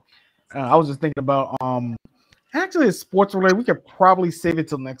 Rod? Though I was just thinking about actually it's sports related. We could probably save it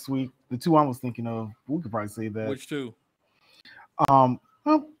till next week. The two I was thinking of, we could probably save that. which 2? Well,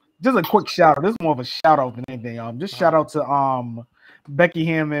 just a quick shout out. This is more of a shout out than anything. Just shout out to Becky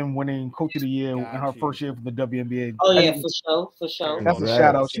Hammond winning Coach of the Year in her first year for the WNBA. Oh yeah, for sure. That's a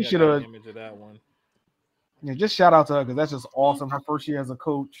shout out. She should have. Image of that one. Yeah, just shout out to her because that's just awesome. Her first year as a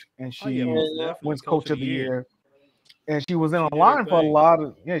coach, and she wins Coach of the Year. And she was in line for a lot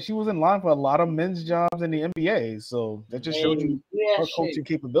of she was in line for a lot of men's jobs in the NBA. So that just shows you her coaching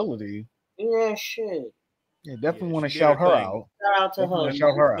capability. Yeah, shit. Yeah, definitely want to shout her out. Shout out to her.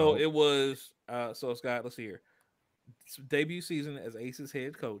 Shout her So out. it was so Scott, let's see here. Debut season as Ace's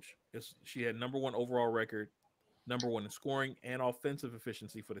head coach. She had #1 overall record, #1 in scoring and offensive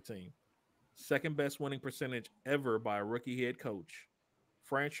efficiency for the team. Second best winning percentage ever by a rookie head coach.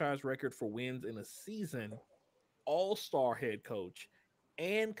 Franchise record for wins in a season. All-star head coach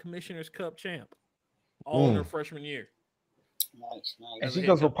and Commissioner's Cup champ, all in her freshman year. Nice. And she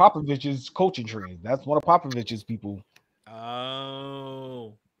goes for Popovich's coaching tree. That's one of Popovich's people.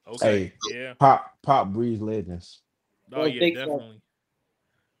 Oh, okay. Hey, Pop Breeze legends. Oh yeah, definitely.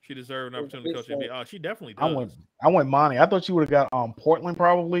 She deserved an opportunity to coach NBA. Oh, she definitely does. I went Monty. I thought she would have got Portland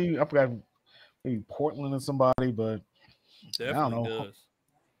probably. I forgot maybe Portland or somebody, but definitely I don't know.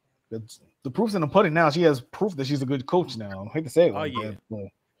 Does. The proof's in the pudding now. She has proof that she's a good coach now. I hate to say it like that. But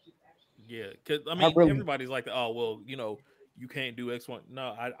yeah, because I mean, everybody's like, oh, well, you can't do X, one.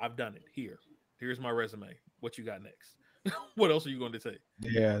 No, I've done it. Here's my resume. What you got next? What else are you going to say?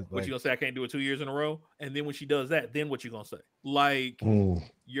 Yeah. What you going to say? I can't do it 2 years in a row? And then when she does that, then what you going to say? Like,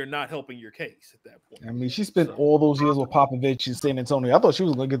 you're not helping your case at that point. I mean, she spent all those years with Popovich in San Antonio. I thought she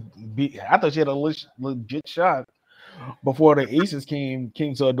was going to beat. I thought she had a legit shot before the Aces came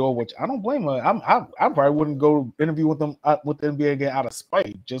to her door, which I don't blame her. I probably wouldn't go interview with them with the NBA again out of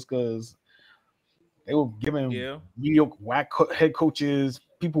spite, just because they were giving mediocre whack head coaches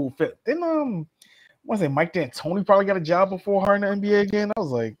people who fit. Then I say Mike D'Antoni probably got a job before her in the NBA again. I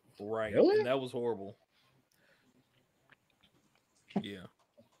was like, right, really? And that was horrible.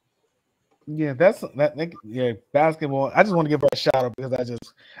 Yeah, basketball. I just want to give her a shout out because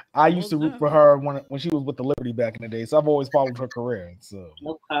I used to root for her when she was with the Liberty back in the day. So I've always followed her career. So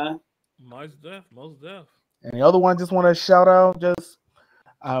okay, most deaf. And the other one, just want to shout out. Just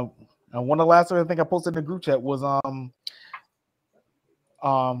one of the last I think I posted in the group chat was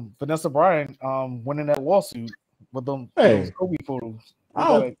Vanessa Bryant winning that lawsuit with those Kobe photos.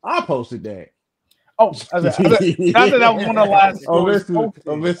 I posted that. Oh, I said that was one of the last stories.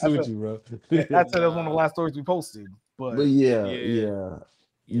 I'm messing with you, bro. I said that was one of the last stories we posted. But yeah.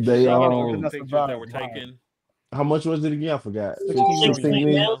 They pictures that were taken. How much was it again? I forgot.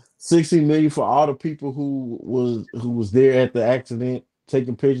 16 million for all the people who was there at the accident,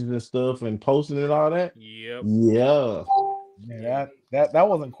 taking pictures and stuff and posting and all that. Yep. Yeah. Yeah, that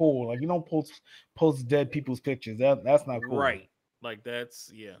wasn't cool. Like, you don't post dead people's pictures. That's not cool. Right. Like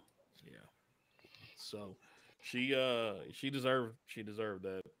that's yeah. So she deserved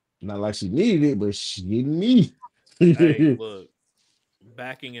that. Not like she needed it, but she didn't need it. Hey, look,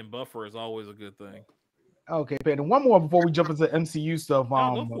 backing and buffer is always a good thing. Okay, Panda. One more before we jump into MCU stuff.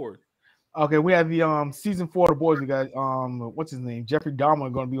 Go for it. Okay, we have the season 4 of The Boys. We got what's his name? Jeffrey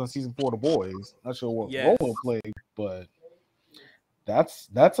Dahmer going to be on season 4 of The Boys. Not sure what role he'll play, but that's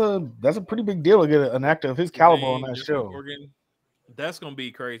a pretty big deal to get an actor of his caliber on that show. Morgan, that's gonna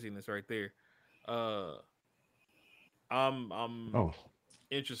be craziness right there. I'm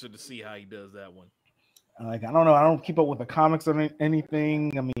interested to see how he does that one. Like, I don't know. I don't keep up with the comics or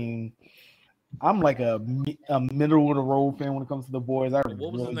anything. I mean, I'm like a middle of the road fan when it comes to The Boys. What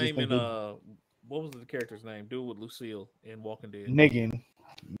was his name in what was the character's name? Dude with Lucille in Walking Dead. Negan.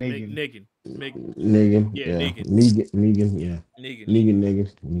 Yeah, Negan.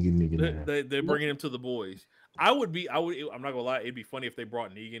 They're bringing him to The Boys. I'm not gonna lie, it'd be funny if they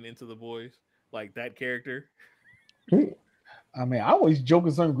brought Negan into The Boys, like that character. I mean, I always joke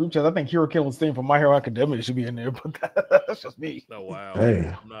in certain group chats. I think Hero Killing Stain from My Hero Academia should be in there, but that's just me. Oh wow,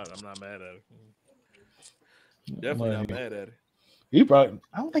 hey. I'm not mad at it. Definitely not mad at it.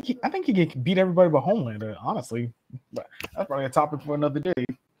 I think he can beat everybody but Homelander. Honestly, but that's probably a topic for another day.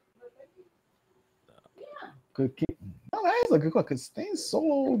 That is a good question. Could Stain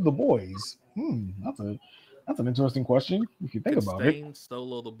solo The Boys? That's an interesting question if you think about it. Stain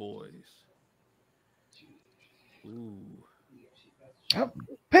solo The Boys. Ooh.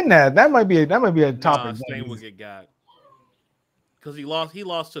 Pin that might be a topic. Stain would get got because he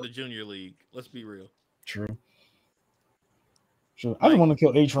lost to the Junior League. Let's be real. True. Sure. I just Like want to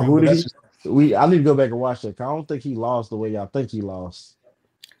kill A Train, Who but did that's he? just I need to go back and watch that. 'Cause I don't think he lost the way y'all think he lost.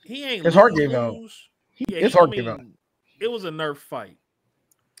 he ain't his heart lose gave out. lose. Yeah, His he. I heart gave out. mean, it was a nerf fight.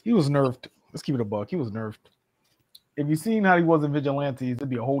 He was nerfed. Let's keep it a buck. He was nerfed. If you seen how he was in Vigilantes, it'd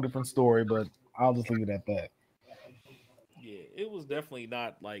be a whole different story. But I'll just leave it at that. Yeah, it was definitely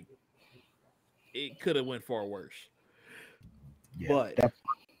not like it could have went far worse. Yeah, But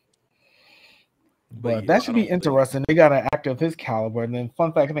but yeah, that I should be don't think interesting. They got an actor of his caliber. And then,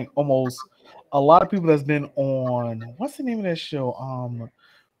 fun fact, I think almost a lot of people that's been on what's the name of that show?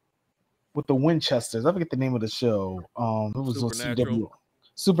 With the Winchesters. I forget the name of the show. It was on Supernatural. CW.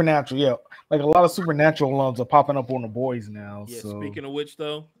 Supernatural, yeah. Like a lot of Supernatural alums are popping up on The Boys now. Yeah, So speaking of which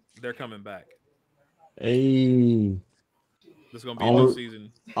though, they're coming back. Hey, There's gonna be a new only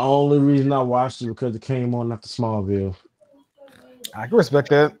season. only reason I watched it because it came on after Smallville. I can respect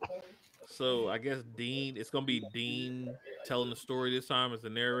that. So I guess Dean, it's gonna be Dean telling the story this time as the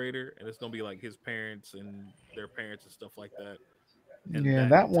narrator, and it's gonna be like his parents and their parents and stuff like that. And Yeah, that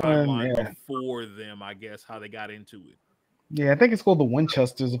that one. timeline Yeah, before them, I guess, how they got into it. yeah. I think it's called the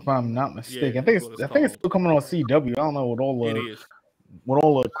Winchesters, if I'm not Yeah, mistaken. I think that's it's. what it's I think it's called. still coming on CW. I don't know It is. with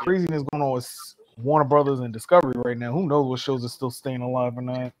all the It, craziness going on with Warner Brothers and Discovery right now. Who knows what shows are still staying alive or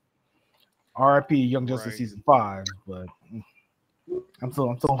not? R.I.P. Young Justice right. season 5, but I'm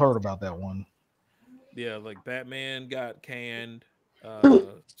still hurt about that one. Yeah, like Batman got canned.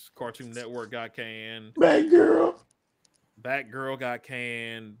 Cartoon Network got canned. Bad girl. Batgirl got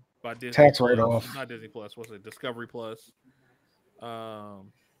canned by Disney Tax write Plus. off. Not Disney Plus. What's it? Discovery Plus.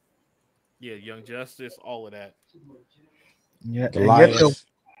 Um, yeah, Young Justice, all of that. Yeah, and yet the Goliath.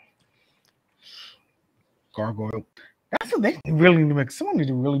 Gargoyle. That's what they really need to make. Someone need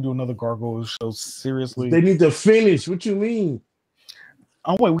to really do another Gargoyle show seriously. They need to finish. What you mean?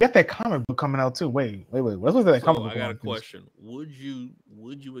 Oh wait, we got that comic book coming out too. Wait. Let's look at that comic So book. I got a on, 'cause question. Would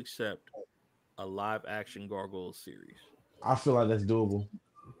you accept a live action Gargoyle series? I feel like that's doable.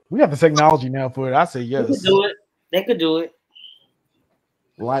 we got the technology now for it. I say They could yes. do it. They could do it.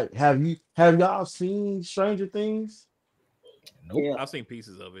 Like, have y'all seen Stranger Things? Nope. Yeah. I've seen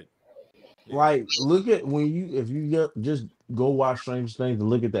pieces of it. Yeah. Like, look at if you just go watch Stranger Things and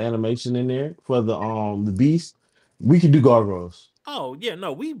look at the animation in there for the beast, we could do gargoyles. Oh yeah,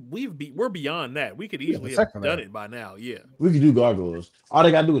 no, we're beyond that. We could We got the easily have tech for done that. it by now. Yeah, We could do gargoyles. All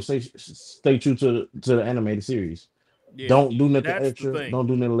they gotta do is stay true to the animated series. yeah. Don't do nothing That's the extra. thing. Don't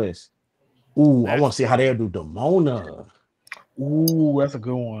do nothing less. Ooh, I want That's to see how they'll do Demona. Ooh, that's a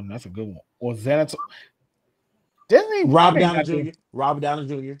good one. That's a good one. Or Xanax. Disney. Robert They Downey not do- Jr. Robert Downey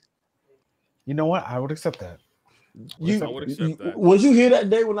Jr. You know what? I would accept that. I would accept that. Was you here that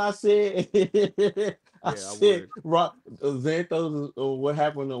day when I said I Yeah, I said would. Xanthos what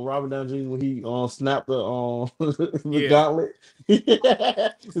happened to Robert Downey Jr. when he snapped the the Yeah, gauntlet?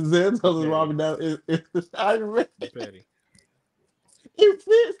 Xanthos is petty, Robert Downey. I read it. petty. It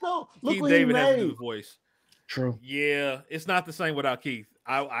fits though. Look Keith what he David has to do made. the voice. True. Yeah, it's not the same without Keith.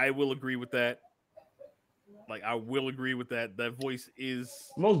 I will agree with that. Like I will agree with that. That voice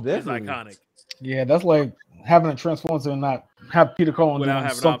is Most definitely. iconic Yeah, that's like having a transformer and not have Peter Cullen without doing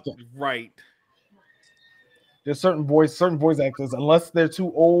having something. right. There's certain voice actors, unless they're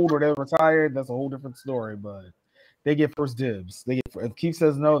too old or they're retired, that's a whole different story. But they get first dibs. If Keith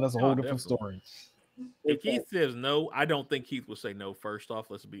says no, that's a whole Oh, different definitely. story. If Keith says no, I don't think Keith would say no. First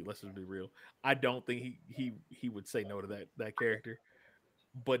off, let's just be real. I don't think he would say no to that character.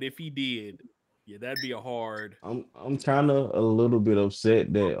 But if he did, yeah, that'd be a hard. I'm kind of a little bit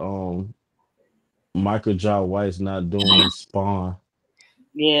upset that Michael Jai White's not doing Spawn.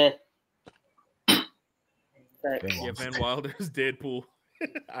 Yeah. Yeah, Van Wilder's Deadpool.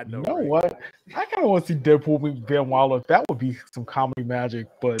 I know, You know right? what? I kind of want to see Deadpool meet Van Wilder. That would be some comedy magic,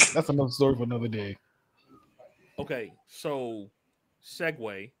 but that's another story for another day. Okay, so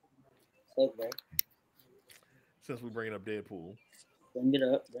segue Okay. since we bringing up Deadpool, Bring it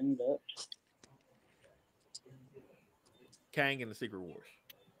up. Bring it up. Kang and the Secret Wars.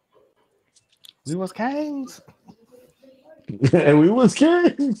 We was Kangs. And we was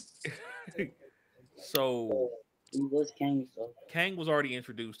kids. So He was King, so Kang was already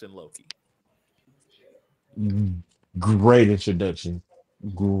introduced in Loki. Great introduction.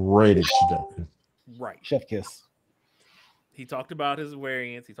 Great introduction. Right. Chef kiss. He talked about his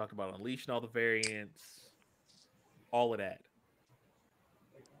variants. He talked about unleashing all the variants, all of that,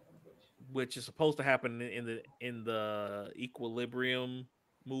 which is supposed to happen in the Equilibrium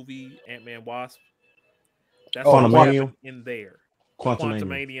movie, Ant-Man Wasp. That's supposed to happen in there.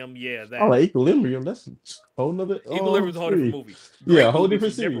 Quantumanium, yeah, that. Oh, like Equilibrium. That's a whole nother. Equilibrium is a whole different movie. Yeah, a whole movie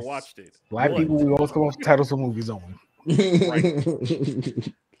different if you've series. Never watched it. Black But people, we always come up with titles for movies only.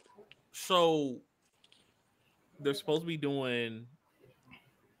 Right. So they're supposed to be doing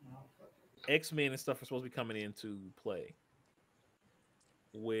X-Men and stuff are supposed to be coming into play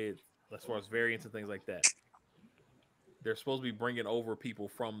with as far as variants and things like that. They're supposed to be bringing over people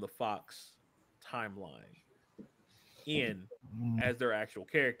from the Fox timeline in Mm, as their actual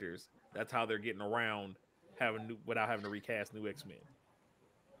characters. That's how they're getting around having new without having to recast new X-Men,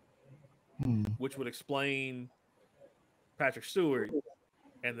 mm. which would explain Patrick Stewart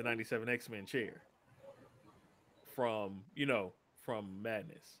and the 97 X-Men chair from, from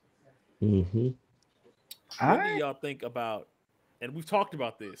Madness. hmm What do I y'all think about, and we've talked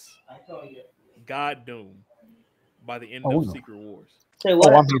about this, God Doom by the end of oh Secret Wars? Say oh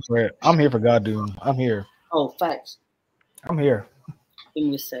what? I'm here for it. I'm here for God Doom. I'm here. Oh, facts. I'm here. Give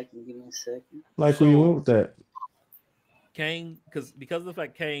me a second. Give me a second. Like where you went So with that? Kang, because of the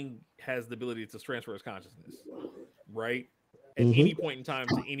fact Kang has the ability to transfer his consciousness, right? At Hmm any point in time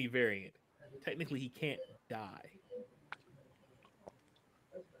to any variant, technically he can't die.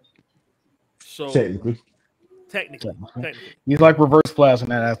 So Technically. technically, He's like Reverse Flash in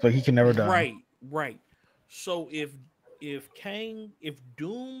that aspect. He can never die. right, right. So if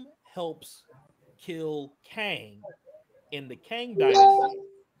Doom helps kill Kang in the Kang dynasty,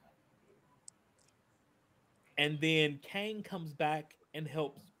 and then Kang comes back and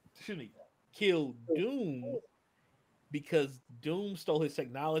helps, excuse me, kill Doom because Doom stole his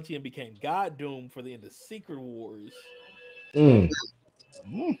technology and became God Doom for the end of Secret Wars. Mm.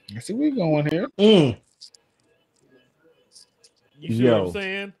 I see where you're going here. Mm. You see what I'm Yo.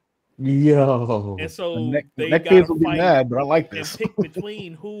 saying? And Yo. so they Neck got to Phase will be fight mad, but I like and this. pick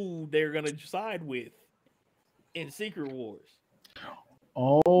between who they're going to side with in Secret Wars.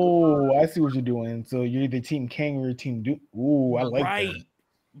 Oh, I see what you're doing. So you're either Team Kang or Team Doom. Ooh, I like that. Right.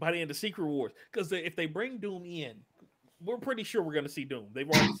 By the end of Secret Wars. Because if they bring Doom in, we're pretty sure we're going to see Doom. They've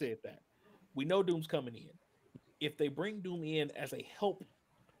already said that. We know Doom's coming in. If they bring Doom in as a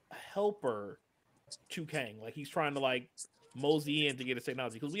helper to Kang, like he's trying to like mosey in to get his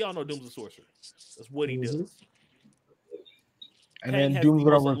technology, because we all know Doom's a sorcerer. That's what he hmm does. And Kang then has Doom's the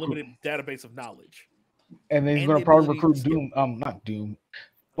gonna most recruit, unlimited database of knowledge and then he's and gonna the probably ability to recruit skip. Doom. Not Doom.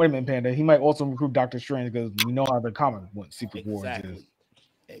 Wait a minute, Panda. He might also recruit Doctor Strange because we know how the comic what Secret Wars is. Exactly.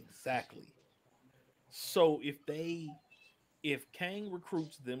 Exactly. So if Kang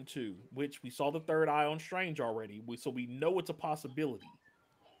recruits them too, which we saw the third eye on Strange already, so we know it's a possibility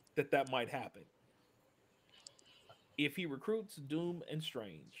that might happen. If he recruits Doom and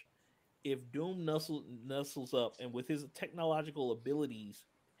Strange, if Doom nuzzles up and with his technological abilities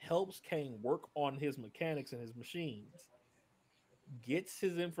helps Kang work on his mechanics and his machines, gets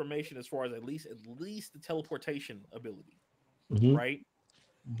his information as far as at least the teleportation ability, hmm right?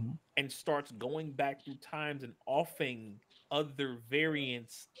 Mhm. And starts going back through times and offing other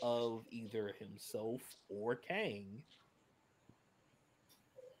variants of either himself or Kang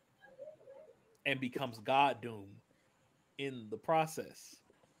and becomes God Doom in the process.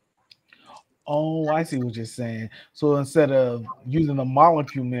 Oh, I see what you're saying. So instead of using the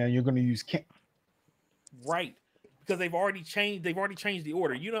molecule man, you're gonna use Kang. Right. Because they've already changed the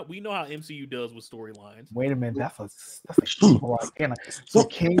order. We know how MCU does with storylines. Wait a minute, that's an evil idea. So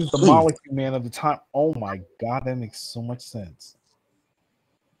Kang's the molecule man of the time. Oh my god, that makes so much sense.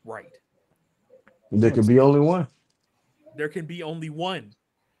 Right. There could be only one. There can be only one.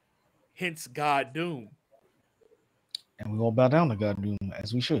 Hence God Doom. And we all bow down to God Doom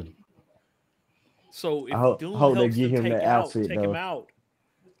as we should. So I if Doom hope they helps give them him the outfit take him though. out,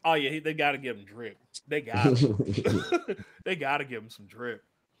 oh yeah, they got to give him drip. They got to. They got to give him some drip.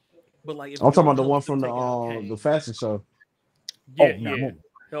 But like if I'm talking Doom about the helps one them from take out the Kang, fashion show. yeah, Oh yeah, no,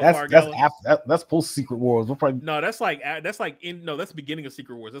 Hellfire that's Gala. after that's post Secret Wars. We'll probably No, that's the beginning of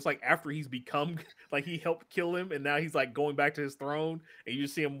Secret Wars. That's like after he's become like he helped kill him, and now he's like going back to his throne, and you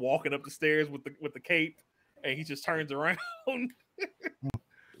just see him walking up the stairs with the cape, and he just turns around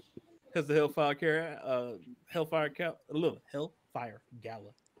because the Hellfire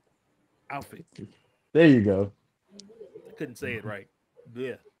Gala outfit. There you go. I couldn't say it right.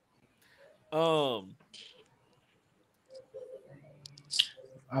 Yeah. Um.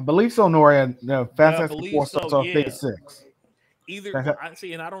 I believe so. Nora, the Yeah, I Fantastic believe Four so. starts off Yeah. phase 6. Either Fanta- I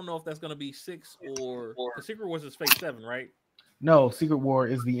see, and I don't know if that's gonna be 6 or because Secret Wars is phase 7, right? no, Secret War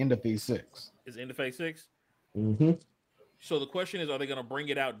is the end of phase 6. Is into phase 6. hmm So the question is, are they going to bring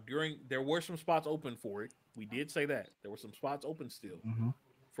it out during? There were some spots open for it. We did say that there were some spots open still Mm-hmm.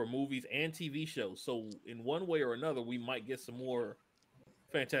 for movies and TV shows. So in one way or another, we might get some more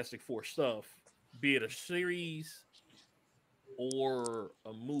Fantastic Four stuff, be it a series or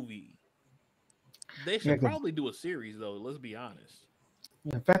a movie. They Yeah, should probably do a series though. Let's be honest.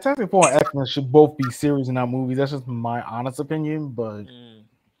 yeah, Fantastic Four and X Men should both be series and not movies. That's just my honest opinion, but Mm,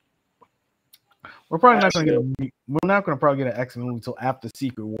 we're probably I not gonna get agree. a. We're not gonna probably get an X Men movie until after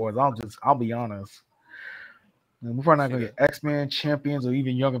Secret Wars. I'll be honest. And we're probably not see gonna that? get X Men, Champions, or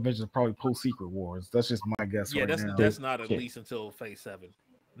even Young Avengers. Probably post Secret Wars. That's just my guess Yeah, right that's now. that's not at Can, least until Phase 7.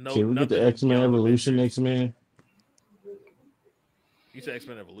 No, can we get the nothing X Men Young Evolution Avengers. X Men? You said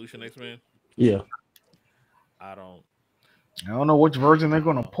X-Men Evolution, X-Men? Yeah, I don't. I don't know which version they're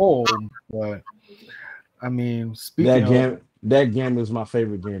gonna Uh, pull, but I mean, speaking of, that gambit is my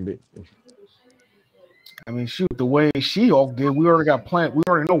favorite gambit. I mean, shoot, the way She-Hulk did, we already got planned. We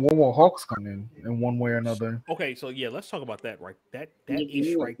already know War Hulk's coming in one way or another. okay, so yeah, let's talk about that. Right, that Nigga, ish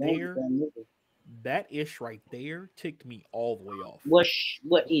you right a there, gangster, nigga. that ish right there ticked me all the way off.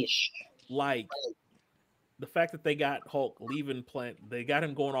 What ish? Like the fact that they got Hulk leaving plant, they got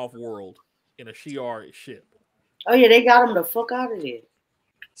him going off world in a Shi'ar ship. Oh yeah, they got him the fuck out of there.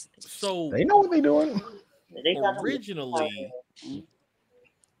 So They know what they're doing. They got him the fuck out of originally, there.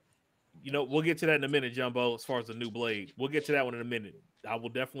 Mm. we'll get to that in a minute, Jumbo. As far as the new Blade, we'll get to that one in a minute. I will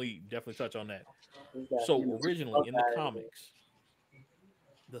definitely touch on that. They got So him the originally fuck in the out of there. comics,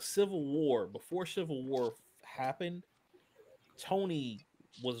 the Civil War, before Civil War happened, Tony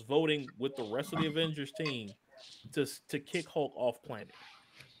was voting with the rest of the Avengers team to kick Hulk off planet.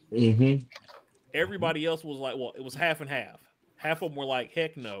 Mm-hmm. Everybody else was like, well, it was half and half. Half of them were like,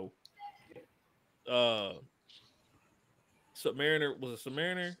 heck no. Uh, Submariner was a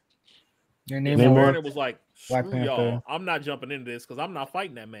Submariner. Your Yeah, name Namor. Submariner was like, Black screw Panther. y'all. I'm not jumping into this because I'm not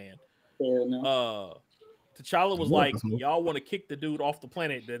fighting that man. Hell no. T'Challa was Yeah, like, that's what- y'all want to kick the dude off the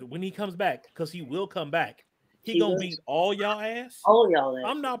planet that when he comes back, because he will come back, he He gonna will. beat all y'all ass. All y'all that.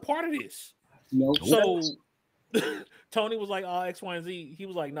 I'm not part of this. Nope. So Tony was like, X, Y, and Z. He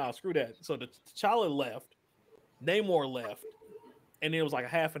was like, nah, screw that. So the T'Challa left, Namor left, and it was like a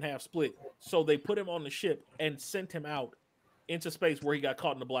half and half split. So they put him on the ship and sent him out into space where he got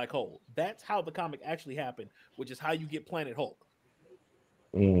caught in the black hole. That's how the comic actually happened, which is how you get Planet Hulk,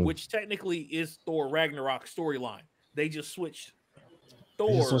 which technically is Thor Ragnarok storyline. They just switched They just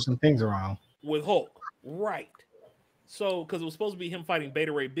Thor switch some things around. with Hulk. Right. So, because it was supposed to be him fighting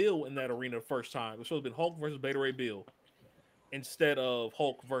Beta Ray Bill in that arena the first time. It was supposed to be Hulk versus Beta Ray Bill instead of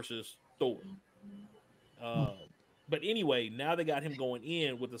Hulk versus Thor. But anyway, now they got him going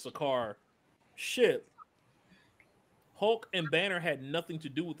in with the Sakaar ship. Hulk and Banner had nothing to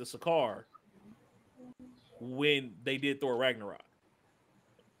do with the Sakaar when they did Thor Ragnarok.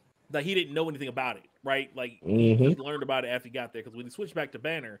 Like, he didn't know anything about it, right? Like, he learned about it after he got there, because when he switched back to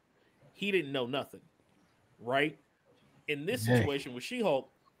Banner, he didn't know nothing, right? In this situation with She-Hulk,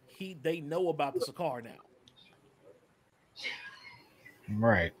 they know about the Sakaar now.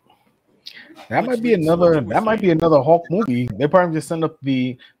 Right. That Which might be leads to what another. you were That might be saying. another Hulk movie. They probably just send up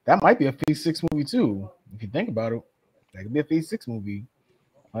the. That might be a Phase 6 movie too. If you think about it, that could be a Phase 6 movie.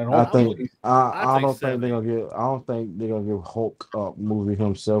 Like I Hulk I would, movie. I'd I say don't think they're 7. gonna give. I don't think they're gonna give Hulk a movie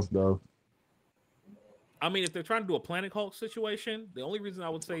himself though. I mean, if they're trying to do a Planet Hulk situation, the only reason I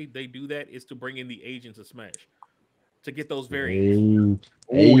would say they do that is to bring in the agents of Smash to get those variants.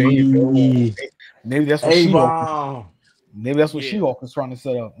 Oh, there you go. Hey, Maybe that's what hey, She-Hulk. bomb. Maybe that's what Yeah. She-Hulk is trying to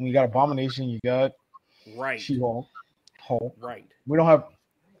set up. You got Abomination. You got Right. She-Hulk. Hulk. Right. We don't have.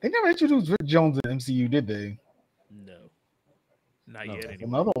 They never introduced Rick Jones in MCU, did they? No. Not No. yet, That's anyway.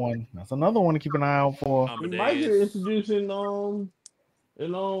 another one. That's another one to keep an eye out for. He might get Amadeus. introduced in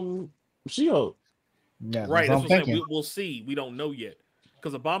She-Hulk. Yeah, Right. that's That's what I'm what I'm saying. thinking. We'll see. We don't know yet.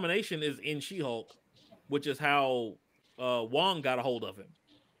 Because Abomination is in She-Hulk, which is how Wong got a hold of him.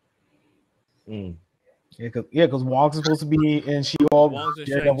 Mm. Yeah, because Wong's supposed to be in She-Hulk. Wong's in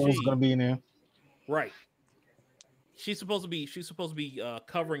Daredevil's Shang-Chi. gonna be in there. Right. She's supposed to be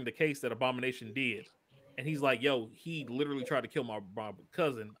covering the case that Abomination did. And he's like, yo, he literally tried to kill my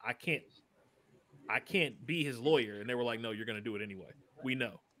cousin. I can't be his lawyer. And they were like, no, you're gonna do it anyway. We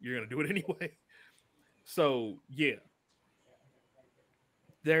know. You're gonna do it anyway. So yeah.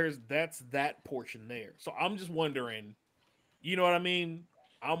 That's that portion there. So I'm just wondering, you know what I mean?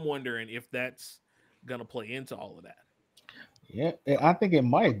 I'm wondering if that's gonna play into all of that. Yeah, I think it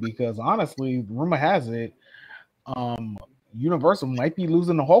might because honestly, rumor has it, Universal might be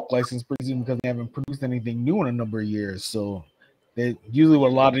losing the Hulk license pretty soon because they haven't produced anything new in a number of years. So they usually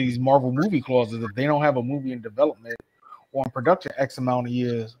with a lot of these Marvel movie clauses, if they don't have a movie in development or in production X amount of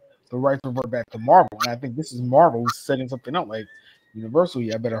years, the rights revert back to Marvel. And I think this is Marvel setting something up like Universal.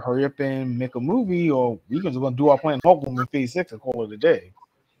 Yeah, I better hurry up and make a movie, or we can just gonna do our Planet Hulk movie in Phase 6 and call it a day.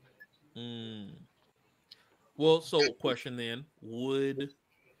 Well, so question then, would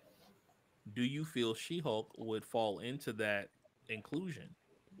Do you feel She-Hulk would fall into that inclusion?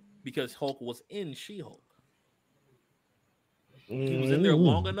 Because Hulk was in She-Hulk. He was in there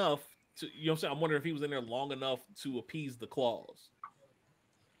long Mm. enough to, you know what I'm saying? I'm wondering if he was in there long enough to appease the claws.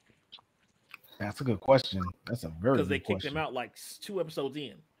 That's a good question. That's a very Because they good kicked him question. out like 2 episodes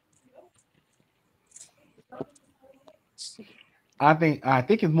in. I think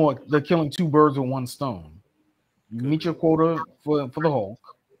it's more they're killing two birds with one stone. You Could meet your be. quota for the Hulk,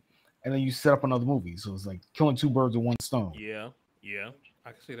 and then you set up another movie. So it's like killing two birds with one stone. Yeah, yeah.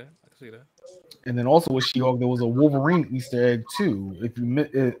 I can see that. I can see that. And then also with She-Hulk, there was a Wolverine Easter egg too. If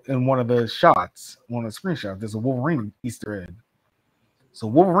you in one of the shots, one of the screenshots, there's a Wolverine Easter egg. So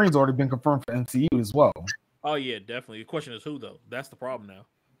Wolverine's already been confirmed for MCU as well. Oh yeah, definitely. The question is who though. That's the problem now.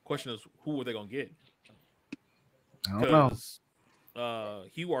 Question is who are they gonna get? I don't know. Because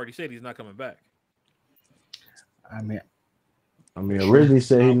Hugh already said he's not coming back. I mean, Originally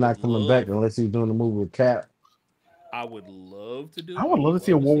said I he's would not coming back love, unless he's doing the movie with Cap. I would love to I do. I would would love to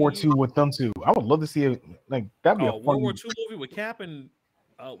see a love to World see War you. II with them too. I would love to see it. Like that'd be a Oh, World War fun. II movie with Cap and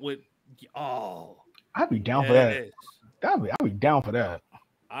with oh I'd be down for that. yes, I'd be down for that.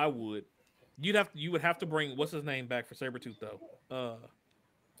 I would. You would have to bring what's his name back for Sabretooth though.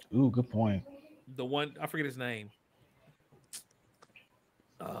 Ooh, good point. The one I forget his name.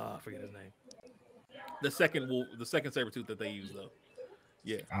 I forget his name. The second Sabretooth that they use though.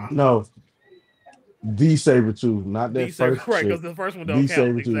 Yeah. No, the Sabretooth, not The that saber first right, because shit. the first one The don't count.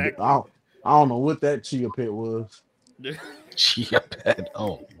 Sabretooth. Exactly. I don't know what that Chia Pet was. Chia Pet.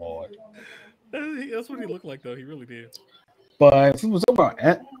 Oh Lord. That's what he looked like though. He really did. But since we're talking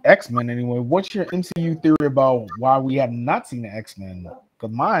about X-Men anyway, what's your MCU theory about why we have not seen the X-Men?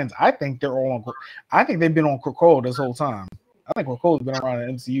 Because mine's, I think they're all on. I think they've been on Krakoa this whole time. I think Krakoa's been around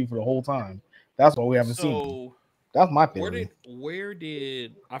the MCU for the whole time. That's why we haven't seen them. So That's my theory. where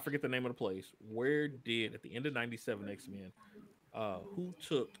did I forget the name of the place? Where did at the end of '97 X-Men? Who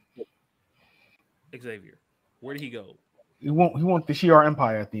took Xavier? Where did he go? He won't the Shi'ar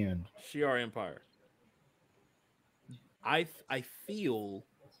Empire at the end. Shi'ar Empire. I feel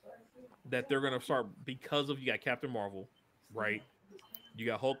that they're gonna start because of you got Captain Marvel, right? You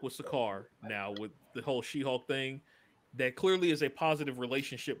got Hulk with Sakaar now with the whole She-Hulk thing. That clearly is a positive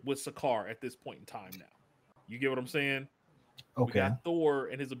relationship with Sakaar at this point in time now. You get what I'm saying? We Okay. got Thor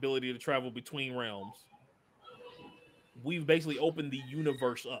and his ability to travel between realms. We've basically opened the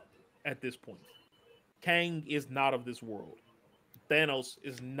universe up at this point. Kang is not of this world. Thanos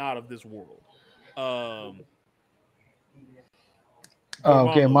is not of this world. Okay,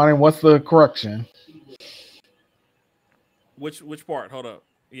 Dormammu. Monty, what's the correction? Which part? Hold up.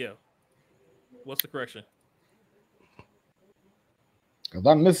 Yeah. What's the correction? If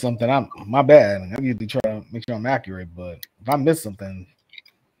I missed something, I'm my bad. I usually try to make sure I'm accurate, but if I missed something,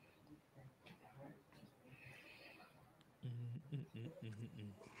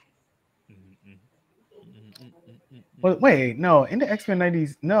 but wait, no, in the X-Men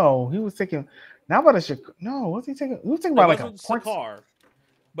 90s, no, he was taking not about a no, what's he taking? He was taking It about like a wasn't prince. Sakaar,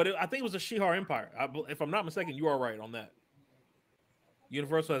 but I think it was a Shi'ar Empire. If I'm not mistaken, you are right on that.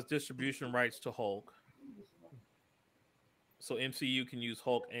 Universal has distribution rights to Hulk, so MCU can use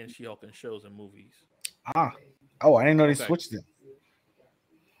Hulk and She-Hulk in shows and movies. Ah, oh, I didn't know they Okay. switched it.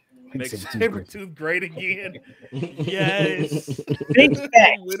 Make Sabretooth great again. Yes. Big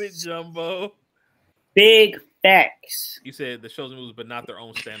facts. With it, Jumbo. Big facts. You said the shows and movies, but not their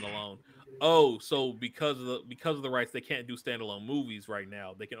own standalone. Oh, so because of the rights, they can't do standalone movies right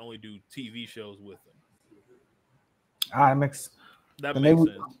now. They can only do TV shows with them. Ah, it makes That then makes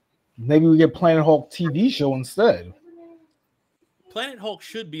sense. maybe we get Planet Hulk TV show instead. Planet Hulk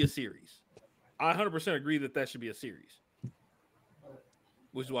should be a series. I 100% agree that should be a series.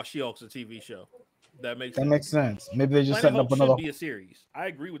 Which is why She-Hulk's a TV show. That makes sense. Maybe they're just Planet setting up Hulk another. should be a series. I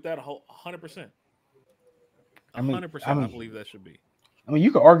agree with that 100%. I mean, 100%. I I mean- believe that should be. I mean,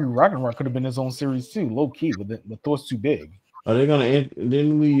 you could argue Ragnarok could have been his own series too, low key, but Thor's too big. Are they gonna end?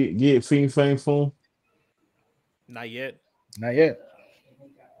 Didn't we get Fiend Fang Foom? Not yet. Not yet.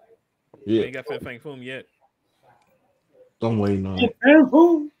 We Yeah, ain't got Fin Fang Foom yet. I'm waiting on it.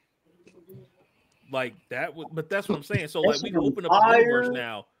 Like that would, but that's what I'm saying. So like That's we can open up the universe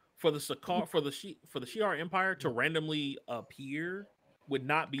now for the Sakaar for the Shi'ar Empire to randomly appear would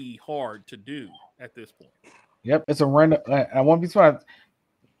not be hard to do at this point. Yep, it's a random. I won't be surprised.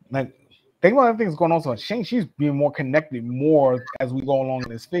 Like, think about everything that's going on. So Shang-Chi's being more connected more as we go along in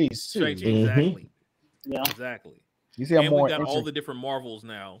this phase too. Shang-Chi, Mhm. exactly. Yeah. Exactly. You see how And more we got all the different Marvels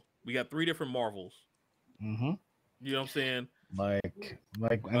now. We got 3 different Marvels. Mm-hmm. You know what I'm saying? Like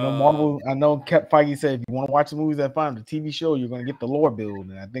I know Uh, Marvel. I know Feige said if you want to watch the movies, that fine. The TV show, you're going to get the lore build,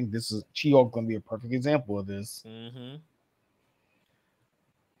 and I think this is She-Hulk going to be a perfect example of this. mm-hmm.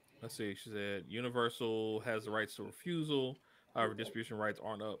 Let's see. She said Universal has the rights to refusal. However, distribution rights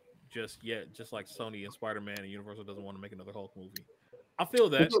aren't up just yet. Just like Sony and Spider Man, and Universal doesn't want to make another Hulk movie. I feel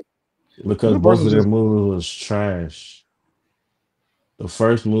that. Which because both Universal of their just movies was trash. The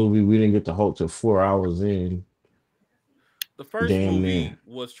first movie we didn't get the Hulk till 4 hours in, The first damn near. movie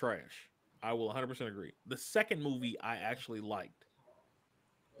was trash. I will 100% agree. The second movie I actually liked.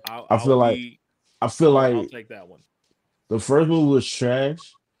 I'll, I I'll feel like be, I feel I'll like take that one. the first movie was trash,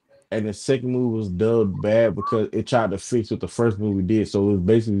 and the second movie was dubbed bad because it tried to fix what the first movie did. So it was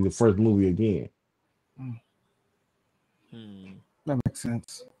basically the first movie again. mm, Hmm. that makes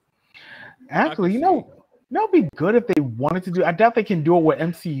sense. I could Actually, see. it'd be good if they wanted to do. I doubt they can do it with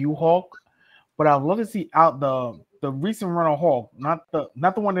MCU Hulk, but I'd love to see out the recent run of Hulk, not the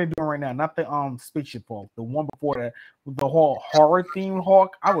one they're doing right now, not the spaceship Hulk, the one before that, with the whole horror themed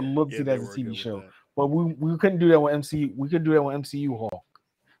Hulk. I would love to Yeah, see that they as a were TV good with show, that. but we couldn't do that with MCU. We could do that with MCU Hulk.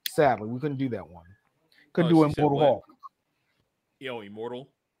 Sadly, we couldn't do that one. Could do She said Immortal what? Hulk. Yo, Immortal.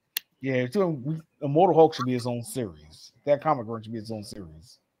 Yeah, Immortal Hulk should be its own series. That comic run should be its own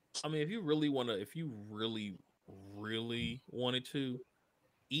series. I mean, if you really, really wanted to,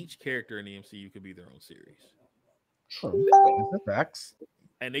 each character in the MCU could be their own series, True, that's the facts.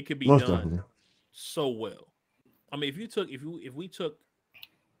 and they could be Most done definitely. so well. I mean, if we took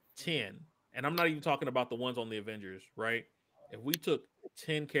 10, and I'm not even talking about the ones on the Avengers, right? If we took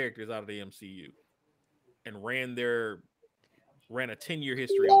 10 characters out of the MCU and ran a 10-year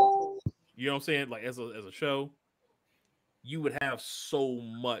history on them, you know what I'm saying? Like as a show, you would have so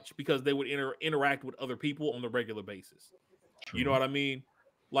much because they would interact with other people on the regular basis. You know True. what I mean?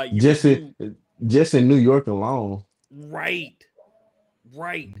 Like if you Just in do just in New York alone. right,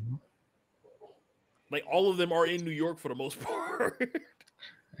 right. Mhm. Like all of them are in New York for the most part.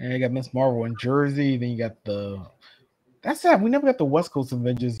 And you got Miss Marvel in Jersey. Then you got the. That's sad. We never got the West Coast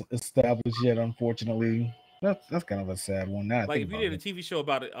Avengers established yet. Unfortunately, that's kind of a sad one. Now I Like think if you about did a it. TV show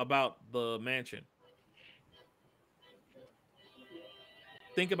about the mansion,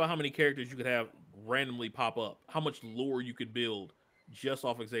 think about how many characters you could have randomly pop up. How much lore you could build just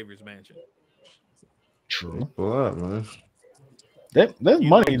off Xavier's mansion. True. What, man? There's You know what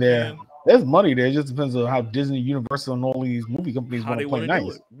money I'm there. saying? There's money there. It just depends on how Disney, Universal, and all these movie companies How want they to play want to do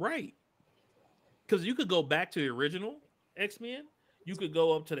nice. it, right? Because you could go back to the original X-Men. You could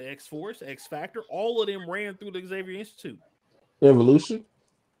go up to the X Force, X Factor. All of them ran through the Xavier Institute. Evolution?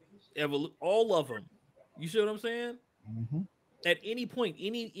 All of them. You see what I'm saying? Hmm. At any point,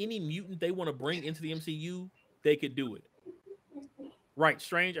 any mutant they want to bring into the MCU, they could do it. Right?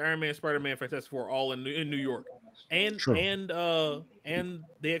 Strange, Iron Man, Spider Man, Fantastic Four, all in New York, True. and the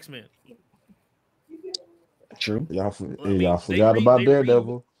X Men. True. I Y'all mean, forgot about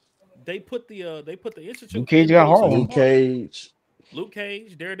Daredevil, they put the Luke Institute Cage in got Willow Central Harlem. Luke Park. Cage, Luke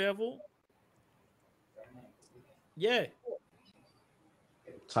Cage, Daredevil, yeah,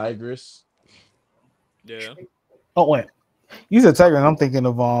 Tigress. yeah. Oh wait, you said Tiger, and I'm thinking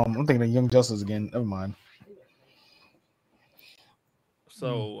of Young Justice again. Never mind. Mm.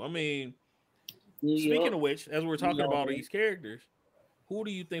 So I mean, New speaking York, of which, as we're New talking about York. these characters, who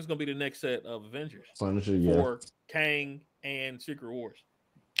do you think is going to be the next set of Avengers Punisher, yeah. for Kang and Secret Wars?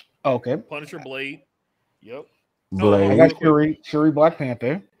 Okay, Punisher, Blade. Yep. Oh, hold I on, got Blade. real quick. Shuri Black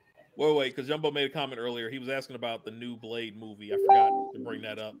Panther. Wait, because Jumbo made a comment earlier. He was asking about the new Blade movie. I forgot to bring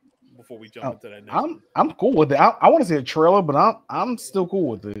that up before we jump Oh, into that next one. I'm cool with it. I want to see a trailer, but I'm still cool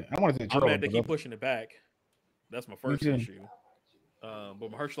with it. I want to see a I'm trailer, mad they but keep pushing it back. That's my me first too. issue.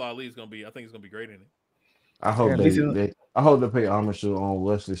 But Mahershala Ali is gonna be. I think he's gonna be great in it. I Yeah, hope at least I hope they pay homage to on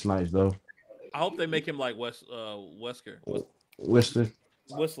Wesley Snipes though. I hope they make him like Winston.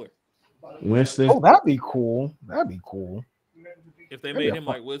 Whistler. Winston. oh, that'd be cool. That'd be cool. If they That'd be made a him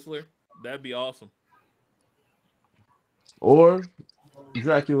fun. like Whistler, that'd be awesome. Or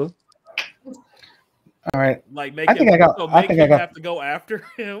Dracula. All right. Like make him I make think I him got have to go after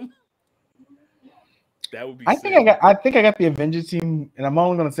him. That would be I think I sick. got I think I got the Avengers team, and I'm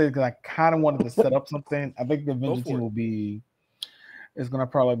only gonna say because I kind of wanted to set up something. I think the Go Avengers team for it. will be is gonna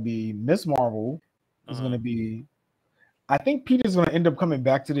probably be Miss Marvel. Is Uh-huh. gonna be I think Peter's gonna end up coming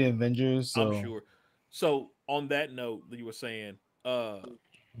back to the Avengers. I'm So sure. So on that note that you were saying,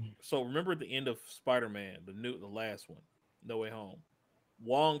 so remember at the end of Spider-Man, the last one, No Way Home,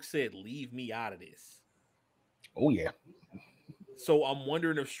 Wong said, "Leave me out of this." oh yeah. So I'm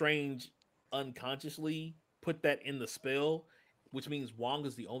wondering if Strange unconsciously put that in the spell, which means Wong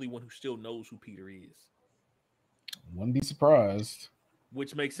is the only one who still knows who Peter is. Wouldn't be surprised.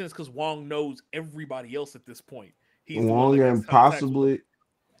 which makes sense because Wong knows everybody else at this point. He's the one that Wong gets contacts with them.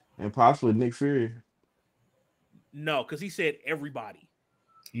 and possibly Nick Fury. No, because he said everybody.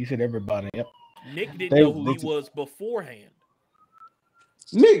 You said everybody. Yep. Nick didn't They, know who they he was beforehand.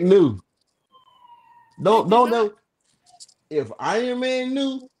 Nick knew. Nick did Don't not. know. If Iron Man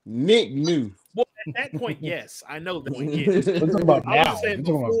knew, Nick knew. Well, at that point, yes, I know that point. Yeah, we're talking about I was now. just saying We're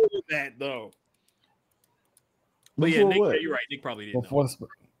talking before about that though. But yeah, Before Nick, what? yeah, you're right. Nick probably didn't before know. the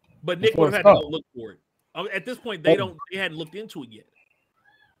But Nick before would the have had to go spell. look for it. At this point, they Oh. hadn't looked into it yet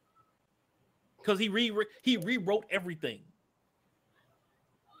because he rewrote everything.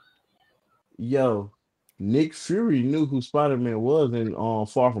 Yo, Nick Fury knew who Spider-Man was in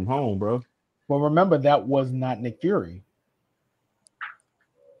Far From Home, bro. But remember, that was not Nick Fury.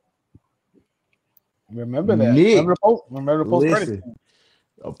 Remember that. Nick, Remember the post credit. listen,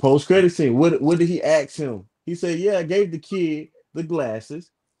 a post-credit scene. What did he ask him? He said, "Yeah, I gave the kid the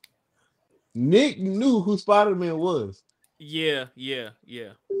glasses." Nick knew who Spider-Man was. Yeah.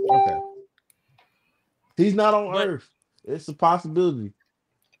 Okay. He's not on But Earth. It's a possibility.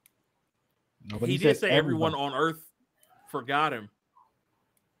 No, but he said did say everyone everybody. on Earth forgot him.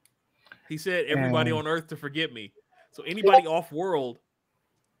 He said everybody And- on Earth to forget me. So anybody off world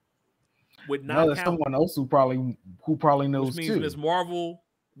would No, not there's count. someone else who probably knows Which means too. Ms. Marvel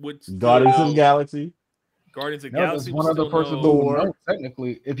would still Guardians of know. the Galaxy. Guardians of the No, Galaxy there's would one other still person know. who would Thor. know.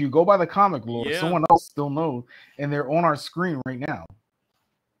 Technically, if you go by the comic lore, Yeah. someone else still knows, and they're on our screen right now.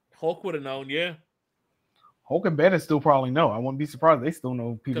 Hulk would have known, yeah, Hulk and Banner still probably know. I wouldn't be surprised they still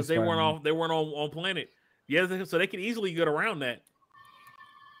know Peter because they Spider-Man. weren't on planet. Yeah, so they could easily get around that.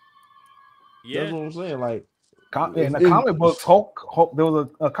 That's Yeah, what I'm saying. Like, In the comic books, Hulk, there was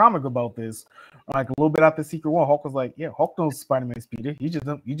a comic about this, like a little bit after Secret War. Hulk was like, "Yeah, Hulk knows Spider-Man's Peter. He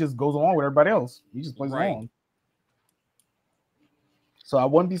just goes along with everybody else. He just plays Right. along." So I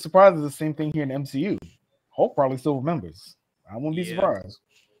wouldn't be surprised if the same thing here in MCU. Hulk probably still remembers. I wouldn't be Yeah. surprised.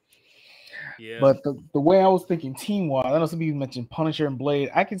 yeah. But the way I was thinking team-wise, I know some people mentioned Punisher and Blade.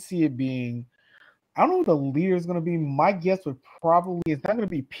 I can see it being, I don't know who the leader is going to be. My guess would probably, it's not going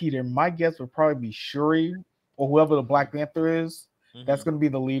to be Peter. My guess would probably be Shuri or whoever the Black Panther is. That's going to be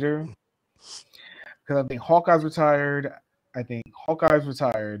the leader. Because I think Hawkeye's retired.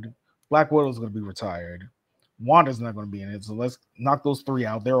 Black Widow's going to be retired. Wanda's not going to be in it. So let's knock those three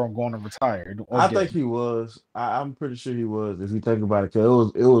out. They're all going to retired. I think he was. I'm pretty sure he was. If you think about it,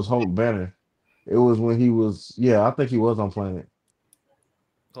 because it was Hulk Banner. It was when he was. Yeah, I think he was on planet.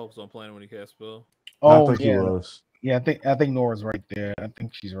 Hulk's on planet when he cast spell. I think he was. Yeah, I think Nora's right there. I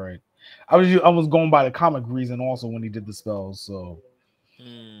think she's right. I was going by the comic reason also when he did the spells. So,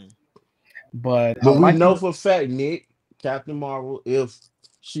 but we know for a fact Nick, Captain Marvel, if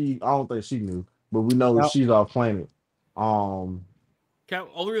she, I don't think she knew, but we know if she's off planet. Only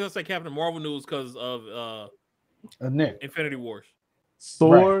reason I say Captain Marvel knew is because of Nick. Infinity Wars.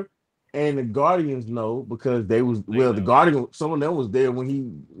 Thor and the Guardians know because they was the Guardian. Some of them was there when he,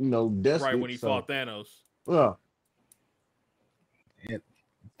 desperate, right when he fought Thanos. Yeah.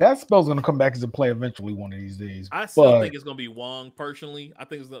 That spell's gonna come back as a play eventually one of these days. I still think it's gonna be Wong. Personally, I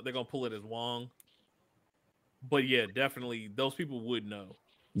think they're gonna pull it as Wong. But yeah, definitely those people would know.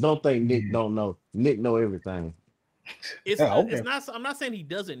 Don't think Nick don't know. Nick know everything. It's not. I'm not saying he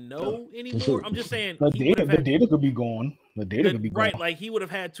doesn't know anymore. I'm just saying the data could be gone. The data could be gone. Right. Like he would have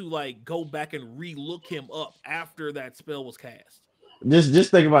had to go back and re-look him up after that spell was cast.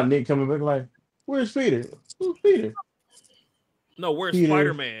 Just think about Nick coming back like, where's Peter? Who's Peter? No, where's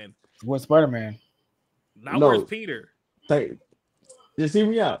Spider-Man? Where's Spider-Man? Where's Peter? Just hear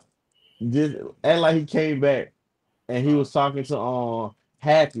me out. Just act like he came back and he was talking to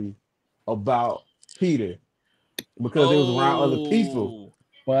Happy about Peter because it was around other people.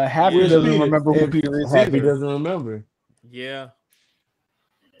 Well, Happy doesn't remember who Peter is. Happy doesn't remember. Yeah.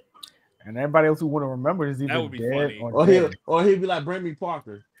 And everybody else who wouldn't remember is either dead or dead. Or he'd be like, bring me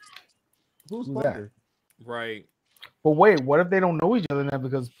Parker. Who's Parker? That? Right. But wait, what if they don't know each other now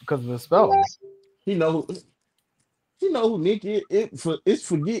because of the spell? He know who Nick is. It's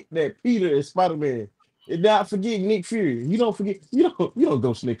forget that Peter is Spider-Man. And not forget Nick Fury. You don't forget. You don't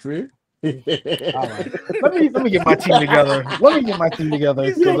ghost Nick Fury. All right. Let me get my team together. Let me get my team together.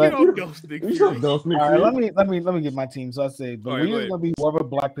 You don't ghost Nick Fury. All right, let me get my team. So I say the leader is gonna be whoever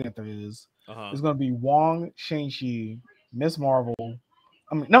Black Panther is. It's gonna be Wong, Shang-Chi, Miss Marvel.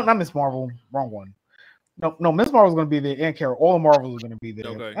 I mean, no, not Miss Marvel. Wrong one. No, Miss Marvel's gonna be there, and Carol. All the Marvels are gonna be there.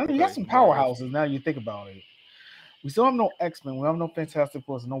 Okay, I mean, you got some powerhouses now. You think about it. We still have no X-Men. We have no Fantastic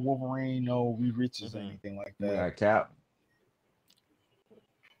Four, no Wolverine, no Reed Richards, or anything like that. We got Cap.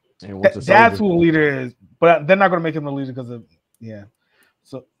 And Winter That's Soldier. who the leader is, but they're not going to make him the leader because of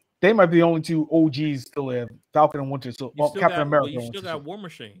So they might be the only two OGs still there: Falcon and Winter. So Captain America you and still Winter got Soldier. War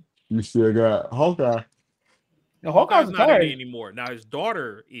Machine. You still got Hawkeye Now, Hawkeye's Hawkeye's not in it retired, anymore. Now his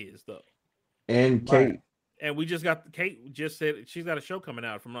daughter is though. and right? Kate. And we just got Kate just said she's got a show coming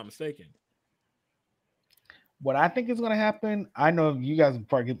out, if I'm not mistaken. What I think is going to happen, I know you guys will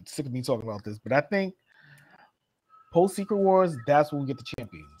probably get sick of me talking about this, but I think post Secret Wars, that's when we get the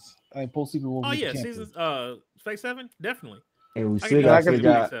champions. I think post Secret Wars, Oh we get yeah, the champions. season Phase 7? Definitely. And we I can still even Because I got can to see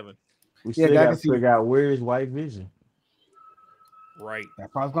figure see, Phase out 7. we yeah, still I got can to see figure out where is White Vision. Right.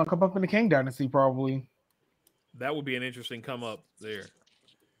 that probably going to come up in the King Dynasty, probably. That would be an interesting come up there.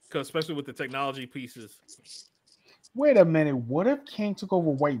 Because especially with the technology pieces. Wait a minute. What if King took over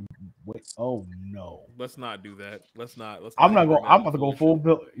White? Wait, oh no. Let's not do that. Let's not I'm not even going. bring that I'm into about to go full fruition.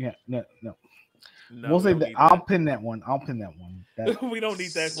 bill. Yeah, no, no. No, We'll we say don't that. need I'll that. pin that one. I'll pin that one. That We don't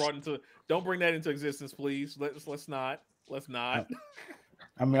need that brought into. Don't bring that into existence, please. Let's not. Let's I, not.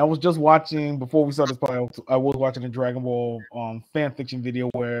 I mean, I was just watching before we started this podcast. I was watching a Dragon Ball fan fiction video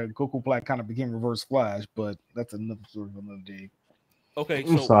where Goku Black kind of became Reverse Flash, but that's another story for another day. Okay,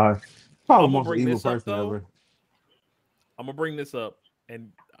 I'm so sorry. Probably I'm the gonna most bring evil this up person though. ever. I'm gonna bring this up,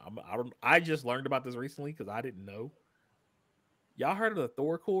 and I just learned about this recently because I didn't know. Y'all heard of the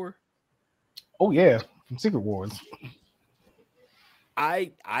Thor core? Oh yeah, from Secret Wars.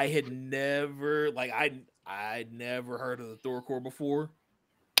 I had never I never heard of the Thor core before,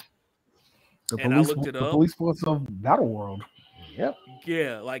 and I looked it The up. police force of Battle World. Yep.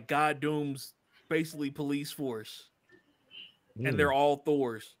 Yeah, like God Doom's basically police force, and Mm. they're all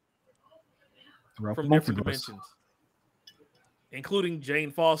Thors Throughout the from different multiverse. dimensions, including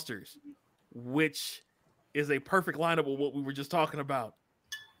Jane Foster's, which is a perfect lineup of what we were just talking about.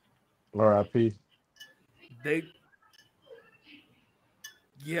 R.I.P. They,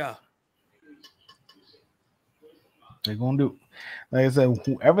 yeah, They're gonna do. Like I said,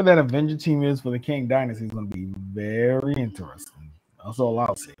 whoever that Avenger team is for the King Dynasty is gonna be very interesting. That's all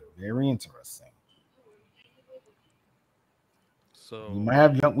I'll say. Very interesting. We so might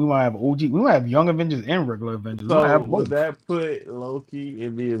have young. We might have OG. We might have young Avengers and regular Avengers. We might So have would both. that put Loki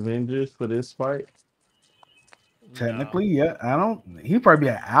in the Avengers for this fight? no. Technically, yeah. I don't. He'd probably be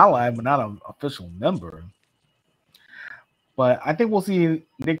an ally, but not an official member. But I think we'll see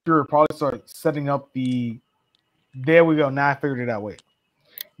Nick Fury probably start setting up the. There we go. Now I figured it out. Wait,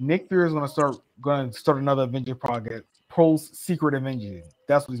 Nick Fury is going to start another Avenger project. Pro's Secret Avengers.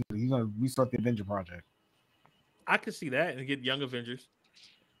 That's what he's going to do. He's going to restart the Avenger project. I could see that and get Young Avengers.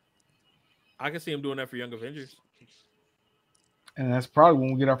 I could see him doing that for Young Avengers And that's probably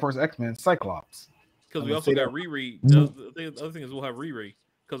when we get our first X-Men, Cyclops. because I'm we gonna also say got that. Riri. The other thing is we'll have Riri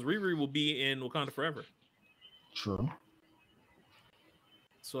because Riri will be in Wakanda Forever. True.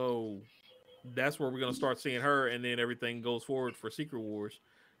 So that's where we're gonna start seeing her, and then everything goes forward for Secret Wars.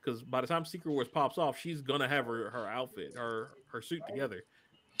 Because by the time Secret Wars pops off, she's gonna have her outfit, her suit together,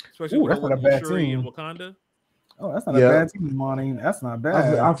 especially Ooh, with her that's not a working with bad Shuri in team. Wakanda. Oh, that's not a Yeah, bad team, Monty. That's not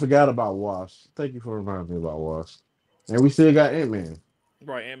bad. I forgot about Wash. Thank you for reminding me about Wash. And we still got Ant-Man.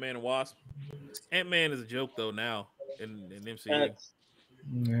 Right, Ant Man and Wasp. Ant Man is a joke though now in MCU. Facts.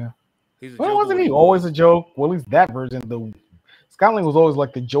 Yeah. He's a Well, joke of wasn't what he he always was. a joke? Well, at least that version. The Scotland was always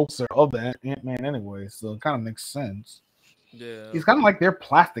like the jokester of the Ant-Man anyway, so it kind of makes sense. Yeah, He's kind of like their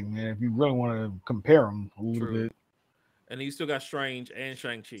Plastic Man if you really want to compare him a little true. bit. And he still got Strange and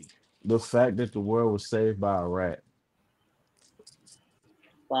Shang-Chi. The fact that the world was saved by a rat.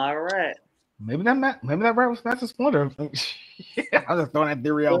 All right. Maybe that rat was Master Splinter. I'm just throwing that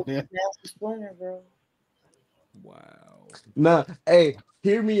theory out there. Master Splinter, bro. Wow. Nah, hey,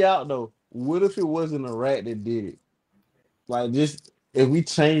 hear me out though. What if it wasn't a rat that did it? Like, just if we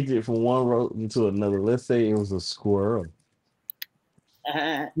changed it from one rodent to another, let's say it was a squirrel.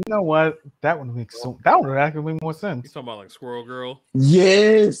 You know what? That would actually make more You sense. talking about like Squirrel Girl?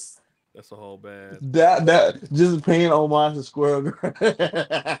 Yes, That's a whole bad. that just paying homage to Squirrel Girl.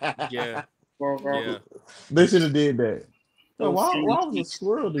 Yeah, bro. yeah. They should have did that. Like, Those why would a scenes.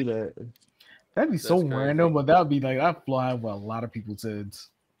 squirrel do that? That'd be so That's crazy. random, but that would be like I'd fly over a lot of people's heads.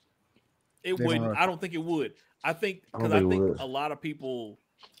 It They don't wouldn't. know. I don't think it would. I think I don't because I think it think would. a lot of people.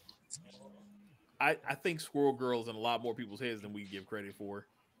 I think Squirrel Girl's in a lot more people's heads than we give credit for.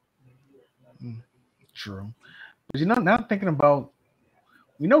 True. But you know, now I'm thinking about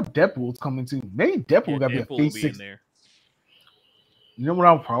we know Deadpool's coming too. Maybe Deadpool Yeah, gotta be a Deadpool will phase be in 6. there. You know what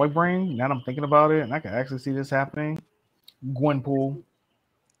I'll probably bring? Now that I'm thinking about it, and I can actually see this happening. Gwenpool.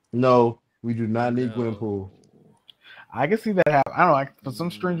 No, we do not need No. Gwenpool. I can see that happen. I don't know. For some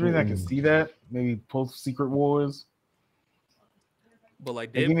strange reason, I can Mm-mm. see that. Maybe post Secret Wars. But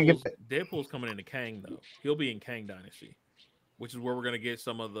like They didn't get that. Deadpool's coming into Kang though. He'll be in Kang Dynasty, which is where we're gonna get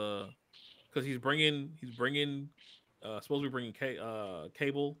some of the because he's bringing supposed to be bringing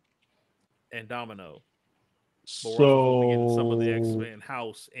Cable and Domino, but we're also supposed to be getting some of the X So Men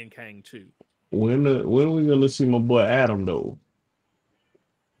house in Kang too. when are we gonna see my boy Adam though?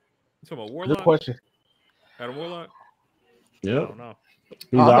 You talking about Good Warlock? question. Adam Warlock? I Yep, don't know. he's I thought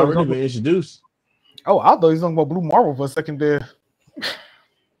he was already talking been introduced. I thought he was talking about Blue Marvel for a second there. I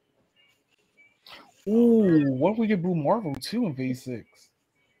don't know. Ooh, what if we get Blue Marvel too in Phase 6?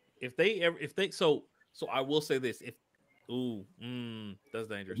 If they so I will say this if that's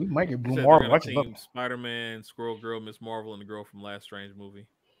dangerous. We might get You Blue said they're Marvel. gonna I can look. team Spider Man, Squirrel Girl, Miss Marvel, and the girl from Last Strange movie.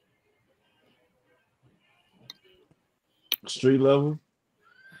 Street level.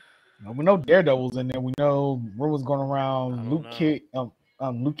 We know Daredevil's in there. We know rumors going I around. don't know.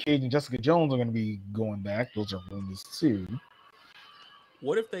 Luke Cage and Jessica Jones are going to be going back. Those are rumors too.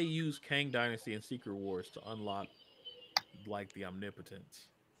 What if they use Kang Dynasty and Secret Wars to unlock like the omnipotence,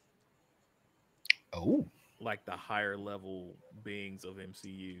 Oh, like the higher level beings of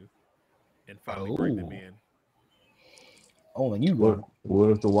MCU, and finally bring them oh, in? and you What go. what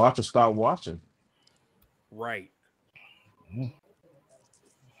if the Watcher stop watching? Right, Mm.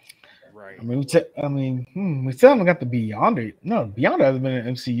 right. We still haven't got the Beyonder. No, Beyonder hasn't been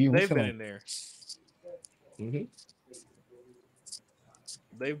in MCU. We They've still been don't. in there. Mm-hmm.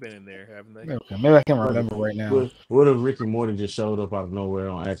 They've been in there, haven't they? Okay, maybe I can't What, remember right now. what if Rick and Morty just showed up out of nowhere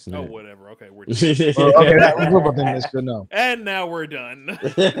on Oh, accident? whatever. Okay, we're done. Okay, we're about to end this show now. And now we're done.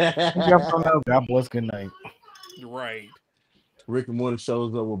 Thank you for now. God bless. Good night. Right. Rick and Morty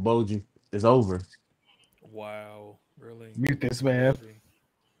shows up with Boji. It's over. Wow. Really? Mute this man. Crazy.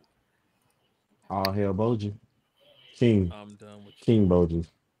 All hail Boji. King. I'm done with you. King Boji.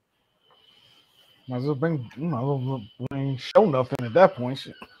 Might as well bring show nothing at that point.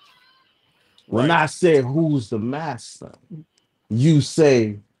 Shit. When Right. I say who's the master, you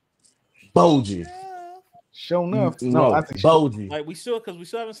say Boji. Show enough. No, No, I think Boji. Like we still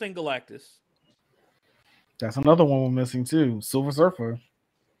haven't seen Galactus. that's another one we're missing too. Silver Surfer.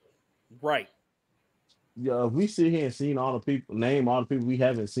 Right. Yeah, if we sit here and seen all the people, name all the people we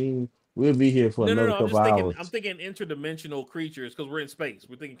haven't seen, we'll be here for No. another I'm couple just thinking. hours. I'm thinking interdimensional creatures because we're in space.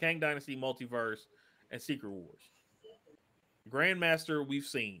 We're thinking Kang Dynasty, Multiverse, and Secret Wars. Grandmaster, we've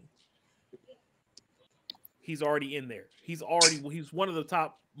seen. He's already in there. He's one of the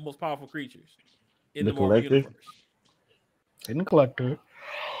top, most powerful creatures in The the Marvel Collector? universe. In the Collector.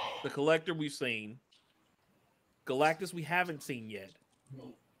 The Collector, we've seen. Galactus, we haven't seen yet.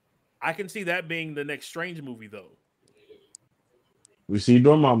 I can see that being the next Strange movie, though. We see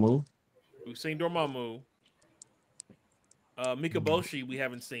Dormammu. We've seen Dormammu. Mikaboshi, we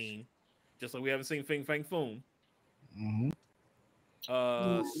haven't seen. Just like we haven't seen Fing Fang Foom. Mm-hmm.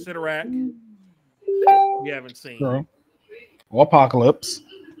 Sidorak, we haven't seen. Girl. Or Apocalypse.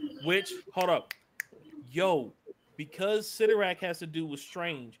 Which, hold up. Yo, because Sidorak has to do with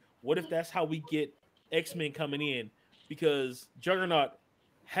Strange, what if that's how we get X-Men coming in? Because Juggernaut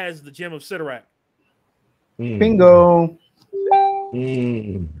has the gem of Sidorak. Bingo.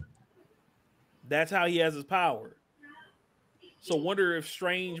 That's how he has his power. So wonder if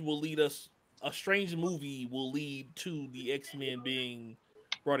Strange will lead us. A Strange movie will lead to the X-Men being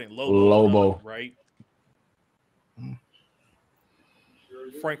brought in. Lobo. Right?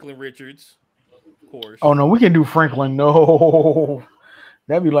 Franklin Richards, of course. Oh no, we can do Franklin. No.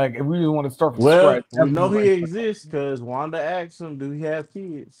 That'd be like if we just want to start from Well, scratch. we that'd be know he like- exists because Wanda asked him, "Do he have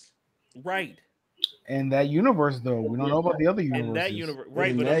kids?" Right. In that universe, though, we don't know about the other universes. In that universe,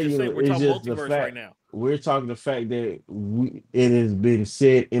 right? In But that I'm just saying, we're universe, talking it's just the multiverse fact- right now. We're talking the fact that it has been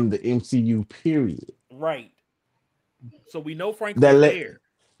said in the MCU period. Right. So we know That Franklin's let there.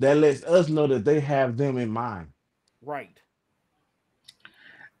 that lets us know that they have them in mind. Right.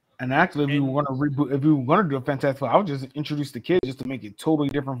 And actually, if we were going to reboot, if we were going to do a Fantastic Four, I would just introduce the kids just to make it totally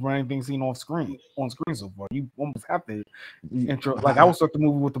different from anything seen on screen so far. You almost have to intro. Like I would start the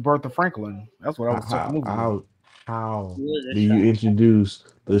movie with the birth of Franklin. That's what I would start the movie with. How do you introduce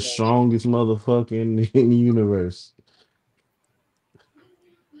the strongest motherfucker in the universe?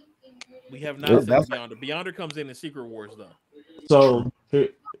 We have not seen That's- Beyonder. Beyonder comes in Secret Wars, though. So here,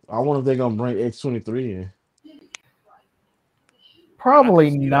 I wonder if they're gonna bring X-23 in. Probably I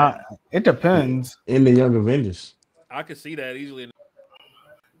can see not. It depends. In the Young Avengers. I could see that easily.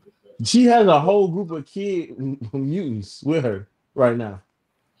 She has a whole group of kid mutants with her right now.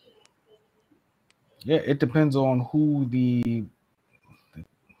 Yeah, it depends on who the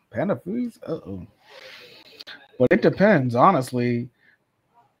Panda Foods. But it depends, honestly,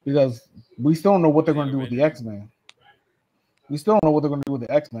 because we still don't know what they're going to do with the X-Men. We still don't know what they're going to do with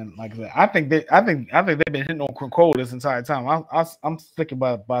the X-Men. Like I said, I think they've been hitting on Krakoa this entire time. I'm sticking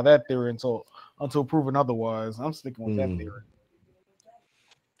by that theory until proven otherwise. I'm sticking with that theory.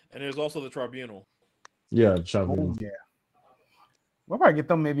 And there's also the Tribunal. Yeah, Oh Tribunal. yeah, we'll probably get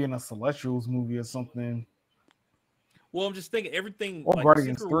them maybe in a Celestials movie or something, Well, I'm just thinking everything or like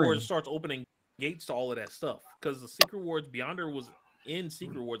Guardians Secret 3. Wars starts opening gates to all of that stuff because the Secret Wars Beyonder was in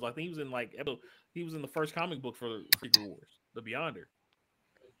Secret Wars. I think he was in he was in the first comic book for Secret Wars, the Beyonder.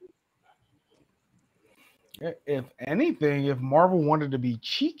 If anything, if Marvel wanted to be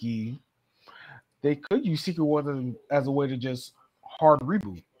cheeky, they could use Secret Wars as a way to just hard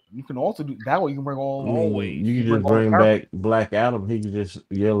reboot. You can also do that way. You can bring I all mean, Always. you you could bring just all the bring characters. back Black Adam. He could just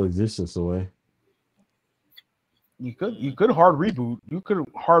yell existence away. You could hard reboot. You could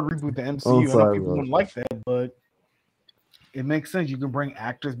hard reboot the I'm MCU. I know sorry, people bro. wouldn't like that, but it makes sense. You can bring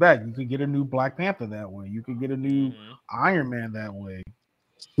actors back. You could get a new Black Panther that way. You could get a new Mm-hmm. Iron Man that way.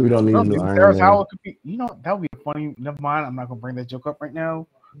 We don't need No, a new maybe Iron Terrence Man. Howard could be. You know, that would be funny. Never mind. I'm not gonna bring that joke up right now.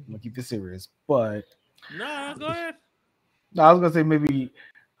 I'm gonna keep this serious. But No, go ahead. no, I was gonna say maybe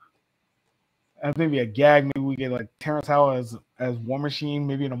as maybe a gag. Maybe we get like Terrence Howard as War Machine,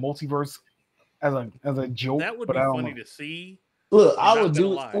 maybe in a multiverse as a joke. That would But be I don't funny know. to see. Look, I'm I not would gonna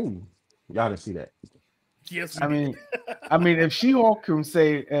do it. lie. Ooh, y'all didn't see that. Yes, we I did. mean, I mean, if She-Hulk can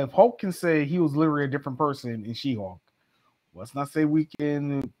say, if Hulk can say he was literally a different person in She-Hulk, let's not say we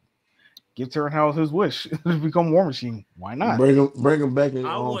can give Terrence Howard his wish to become War Machine. Why not? Bring him back and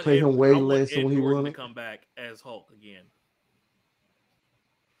pay him way I want less than Ed when he Norton to wanted. come back as Hulk again.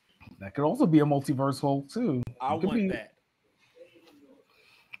 That could also be a multiverse Hulk too. I It could want be, that.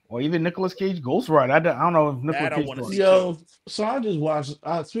 or even Nicolas Cage Ghost Rider. I don't know if Nicolas That I Cage. want to see too. Yo, so I just watched.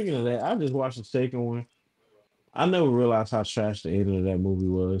 Speaking of that, I just watched the second one. I never realized how trash the ending of that movie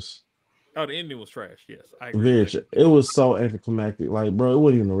was. Oh, the ending was trash. Yes, I agree with Very, that it completely. was so anticlimactic. Like, bro, it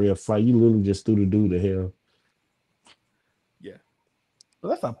wasn't even a real fight. You literally just threw the dude to hell. Yeah. But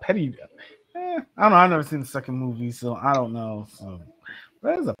that's a petty. I don't know. I've never seen the second movie, so I don't know. So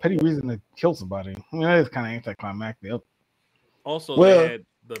that is a petty reason to kill somebody. I mean, that is kind of anticlimactic. Also, they Well, had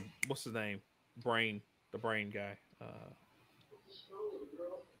the what's his name, Brain, the Brain guy.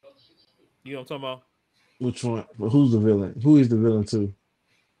 You know what I'm talking about? which one? Who's the villain? Who is the villain too?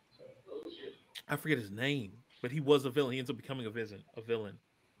 I forget his name, but he was a villain. He ends up becoming a villain.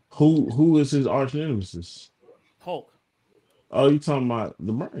 Who is his arch nemesis? Hulk. Oh, you talking about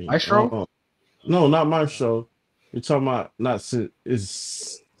the brain? Maestro, No, not my show. You're talking about not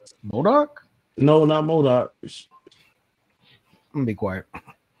it's Modoc. no, not Modoc. I'm gonna be quiet.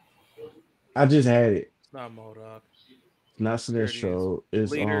 I just had it. It's not Modoc. Not There it is. Sinestro.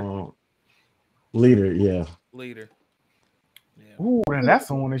 It's Leader. Leader. Yeah. Leader. Yeah. Ooh, and that's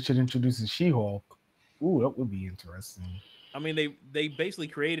someone they should introduce in She-Hulk. Ooh, that would be interesting. I mean, they basically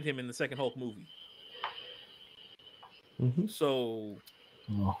created him in the second Hulk movie. Mm-hmm. So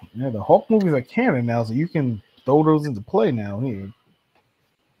Oh, yeah, the Hulk movies are canon now, so you can throw those into play now. Here,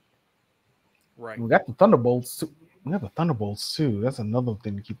 right. we got the Thunderbolts too. We have the Thunderbolts too. That's another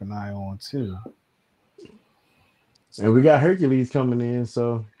thing to keep an eye on too. And we got Hercules coming in,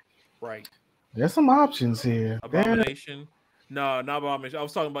 so Right. There's some options here. Abomination. No, not Abomination. I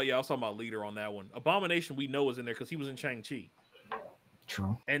was talking about Leader on that one. Abomination we know is in there because he was in Shang-Chi.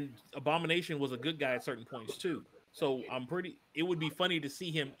 True. And Abomination was a good guy at certain points too. So it would be funny to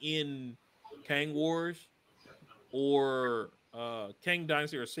see him in Kang Wars or Kang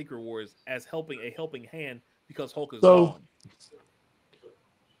Dynasty or Secret Wars as a helping hand because Hulk is so gone.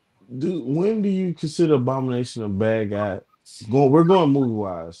 when do you consider Abomination a bad guy? We're going movie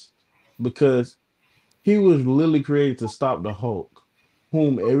wise because he was literally created to stop the Hulk,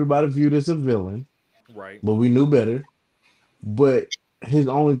 whom everybody viewed as a villain, Right. but we knew better. But his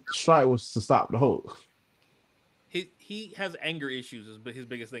only strike was to stop the Hulk. He has anger issues is his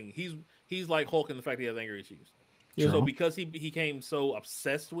biggest thing. He's like Hulk in the fact he has anger issues. True. So because he became so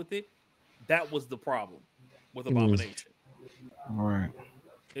obsessed with it, that was the problem with Mm. Abomination. All right.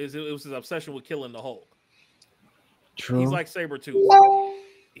 It was his obsession with killing the Hulk. True. He's like Sabretooth.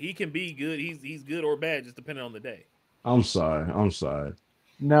 He can be good. He's good or bad, just depending on the day. I'm sorry.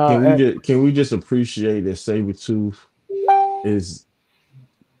 No, Can we just appreciate that Sabretooth is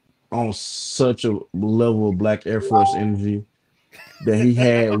on such a level of Black Air Force energy that he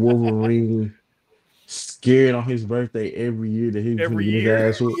had Wolverine scared on his birthday every year that he was going Every to get his year,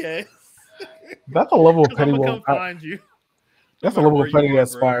 ass whooped. yes. that's a level of I'm petty. gonna come find you. That's a No matter level where of you petty to are, bro.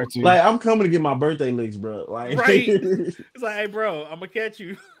 aspire to. Like, I'm coming to get my birthday licks, bro. Like, Right. It's like, hey, bro, I'm gonna catch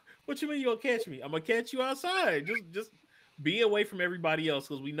you. What you mean you gonna catch me? I'm gonna catch you outside. Just be away from everybody else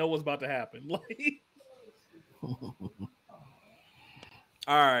because we know what's about to happen. Like,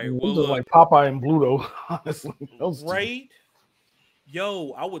 All right. It Well, looks look, like Popeye and Bluto. Honestly, those two. right?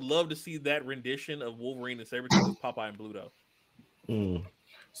 Yo, I would love to see that rendition of Wolverine and Sabretooth as Popeye and Bluto. Mm. Think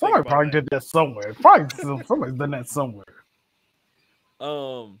Somebody about probably that. did that somewhere. Probably somebody's done that somewhere.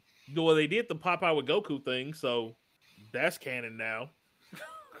 Well, they did the Popeye with Goku thing, so that's canon now.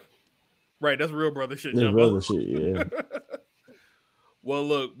 Right, that's real brother shit, This Jumbo. brother shit, yeah. Well,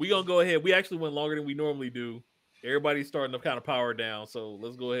 look, we gonna go ahead. We actually went longer than we normally do. Everybody's starting to kind of power down, so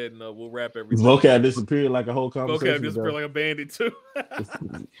let's go ahead and we'll wrap everything up. Vocab disappeared like a whole Vocab conversation disappeared ago. like a bandit too.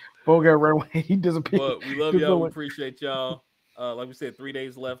 Boga ran away. He disappeared. But we love Just y'all. We went- appreciate y'all. Like we said, 3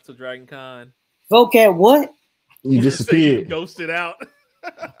 days left to Dragon Con. Vocab what? You Say you disappeared. ghosted out.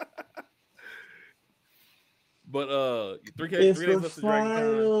 But It's three the days left to Dragon Con.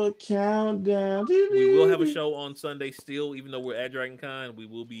 final countdown. We will have a show on Sunday still, even though we're at Dragon Con. We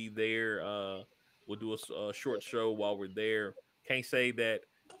will be there. We'll do a short show while we're there. Can't say that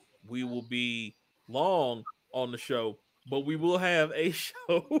we will be long on the show, but we will have a show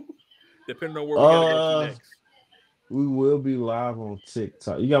depending on where we got to go to Uh, next. we will be live on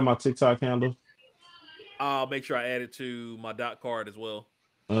TikTok. You got my TikTok handle? I'll make sure I add it to my dot card as well.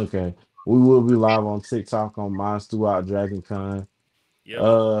 Okay. We will be live on TikTok on Minds Throughout Dragon Con. Yep.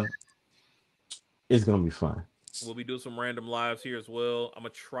 Uh, it's gonna be fun. We'll be doing some random lives here as well. I'm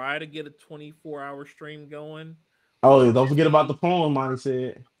gonna try to get a 24-hour stream going. Oh, We'll don't forget about see. the poem, Monty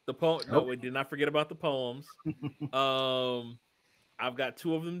said. The poem. No, Nope. we did not forget about the poems. I've got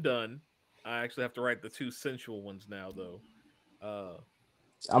 2 of them done. I actually have to write the 2 sensual ones now, though.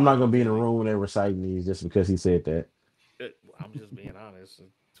 I'm not gonna be in the Busy. room when they're reciting these just because he said that. I'm just being honest.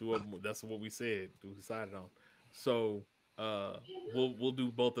 2 of them. That's what we said. We decided on. So we'll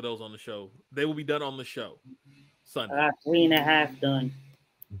do both of those on the show. They will be done on the show I Sunday. got 3.5 done.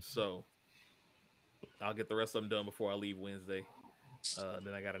 So I'll get the rest of them done before I leave Wednesday.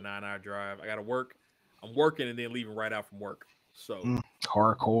 Then I got a 9-hour drive. I got to work. I'm working and then leaving right out from work. So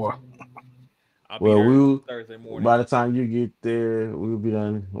Hardcore. I'll be Well, there we'll Thursday morning. by the time you get there, we'll be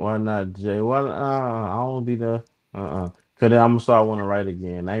done. Why not, Jay? Why? I won't be there. Cause then I'm gonna start want to write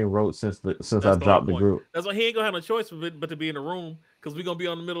again. I ain't wrote since I That's the whole dropped the point. group. That's why he ain't gonna have no choice but to be in the room because we're gonna be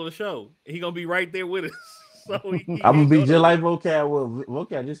on the middle of the show. He gonna be right there with us. So he I'm gonna ain't be go just like nowhere. Vocab. Well,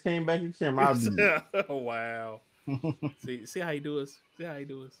 Vocab just came back in camera. I'll be. Oh wow. See how he do us. See how he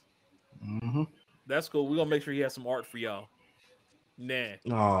do us. Mm-hmm. That's cool. We're gonna make sure he has some art for y'all. Nah.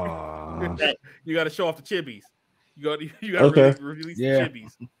 Aw. You gotta show off the chibis. You gotta Okay. release Yeah. the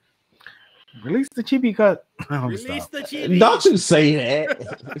chibis. Release the chibi cut. Release the chibis. Don't you say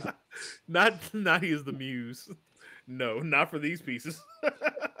that. not he is the muse. No, not for these pieces.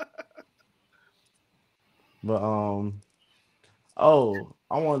 But oh,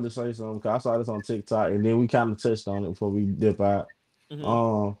 I wanted to say something because I saw this on TikTok and then we kind of touched on it before we dip out.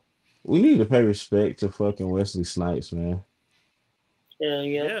 Mhm. We need to pay respect to fucking Wesley Snipes, man. Hell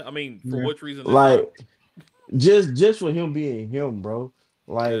yeah. Yeah, I mean, for Yeah. which reason? Like just for him being him, bro.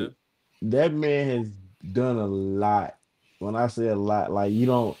 Like Yeah. that man has done a lot. When I say a lot, like you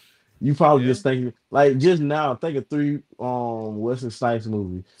probably Yeah. just think like just now think of 3 Wesley Snipes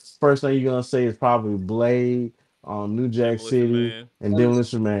movies. First thing you're gonna say is probably Blade, New Jack Demolition City, Man. and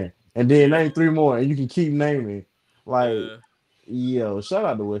Demolition Man. And then Yeah. name 3 more and you can keep naming. Like, Yeah. yo, shout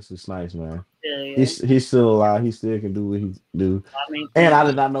out to Wesley Snipes, man. Hell yeah. He's still alive. He still can do what he do. I mean, And I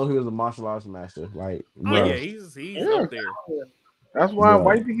did not know he was a martial arts master. Like, Oh bro, yeah, he's Yeah. up there. That's why bro.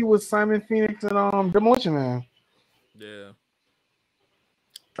 why you think he was Simon Phoenix and Demolition Man? Yeah.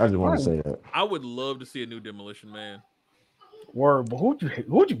 I just want to say that. I would love to see a new Demolition Man. Word, but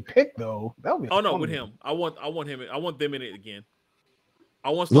who'd you pick though? That would be Oh no, fun. with him. I want him. I want them in it again. I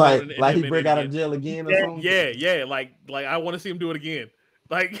want Like, Stallone and like him he in break it out of again. jail again or Yeah, something. Yeah. Like I want to see him do it again.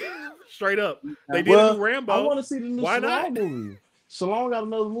 Like straight up. They did a Well, new Rambo. I want to see the new Why Stallone not? movie. Stallone got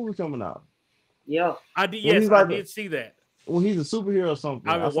another movie coming out. Yeah. I did. Well, Yes, he's I like did see that. When he's a superhero or something.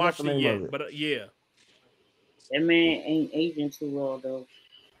 I I haven't forgot watched the it name of yet, it. but yeah. That man ain't aging too well though.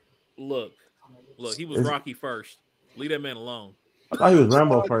 Look, he was Rocky first. Leave that man alone. I thought he was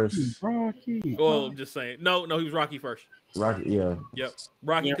Rambo first. Rocky. Well, I'm just saying. No, he was Rocky first. Rocky, yeah. Yep,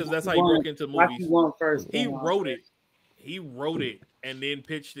 Rocky, Yeah, because that's how Rocky he won. broke into Rocky movies. won first. He then wrote it. He wrote it and then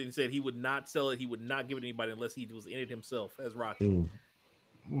pitched it and said he would not sell it. He would not give it to anybody unless he was in it himself as Rocky.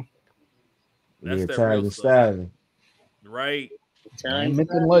 That's Yeah, that Italian real stuff, styling. right? Italian Myth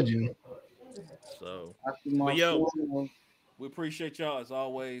and legend. So, Rocky but yo, Marciano. we appreciate y'all as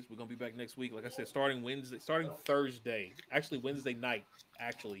always. We're gonna be back next week. Like I said, starting Thursday. Actually, Wednesday night.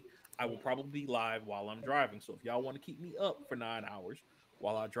 Actually, I will probably be live while I'm driving. So if y'all want to keep me up for 9 hours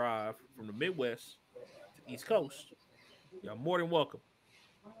while I drive from the Midwest to East Coast, y'all more than welcome.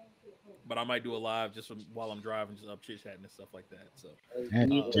 but I might do a live just while I'm driving, just up chit chatting and stuff like that. So,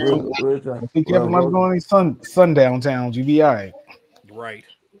 And You just go. be careful not to go on any sundown towns. You be all right. right.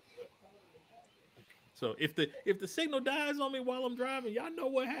 So if the signal dies on me while I'm driving, y'all know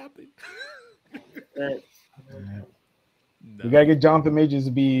what happened. But Yeah. We No. gotta get Jonathan Majors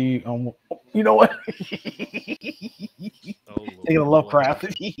to be you know what? Oh Taking a Lord.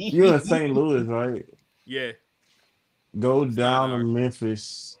 Lovecraft. You're in St. Louis, right? Yeah, Go it's 9 down to hours.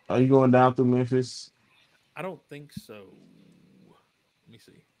 Memphis. Are you going down through Memphis? I don't think so. Let me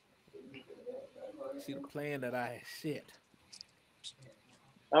see. See the plan that I set.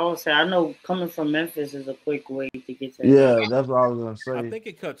 I would say I know coming from Memphis is a quick way to get to Atlanta. Yeah, that's what I was gonna I say. think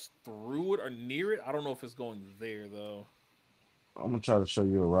it cuts through it or near it. I don't know if it's going there though. I'm gonna try to show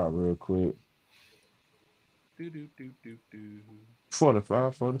you a route real quick. Do do do do do.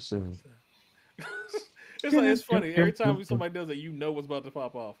 45, 47. It's like it's funny every time somebody does it, you know what's about to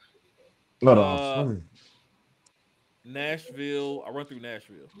pop off. Hold Uh, on. Nashville. I run through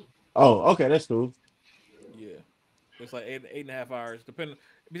Nashville. Oh, okay, that's cool. Yeah, it's like eight and a half hours, depending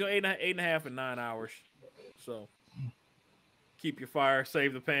between eight and a half and 9 hours. So keep your fire,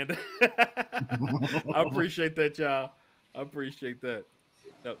 save the panda. I appreciate that, y'all. I appreciate that.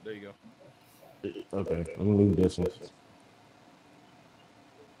 Yep, there you go. Okay, I'm gonna leave this one.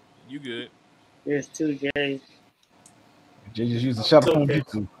 You good? There's two J's. Jay just use the shot It's of okay.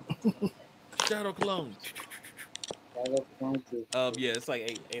 jutsu. Shadow clone. I got going to. Yeah, it's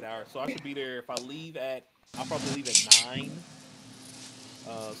like 8 hours. So I should be there if I leave at. I'll probably leave at 9.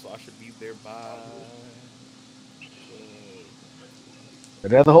 So I should be there by 12, 1, 2,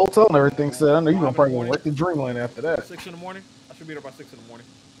 But at the hotel and everything said, I know you're gonna 5 in the probably go morning. right to Dreamland after that. 6 in the morning. I should be there by 6 in the morning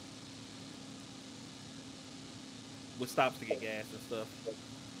with stops to get gas and stuff.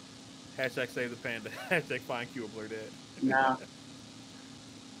 Hashtag save the panda. Hashtag find Q blur Nah, that.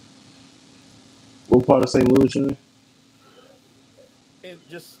 What part of St. Louis you in? And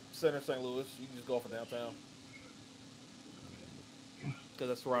just center St. Louis. You can just go off of downtown because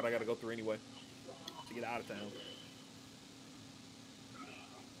that's the route I got to go through anyway to get out of town.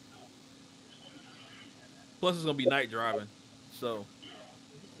 Plus, it's gonna be night driving, so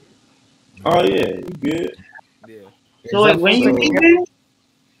Oh yeah, you good. yeah, so Is wait, that when full you ticket? leaving?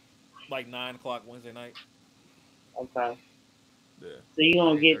 like 9 o'clock Wednesday night. Okay. Yeah, So you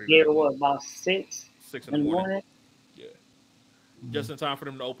gonna eight get thirty, nine there o'clock, what about 6 in the in the morning. morning? Yeah, just in time for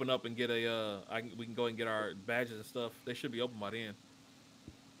them to open up and get a. We can go and get our badges and stuff. They should be open by then.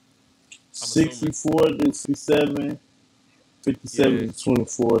 I'm assuming. 64 to 57, 57 Yeah, to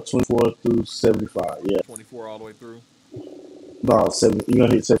 24, 24 through 75. Yeah. 24 all the way through. No, 7. You're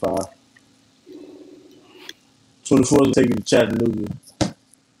gonna hit 75. 24 will take you to Chattanooga.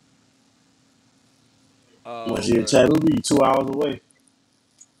 Once you're in Okay. Chattanooga, you're 2 hours away.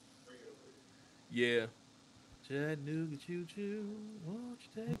 Yeah. Chattanooga choo choo, won't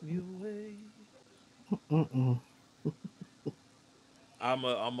you take me away? Mm-mm.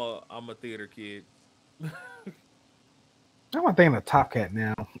 I'm a theater kid. I'm thinking of Top Cat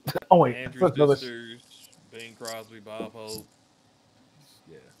now. Oh wait, Andrew that's another. Sisters, Bing Crosby, Bob Hope.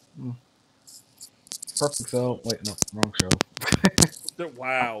 Yeah. Perfect Cell. Wait, no, wrong show.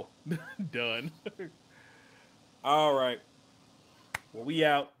 Wow. Done. All right. Well, we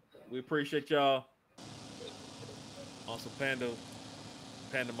out. We appreciate y'all on some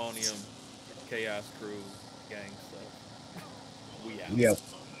Pandemonium, Chaos Crew, gang stuff. We out. Yeah,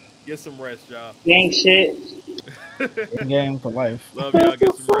 Get some rest, y'all. Gang shit. game for life. Love y'all.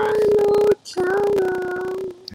 Get some rest. Final time.